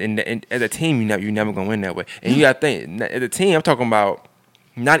up. And as a team, you're never going to win that way. And you got to think, as a team, I'm talking about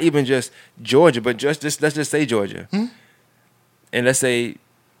not even just Georgia, but just let's just say Georgia. And let's say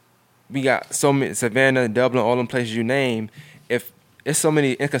we got so many, Savannah, Dublin, all them places you name. If it's so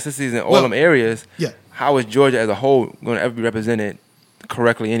many inconsistencies in all them areas, yeah. how is Georgia as a whole going to ever be represented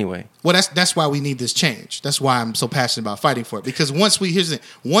correctly anyway? Well, that's why we need this change. That's why I'm so passionate about fighting for it. Because once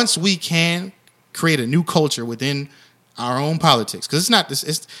we can create a new culture within our own politics, because it's not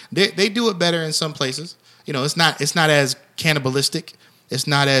this. They do it better in some places. It's not as cannibalistic. It's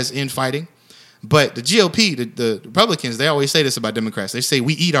not as infighting. But the GOP, the Republicans, they always say this about Democrats. They say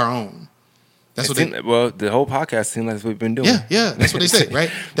we eat our own. That's what the whole podcast seems like that's what we've been doing. Yeah, that's what they say, right?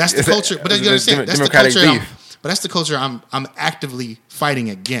 That's the culture. But you understand, that's the Democratic culture. beef. But that's the culture I'm actively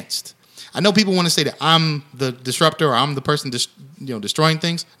fighting against. I know people want to say that I'm the disruptor or I'm the person destroying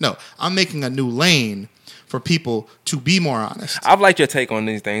things. No, I'm making a new lane for people to be more honest. I've liked your take on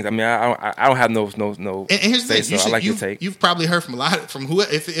these things. I mean, I don't have no. And here's the thing: I like your take. You've probably heard from who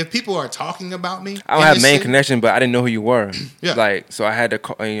if people are talking about me. I don't have main connection, but I didn't know who you were. Yeah. Like, so I had to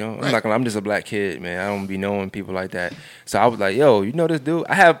call, I'm just a black kid, man. I don't be knowing people like that. So I was like, yo, you know this dude?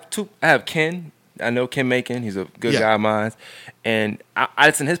 I have Ken. I know Ken Macon. He's a good guy of mine. And I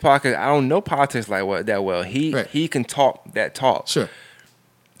listen to his podcast. I don't know politics that well. He can talk that talk. Sure.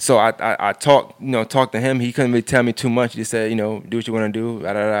 So I talked to him. He couldn't really tell me too much. He just said, do what you want to do.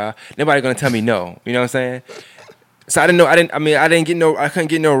 Nobody gonna tell me no. You know what I'm saying? So I didn't know. I couldn't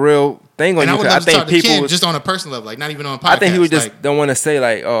get no real thing on and you. I would love to talk to people Ken just on a personal level, like not even on a podcast. I think he would just don't want to say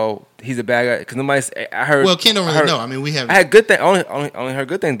like, oh, he's a bad guy because nobody. I heard. Well, Ken don't really know. I mean, we have. I had good thing. Only heard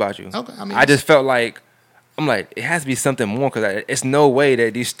good things about you. Okay. I mean, I just felt like. I'm like, it has to be something more because it's no way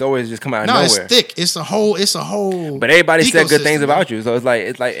that these stories just come out of nowhere. No, it's thick. It's a whole. But everybody said good things ecosystem, about you, so it's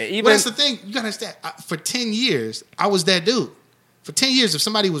like even. Well, that's the thing. You gotta understand. For 10 years, I was that dude. For 10 years, if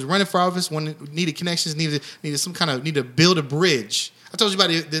somebody was running for office, needed connections, needed to build a bridge. I told you about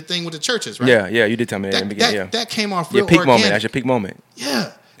the thing with the churches, right? Yeah, you did tell me that in the beginning. That came off real your peak organic. moment. That's your peak moment.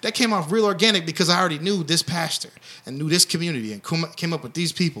 Yeah. That came off real organic because I already knew this pastor and knew this community and came up with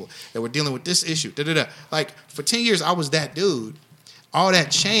these people that were dealing with this issue. Like, for 10 years, I was that dude. All that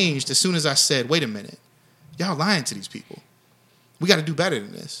changed as soon as I said, wait a minute. Y'all lying to these people. We got to do better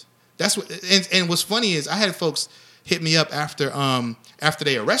than this. That's what. And what's funny is I had folks hit me up after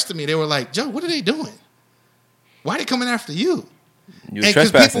they arrested me. They were like, Joe, what are they doing? Why are they coming after you? You were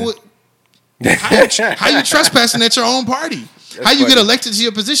trespassing. How you trespassing at your own party? That's How you funny. get elected to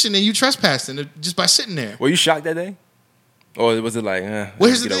your position and you trespassing just by sitting there? Were you shocked that day? Or was it like, Well,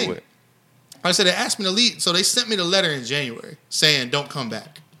 here's the get over thing. it? I said they asked me to leave, so they sent me the letter in January saying don't come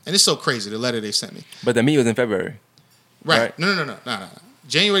back. And it's so crazy, the letter they sent me. But the meet was in February. Right. Right. No.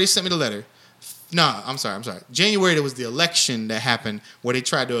 January they sent me the letter. No, I'm sorry. January, there was the election that happened where they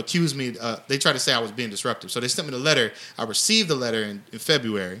tried to accuse me. They tried to say I was being disruptive. So they sent me the letter. I received the letter in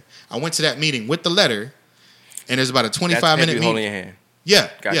February. I went to that meeting with the letter, and there's about a 25-minute meeting. Holding your hand. Yeah,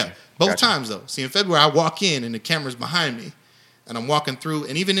 Gotcha. yeah. Both times, though. See, in February, I walk in, and the camera's behind me, and I'm walking through.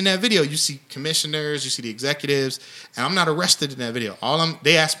 And even in that video, you see commissioners, you see the executives, and I'm not arrested in that video.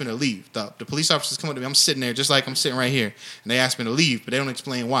 They asked me to leave. The police officers come up to me. I'm sitting there just like I'm sitting right here, and they asked me to leave, but they don't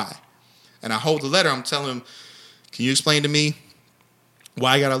explain why. And I hold the letter. I'm telling them, can you explain to me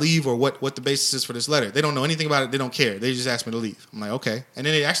why I got to leave or what the basis is for this letter? They don't know anything about it. They don't care. They just asked me to leave. I'm like, okay. And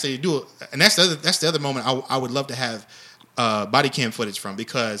then they actually do it. And that's the other moment I would love to have body cam footage from,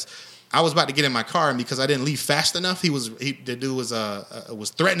 because I was about to get in my car, and because I didn't leave fast enough, the dude was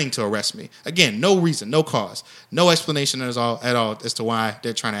threatening to arrest me. Again, no reason, no cause, no explanation at all as to why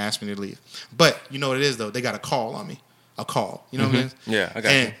they're trying to ask me to leave. But you know what it is, though? They got a call on me. A call. You know what I mean? Yeah, I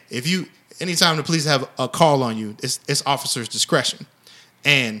got you. Anytime the police have a call on you, it's officer's discretion.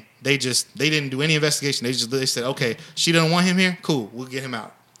 And they didn't do any investigation. They said, okay, she doesn't want him here? Cool, we'll get him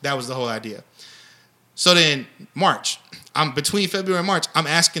out. That was the whole idea. So then March, between February and March, I'm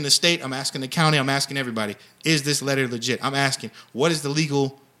asking the state, I'm asking the county, I'm asking everybody, is this letter legit? I'm asking, what is the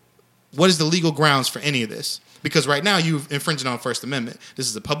legal grounds for any of this? Because right now you've infringed on First Amendment. This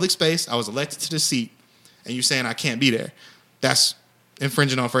is a public space. I was elected to the seat, and you're saying I can't be there. That's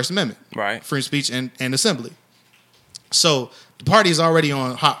infringing on First Amendment, right? Free speech and assembly. So the party is already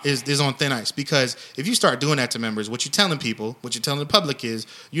on is on thin ice, because if you start doing that to members, what you're telling people, what you're telling the public is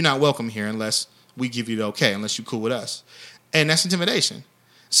you're not welcome here unless we give you the okay, unless you're cool with us, and that's intimidation.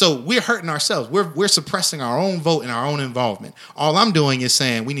 So we're hurting ourselves. We're suppressing our own vote and our own involvement. All I'm doing is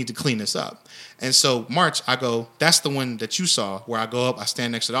saying we need to clean this up. And so March, I go. That's the one that you saw where I go up, I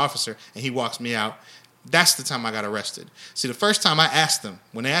stand next to the officer, and he walks me out. That's the time I got arrested. See, the first time I asked them,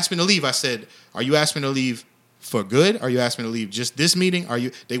 when they asked me to leave, I said, are you asking me to leave for good? Are you asking me to leave just this meeting?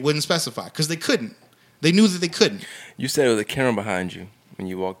 They wouldn't specify, because they couldn't. They knew that they couldn't. You said there was a camera behind you when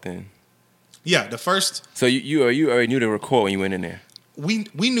you walked in. Yeah, the first. So you already knew to record when you went in there. We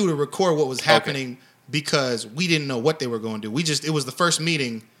knew to record what was happening, because we didn't know what they were going to do. It was the first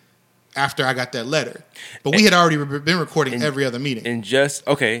meeting after I got that letter. But we had already been recording every other meeting. And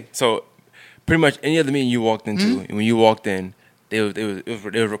so pretty much any other meeting you walked into, and when you walked in, they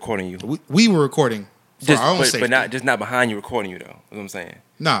were recording you. We were recording for our own safety. But not behind you recording you, though. That's what I'm saying.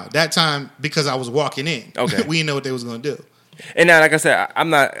 No, that time, because I was walking in. Okay. We didn't know what they was going to do. And now, like I said, I'm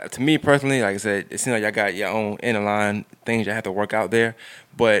not, to me personally, like I said, it seems like y'all got your own inner line things you have to work out there.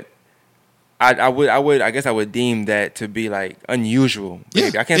 But I guess I would deem that to be like unusual.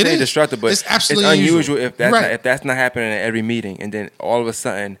 Yeah, I can't say destructive, but it's absolutely unusual if right. if that's not happening at every meeting, and then all of a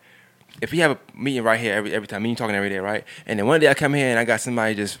sudden, if we have a meeting right here every time, me and you talking every day, right? And then one day I come here and I got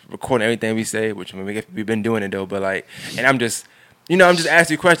somebody just recording everything we say, which I mean, we've been doing it though, but like, and I'm just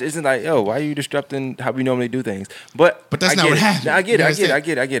asking you questions. It's like, yo, why are you disrupting how we normally do things? But that's not what happened. I get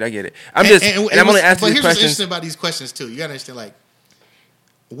it. I'm only asking these questions. But here's what's interesting about these questions too. You gotta understand, like,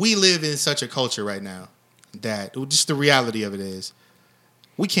 we live in such a culture right now that just the reality of it is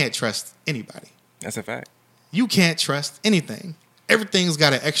we can't trust anybody. That's a fact. You can't trust anything. Everything's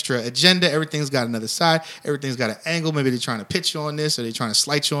got an extra agenda. Everything's got another side. Everything's got an angle. Maybe they're trying to pitch you on this or they're trying to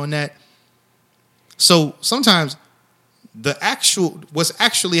slight you on that. So sometimes what's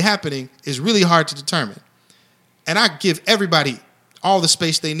actually happening is really hard to determine. And I give everybody all the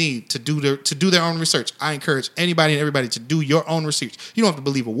space they need to do their own research. I encourage anybody and everybody to do your own research. You don't have to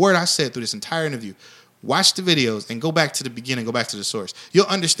believe a word I said through this entire interview. Watch the videos and go back to the beginning, go back to the source. You'll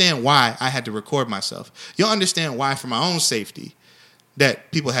understand why I had to record myself. You'll understand why, for my own safety,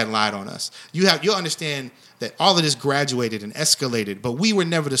 that people had lied on us. You'll understand that all of this graduated and escalated, but we were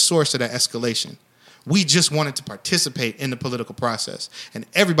never the source of that escalation. We just wanted to participate in the political process, and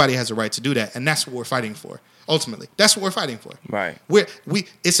everybody has a right to do that, and that's what we're fighting for. Ultimately, that's what we're fighting for. Right.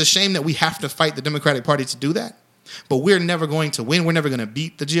 It's a shame that we have to fight the Democratic Party to do that, but we're never going to win. We're never going to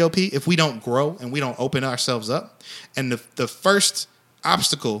beat the GOP if we don't grow and we don't open ourselves up. And the first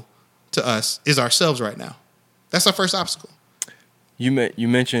obstacle to us is ourselves right now. That's our first obstacle. You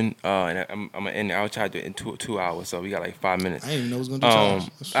mentioned, and I'm gonna end. I'll try to do it in 2 hours, so we got like 5 minutes. I didn't even know it was gonna do 2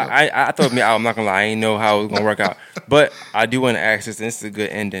 hours. I thought I'm not gonna lie, I didn't know how it was gonna work out, but I do want to ask this. And this is a good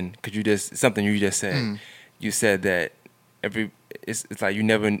ending because something you just said. You said that it's like you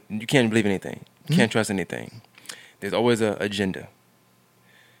can't believe anything, you can't trust anything. There's always an agenda,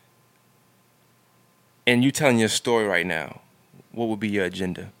 and you telling your story right now. What would be your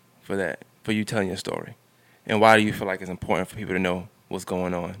agenda for that? For you telling your story? And why do you feel like it's important for people to know what's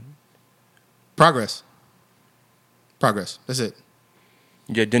going on? Progress. That's it.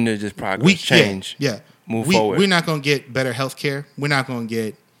 Your agenda is just progress, change. Move forward. We're not going to get better health care. We're not going to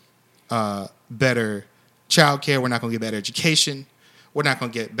get better child care. We're not going to get better education. We're not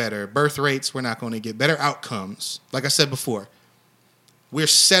going to get better birth rates. We're not going to get better outcomes. Like I said before, we're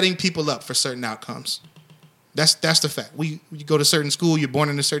setting people up for certain outcomes. That's the fact. You go to a certain school, you're born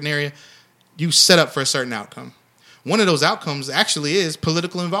in a certain area, you set up for a certain outcome. One of those outcomes actually is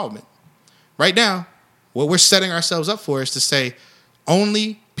political involvement. Right now, what we're setting ourselves up for is to say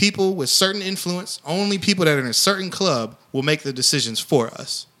only people with certain influence, only people that are in a certain club will make the decisions for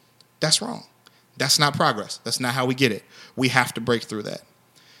us. That's wrong. That's not progress. That's not how we get it. We have to break through that.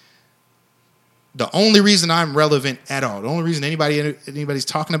 The only reason I'm relevant at all, the only reason anybody's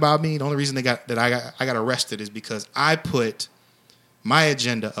talking about me, the only reason I got arrested is because I put my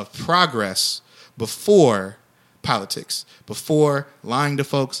agenda of progress before politics, before lying to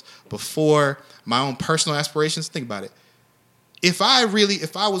folks, before my own personal aspirations. Think about it. If I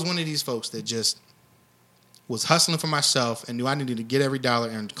was one of these folks that just was hustling for myself and knew I needed to get every dollar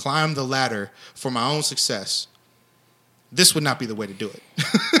and climb the ladder for my own success, this would not be the way to do it.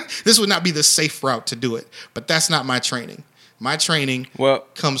 This would not be the safe route to do it. But that's not my training. My training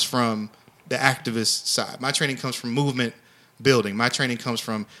comes from the activist side. My training comes from movement building. My training comes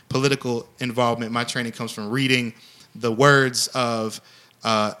from political involvement. My training comes from reading the words of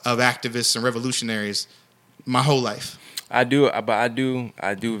activists and revolutionaries my whole life. I do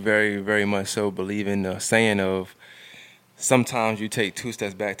very, very much so believe in the saying of sometimes you take 2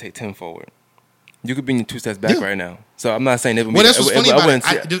 steps back, take 10 forward. You could be in 2 steps back right now. So I'm not saying it would that's what's funny about it.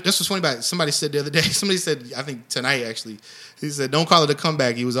 That's what's funny about it. Somebody said the other day, somebody said, I think tonight actually, he said, don't call it a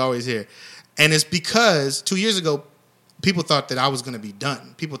comeback. He was always here. And it's because 2 years ago, people thought that I was going to be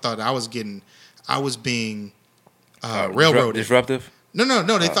done. People thought I was being railroaded. Disruptive? No.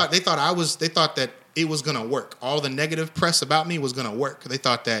 They thought that it was going to work. All the negative press about me was going to work. They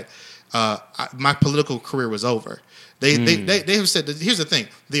thought that my political career was over. They have said that, here's the thing: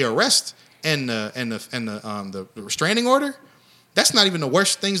 the arrest and the restraining order, that's not even the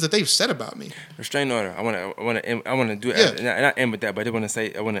worst things that they've said about me. Restraining order. I want to do it. And I end with that, but I want to say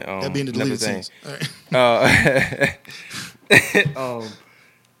that'd be in the deleted scenes. All right.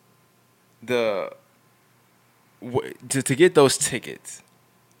 To get those tickets.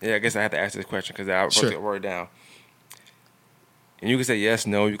 Yeah, I guess I have to ask this question because I wrote the word down. And you could say yes,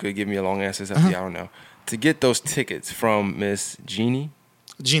 no. You could give me a long answer. I don't know. To get those tickets from Miss Jean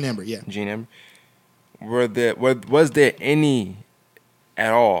Amber, yeah. Jean Amber. Was there any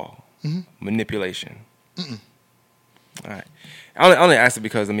at all manipulation? Mm-mm. All right. I only asked it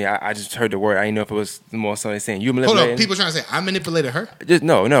because I just heard the word. I didn't know if it was more somebody saying you manipulated. Hold on, people trying to say I manipulated her.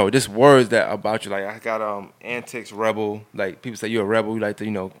 Just words that about you. Like I got antics, rebel. Like people say you're a rebel. You like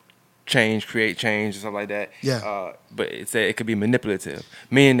to create change and stuff like that. Yeah. But it could be manipulative,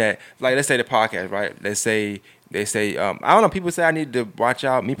 meaning that like let's say the podcast, right? They say I don't know. People say I need to watch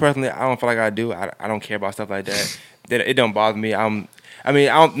out. Me personally, I don't feel like I do. I don't care about stuff like that. It don't bother me. I don't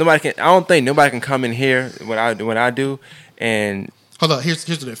think nobody can come in here when I do. And hold on, here's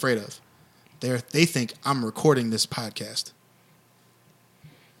what they're afraid of. They think I'm recording this podcast.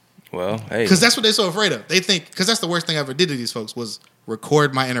 Well, hey, because that's what they're so afraid of. They think because that's the worst thing I ever did to these folks was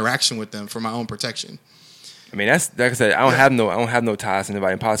record my interaction with them for my own protection. I mean, that's like I said. I don't have no ties to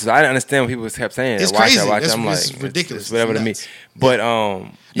anybody in politics. I understand what people kept saying. It's crazy. Watch it. I'm it's like ridiculous. It's whatever to me. But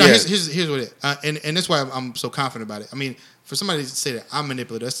here's what it is, and that's why I'm so confident about it. I mean, for somebody to say that I'm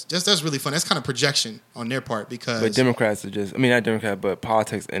manipulative, that's really fun. That's kind of projection on their part because. But Democrats are just. I mean, not Democrats, but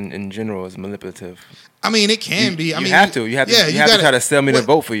politics in general is manipulative. I mean, it can be. You have to try to sell me to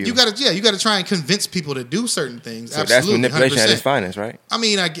vote for you. You got to try and convince people to do certain things. So absolutely, that's manipulation 100%. at its finest, right? I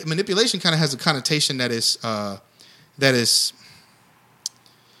mean, manipulation kind of has a connotation that is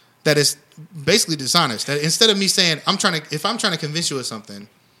basically dishonest. That instead of me saying if I'm trying to convince you of something,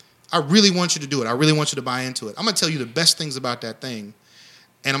 I really want you to do it. I really want you to buy into it. I'm gonna tell you the best things about that thing,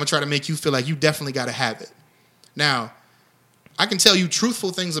 and I'm gonna try to make you feel like you definitely got to have it. Now, I can tell you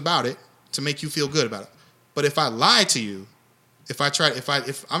truthful things about it to make you feel good about it. But if I lie to you, if I'm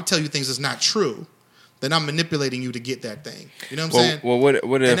telling you things that's not true, then I'm manipulating you to get that thing. You know what I'm saying? Well, what if...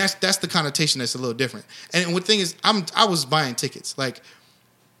 And that's the connotation that's a little different. And the thing is, I was buying tickets. Like,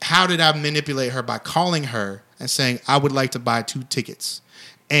 how did I manipulate her? By calling her and saying, I would like to buy 2 tickets.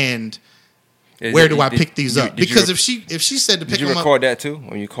 And where do I pick these up? Because if she said to pick them up... Did you record that too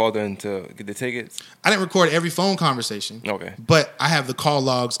when you called in to get the tickets? I didn't record every phone conversation. Okay. But I have the call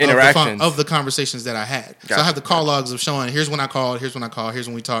logs of the conversations that I had. Gotcha. So I have the call logs of showing, here's when I called, here's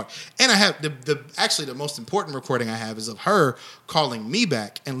when we talked. And I have the most important recording I have is of her calling me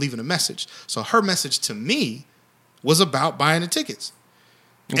back and leaving a message. So her message to me was about buying the tickets.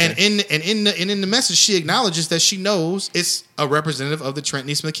 And in the message, she acknowledges that she knows it's a representative of the Trent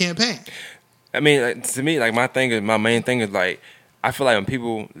Neesmith campaign. I mean, like, to me, like my main thing is like, I feel like when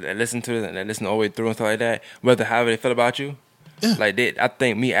people that listen to it and that listen all the way through and stuff like that, whether however they feel about you, I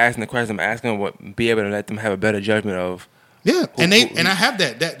think me asking the question I'm asking would be able to let them have a better judgment of. Yeah, and I have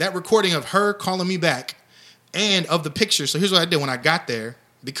that recording of her calling me back, and of the picture. So here's what I did when I got there,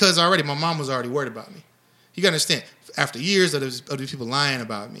 because my mom was already worried about me. You gotta understand. After years of these people lying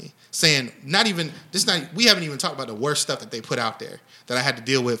about me, saying we haven't even talked about the worst stuff that they put out there that I had to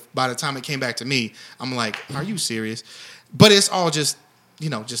deal with. By the time it came back to me, I'm like, are you serious? But it's all just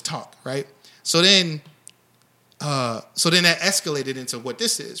talk, right? So then that escalated into what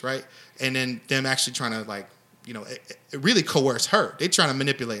this is, right? And then them actually trying to it really coerce her. They're trying to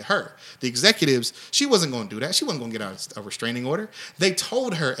manipulate her. The executives, she wasn't going to do that. She wasn't going to get out a restraining order. They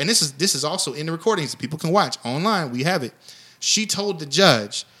told her, and this is also in the recordings that people can watch online. We have it. She told the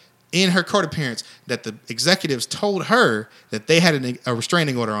judge in her court appearance that the executives told her that they had a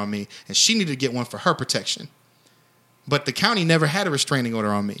restraining order on me and she needed to get one for her protection. But the county never had a restraining order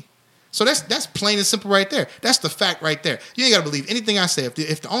on me. So that's plain and simple right there. That's the fact right there. You ain't got to believe anything I say.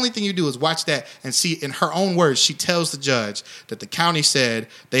 If the only thing you do is watch that and see in her own words, she tells the judge that the county said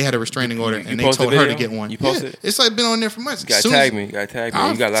they had a restraining order and they told her to get one. You posted it? It's like been on there for months. You got to tag me. You got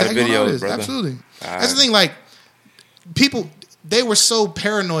a lot of videos, brother. Absolutely. That's the thing. Like, people, they were so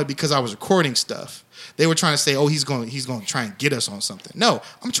paranoid because I was recording stuff. They were trying to say, oh, he's going to try and get us on something. No,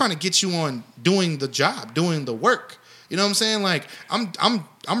 I'm trying to get you on doing the job, doing the work. You know what I'm saying? Like,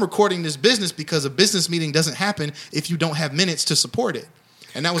 I'm recording this business because a business meeting doesn't happen if you don't have minutes to support it,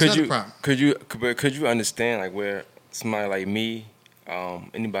 and that was another problem. Could you understand like where somebody like me,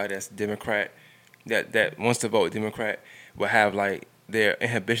 anybody that's Democrat, that wants to vote Democrat, will have like their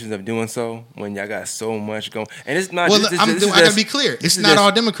inhibitions of doing so when y'all got so much going? And it's not. Well, I gotta be clear. It's not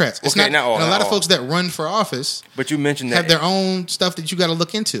all Democrats. It's not all. And a lot of folks that run for office, but you mentioned have their own stuff that you got to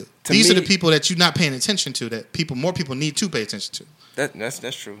look into. These are the people that you're not paying attention to. That more people need to pay attention to.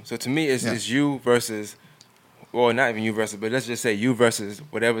 That's true. So to me, it's you versus, well, not even you versus, but let's just say you versus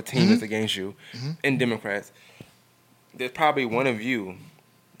whatever team is against you. In Democrats, there's probably one of you.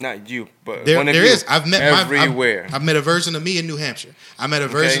 Not you, but one of you. There is. I've met everywhere. I've met a version of me in New Hampshire. I met a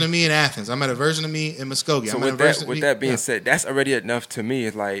version of me in Athens. I met a version of me in Muskogee. So with that being said, that's already enough to me.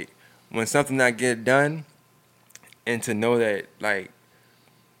 It's like when something not get done, and to know that like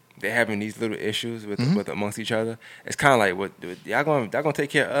they're having these little issues with amongst each other. It's kind of like, what y'all gonna take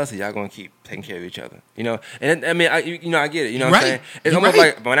care of us, or y'all gonna keep taking care of each other? You know, and I mean, I get it. You know what I'm saying? It's almost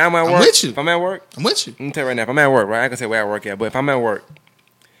like when I'm at work. If I'm at work, I'm with you. Let me tell you right now. If I'm at work, right, I can say where I work at, but if I'm at work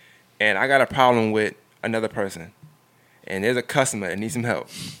and I got a problem with another person, and there's a customer that needs some help,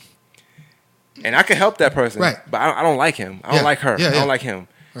 and I can help that person, right? But I don't like him. I don't like her. I don't like him.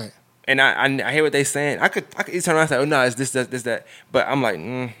 Right. And I hear what they saying. I could turn around and say, oh no, it's this that. But I'm like,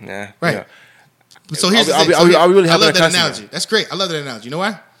 nah. Right. You know. So here's the thing. I really I love that customer. analogy. That's great. I love that analogy. You know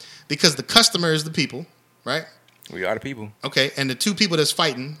why? Because the customer is the people, right? We are the people. Okay, and the two people that's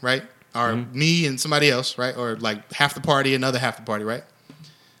fighting, right, are me and somebody else, right? Or like half the party, another half the party, right?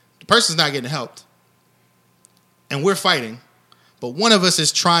 The person's not getting helped. And we're fighting, but one of us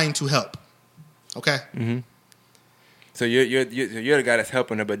is trying to help. Okay? Mm-hmm. So you're the guy that's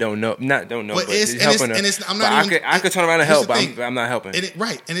helping her, but don't know, but he's helping her. I could turn around and help, but I'm not helping.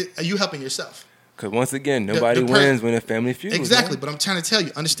 Are you helping yourself? Because once again, nobody wins when a family feuds. Exactly, but I'm trying to tell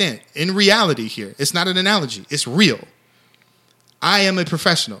you, understand, in reality here, it's not an analogy, it's real. I am a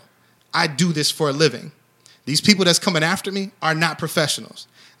professional. I do this for a living. These people that's coming after me are not professionals.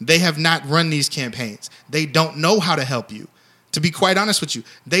 They have not run these campaigns. They don't know how to help you. To be quite honest with you,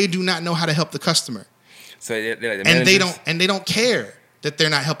 they do not know how to help the customer. So they don't care that they're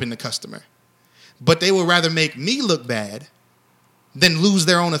not helping the customer, but they would rather make me look bad than lose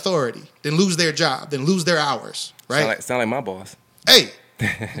their own authority, than lose their job, than lose their hours. Right? Sound like my boss. Hey,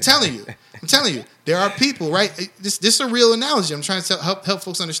 I'm telling you, there are people. Right? This is a real analogy. I'm trying to help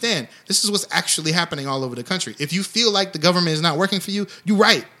folks understand. This is what's actually happening all over the country. If you feel like the government is not working for you, you're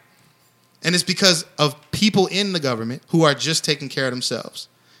right, and it's because of people in the government who are just taking care of themselves.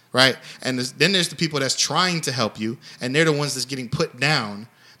 Right? And then there's the people that's trying to help you, and they're the ones that's getting put down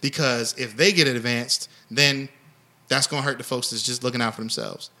because if they get advanced, then that's going to hurt the folks that's just looking out for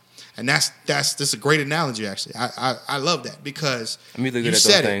themselves. And that's a great analogy, actually. I love that because I'm really good at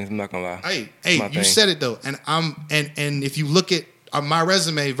those things. I'm not going to lie. Hey, you said it, though. And and if you look at my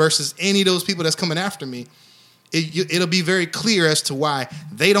resume versus any of those people that's coming after me, it'll be very clear as to why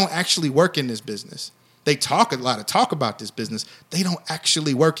they don't actually work in this business. They talk about this business. They don't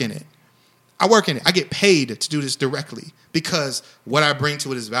actually work in it. I work in it. I get paid to do this directly because what I bring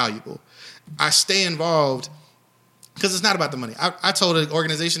to it is valuable. I stay involved because it's not about the money. I told an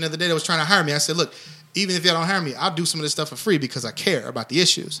organization the other day that was trying to hire me, I said, look, even if y'all don't hire me, I'll do some of this stuff for free because I care about the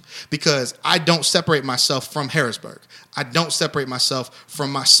issues. Because I don't separate myself from Harrisburg. I don't separate myself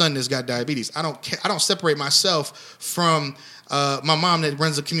from my son that's got diabetes. I don't separate myself from my mom that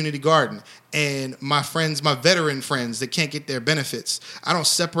runs a community garden and my friends, my veteran friends that can't get their benefits. I don't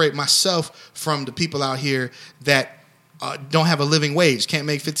separate myself from the people out here that don't have a living wage, can't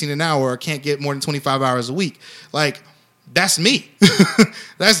make $15 an hour, or can't get more than 25 hours a week. Like, that's me.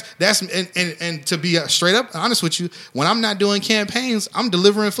 that's and to be straight up honest with you, when I'm not doing campaigns, I'm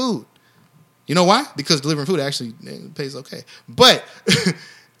delivering food. You know why? Because delivering food actually pays okay. But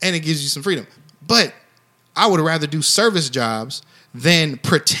and it gives you some freedom. But I would rather do service jobs than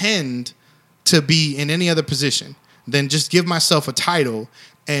pretend to be in any other position, than just give myself a title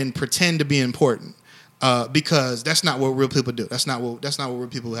and pretend to be important. Because that's not what real people do. That's not what real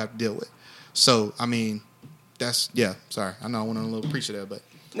people have to deal with. So, I mean, sorry. I know I went on a little preacher there, but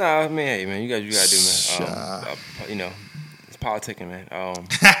no, I mean, hey, man, you gotta do, man. You know, it's politicking, man.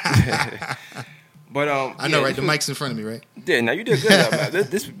 But I know, right? The mic's in front of me, right? Yeah, now you did good, man.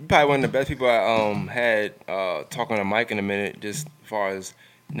 This is probably one of the best people I had talking on a mic in a minute, just as far as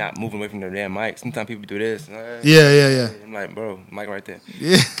not moving away from the damn mic. Sometimes people do this. Yeah. I'm like, bro, mic right there.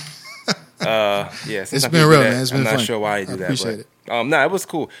 Yeah. It's been real, man. It's been I'm fun. not sure why you do that. Appreciate it. No, it was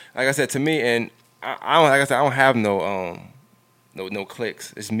cool. Like I said, to me, and I don't have no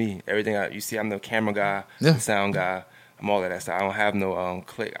clicks. It's me. Everything you see, I'm the camera guy, the sound guy. I'm all of that stuff. I don't have no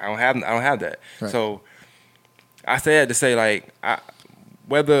click. I don't have that. Right. So I say that to say, like,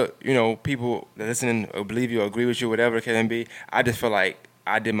 whether people that listening or believe you or agree with you, whatever it can be, I just feel like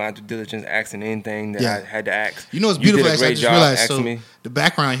I did my due diligence asking anything that I had to ask. You know what's beautiful? You did a great job asking me. The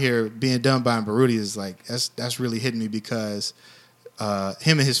background here being done by Baruti is like that's really hitting me because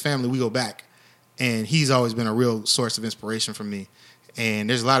him and his family, we go back, and he's always been a real source of inspiration for me. And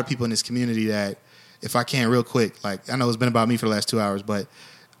there's a lot of people in this community that, if I can real quick, like, I know it's been about me for the last 2 hours, but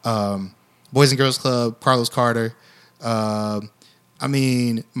Boys and Girls Club, Carlos Carter, I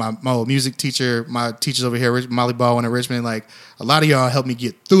mean, my old music teacher, my teachers over here, Molly Baldwin at Richmond, like, a lot of y'all helped me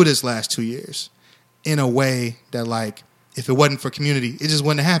get through this last 2 years in a way that, like, if it wasn't for community, it just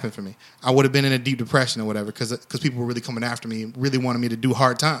wouldn't have happened for me. I would have been in a deep depression or whatever because people were really coming after me and really wanted me to do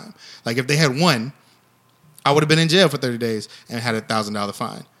hard time. Like, if they had won, I would have been in jail for 30 days and had a $1,000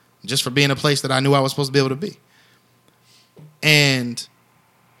 fine just for being a place that I knew I was supposed to be able to be. And,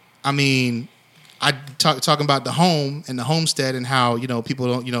 I mean, I talking about the home and the homestead and how,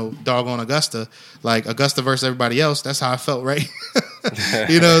 people don't, dog on Augusta. Like, Augusta versus everybody else, that's how I felt, right?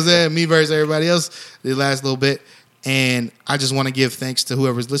 You know what I'm saying? Me versus everybody else the last little bit. And I just want to give thanks to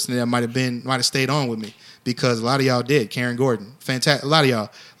whoever's listening that might have stayed on with me, because a lot of y'all did. Karen Gordon, fantastic. A lot of y'all,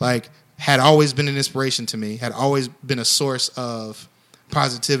 like, had always been an inspiration to me, had always been a source of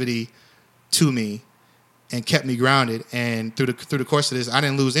positivity to me, and kept me grounded. And through the course of this, I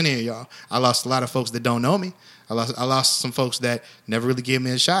didn't lose any of y'all. I lost a lot of folks that don't know me. I lost some folks that never really gave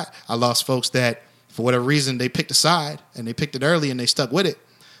me a shot. I lost folks that, for whatever reason, they picked a side and they picked it early and they stuck with it.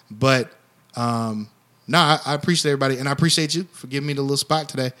 But I appreciate everybody, and I appreciate you for giving me the little spot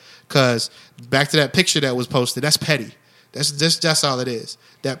today. Because back to that picture that was posted, that's petty. That's all it is.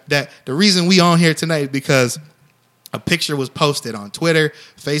 That the reason we on here tonight is because a picture was posted on Twitter,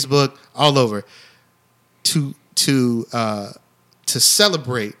 Facebook, all over to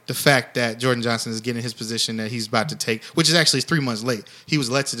celebrate the fact that Jordan Johnson is getting his position that he's about to take, which is actually 3 months late. He was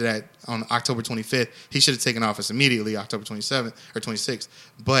elected to that on October 25th. He should have taken office immediately, October 27th or 26th.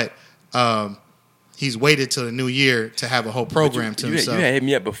 But he's waited till the new year to have a whole program to himself. You had hit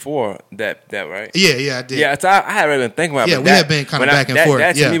me up before that, right? Yeah, I did. Yeah, so I had really been thinking about it. Yeah, we had been kind of back and forth.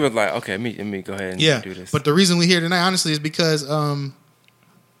 That to me was like, okay, let me go ahead and do this. But the reason we're here tonight, honestly, is because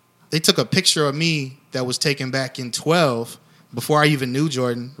they took a picture of me that was taken back in 2012, before I even knew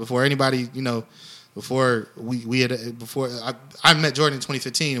Jordan, before anybody, before I met Jordan in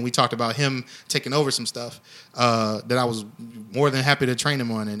 2015, and we talked about him taking over some stuff that I was more than happy to train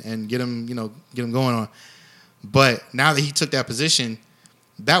him on and get him going on. But now that he took that position,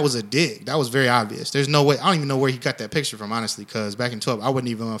 that was a dig. That was very obvious. There's no way. I don't even know where he got that picture from, honestly, because back in 2012, I wasn't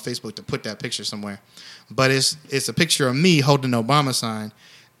even on Facebook to put that picture somewhere. But it's a picture of me holding the Obama sign,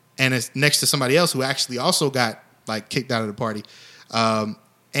 and it's next to somebody else who actually also got, like, kicked out of the party.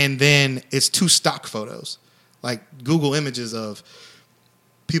 And then it's 2 stock photos, like Google images of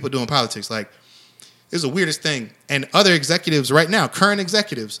people doing politics. Like, It's the weirdest thing. And other executives right now, current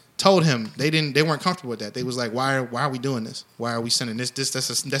executives, told him they weren't comfortable with that. They was like, why are we doing this? Why are we sending this?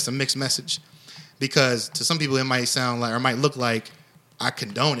 That's a mixed message. Because to some people it might sound like, or it might look like, I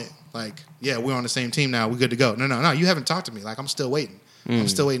condone it. Like, yeah, we're on the same team now. We're good to go. No. You haven't talked to me. Like, I'm still waiting. I'm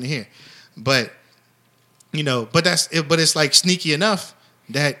still waiting to hear. But, but it's like sneaky enough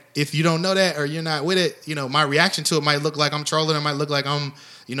that if you don't know that or you're not with it, my reaction to it might look like I'm trolling. It might look like I'm,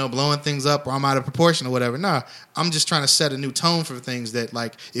 blowing things up or I'm out of proportion or whatever. Nah, I'm just trying to set a new tone for things that,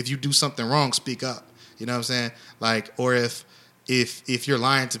 like, if you do something wrong, speak up. You know what I'm saying? Like, or if you're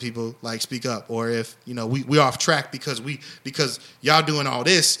lying to people, like, speak up. Or if, we off track because y'all doing all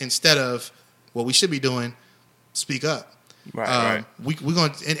this instead of what we should be doing, speak up. Right. We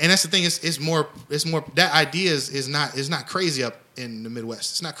going and that's the thing. It's more that idea is not crazy up in the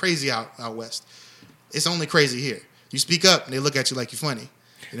Midwest. It's not crazy out west. It's only crazy here. You speak up and they look at you like you're funny.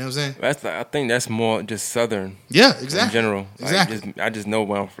 You know what I'm saying? I think that's more just Southern. Yeah, exactly. In general, exactly. I just know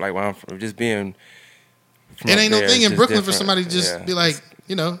where I'm from, just being. It ain't no thing in Brooklyn for somebody to just be like,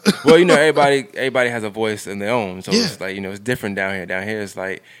 Well, everybody has a voice in their own, so it's like it's different down here. Down here, it's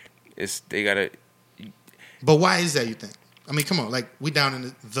like they gotta. But why is that? You think? I mean, come on, like we down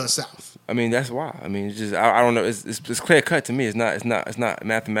in the South. I mean, that's why. I mean, it's just I don't know. It's clear cut to me. It's not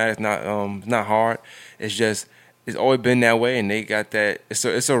mathematics. It's not hard. It's just. It's always been that way, and they got that.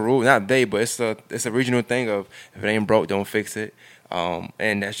 It's a rule, not they, but it's a regional thing of if it ain't broke, don't fix it,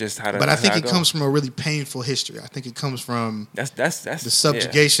 and that's just how. But I think it comes from a really painful history. I think it comes from that's the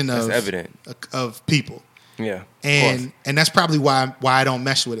subjugation of people. Yeah, and that's probably why I don't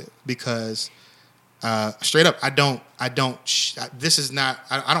mess with it because straight up I don't. This is not.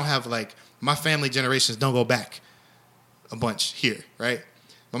 I don't have like my family generations don't go back a bunch here, right?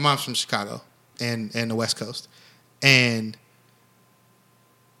 My mom's from Chicago and the West Coast. And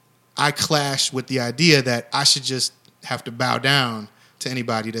I clash with the idea that I should just have to bow down to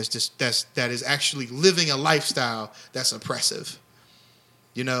anybody that is actually living a lifestyle that's oppressive.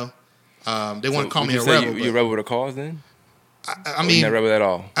 They want to call me a rebel. You a rebel with a cause then? I mean, you're not a rebel at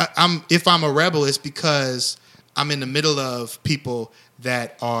all. If I'm a rebel, it's because I'm in the middle of people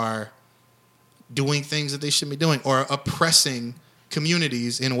that are doing things that they shouldn't be doing or oppressing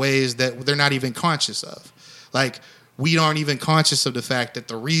communities in ways that they're not even conscious of. Like, we aren't even conscious of the fact that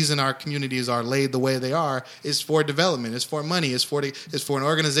the reason our communities are laid the way they are is for development, it's for money, it's for an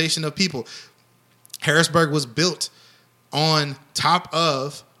organization of people. Harrisburg was built on top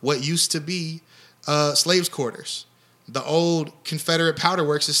of what used to be slaves' quarters. The old Confederate Powder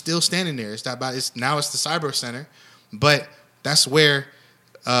Works is still standing there. Now it's the Cyber Center, but that's where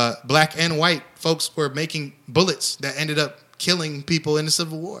black and white folks were making bullets that ended up killing people in the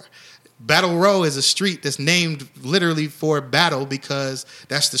Civil War. Battle Row is a street that's named literally for battle because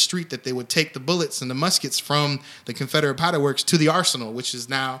that's the street that they would take the bullets and the muskets from the Confederate Powder Works to the Arsenal, which is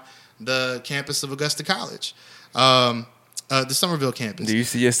now the campus of Augusta College, the Somerville campus. Do you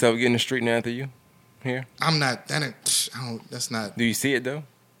see yourself getting a street named after you here? I'm not. That's not. Do you see it though?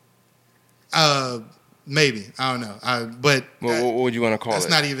 Maybe. I don't know. But what would you want to call it? That's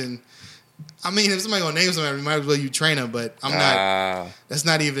not even. I mean, if somebody gonna name somebody, you might as well you train them. But I'm not. That's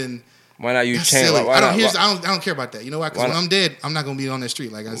not even. Why not you change? I don't care about that. You know why? Because when I'm dead, I'm not gonna be on that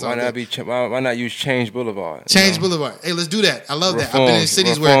street. Like why not use Change Boulevard? Change Boulevard. Hey, let's do that. I love that. I've been in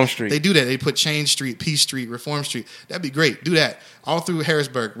cities where they do that. They put Change Street, Peace Street, Reform Street. That'd be great. Do that all through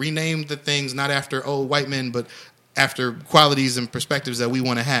Harrisburg. Rename the things not after old white men, but after qualities and perspectives that we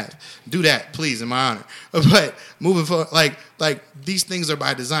want to have. Do that, please, in my honor. But moving forward, like these things are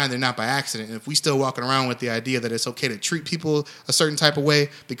by design, they're not by accident. And if we still walking around with the idea that it's okay to treat people a certain type of way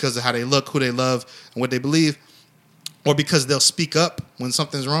because of how they look, who they love, and what they believe, or because they'll speak up when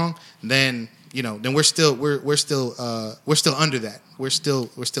something's wrong, then we're still under that. We're still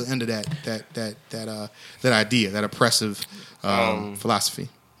under that idea, that oppressive philosophy.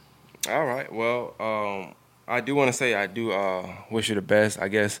 All right. Well, I do want to say I do wish you the best. I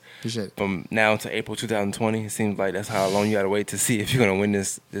guess from now to April 2020, it seems like that's how long you got to wait to see if you're going to win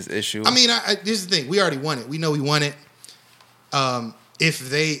this issue. I mean, here's the thing: we already won it. We know we won it. If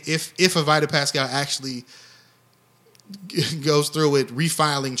Evita Pascal actually goes through with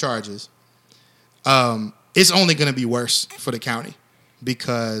refiling charges, it's only going to be worse for the county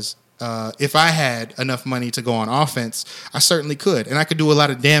because. If I had enough money to go on offense, I certainly could. And I could do a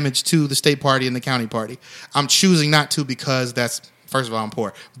lot of damage to the state party and the county party. I'm choosing not to because first of all, I'm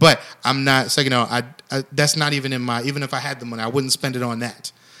poor. But I'm not, so, that's not even in my, even if I had the money, I wouldn't spend it on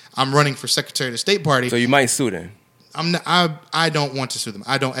that. I'm running for Secretary of the State Party. So you might sue them? I don't want to sue them.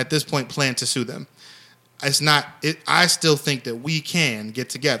 I don't, at this point, plan to sue them. it's not. I still think that we can get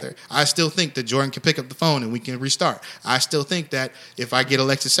together. I still think that Jordan can pick up the phone and we can restart. I still think that if I get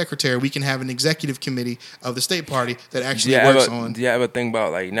elected secretary, we can have an executive committee of the state party that actually works on. Do you ever think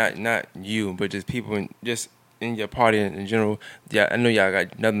about like not you, but just people in your party in general? Yeah, I know y'all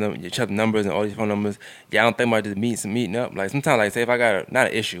got each other numbers and all these phone numbers. Yeah, I don't think about just meeting up. Like sometimes, like say if I got not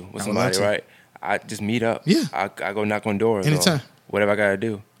an issue with somebody, right? I just meet up. Yeah, I go knock on doors anytime. Or whatever I gotta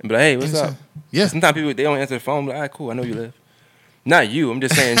do, and be like, hey, what's up? Yeah. Sometimes people they don't answer the phone. I'm like, all right, cool. I know you live. Not you. I'm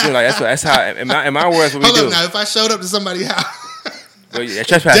just saying. Like that's how. In my words, what we do. Hold up now. If I showed up to somebody's house. Well, yeah,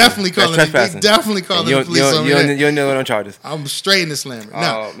 trespassing. Definitely calling the police on me. You don't know no charges. I'm straight in the slammer.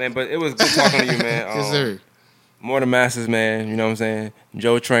 Oh, man, but it was good talking to you, man. Yes, sir. More than Masters, man. You know what I'm saying?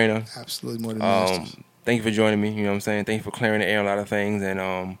 Joe Trainer. Absolutely more than Masters. Thank you for joining me. You know what I'm saying? Thank you for clearing the air on a lot of things. And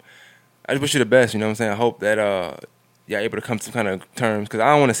I just wish you the best. You know what I'm saying? I hope that you're able to come to some kind of terms. Because I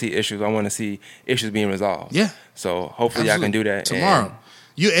don't want to see issues. I want to see issues being resolved. Yeah. So hopefully y'all can do that. Tomorrow.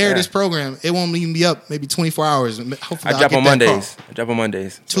 You air this program, it won't even be up maybe 24 hours. Hopefully I drop on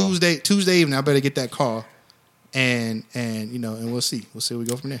Mondays. So. Tuesday evening, I better get that call. And we'll see. We'll see where we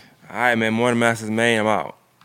go from there. All right, man. More than Masters, man. I'm out.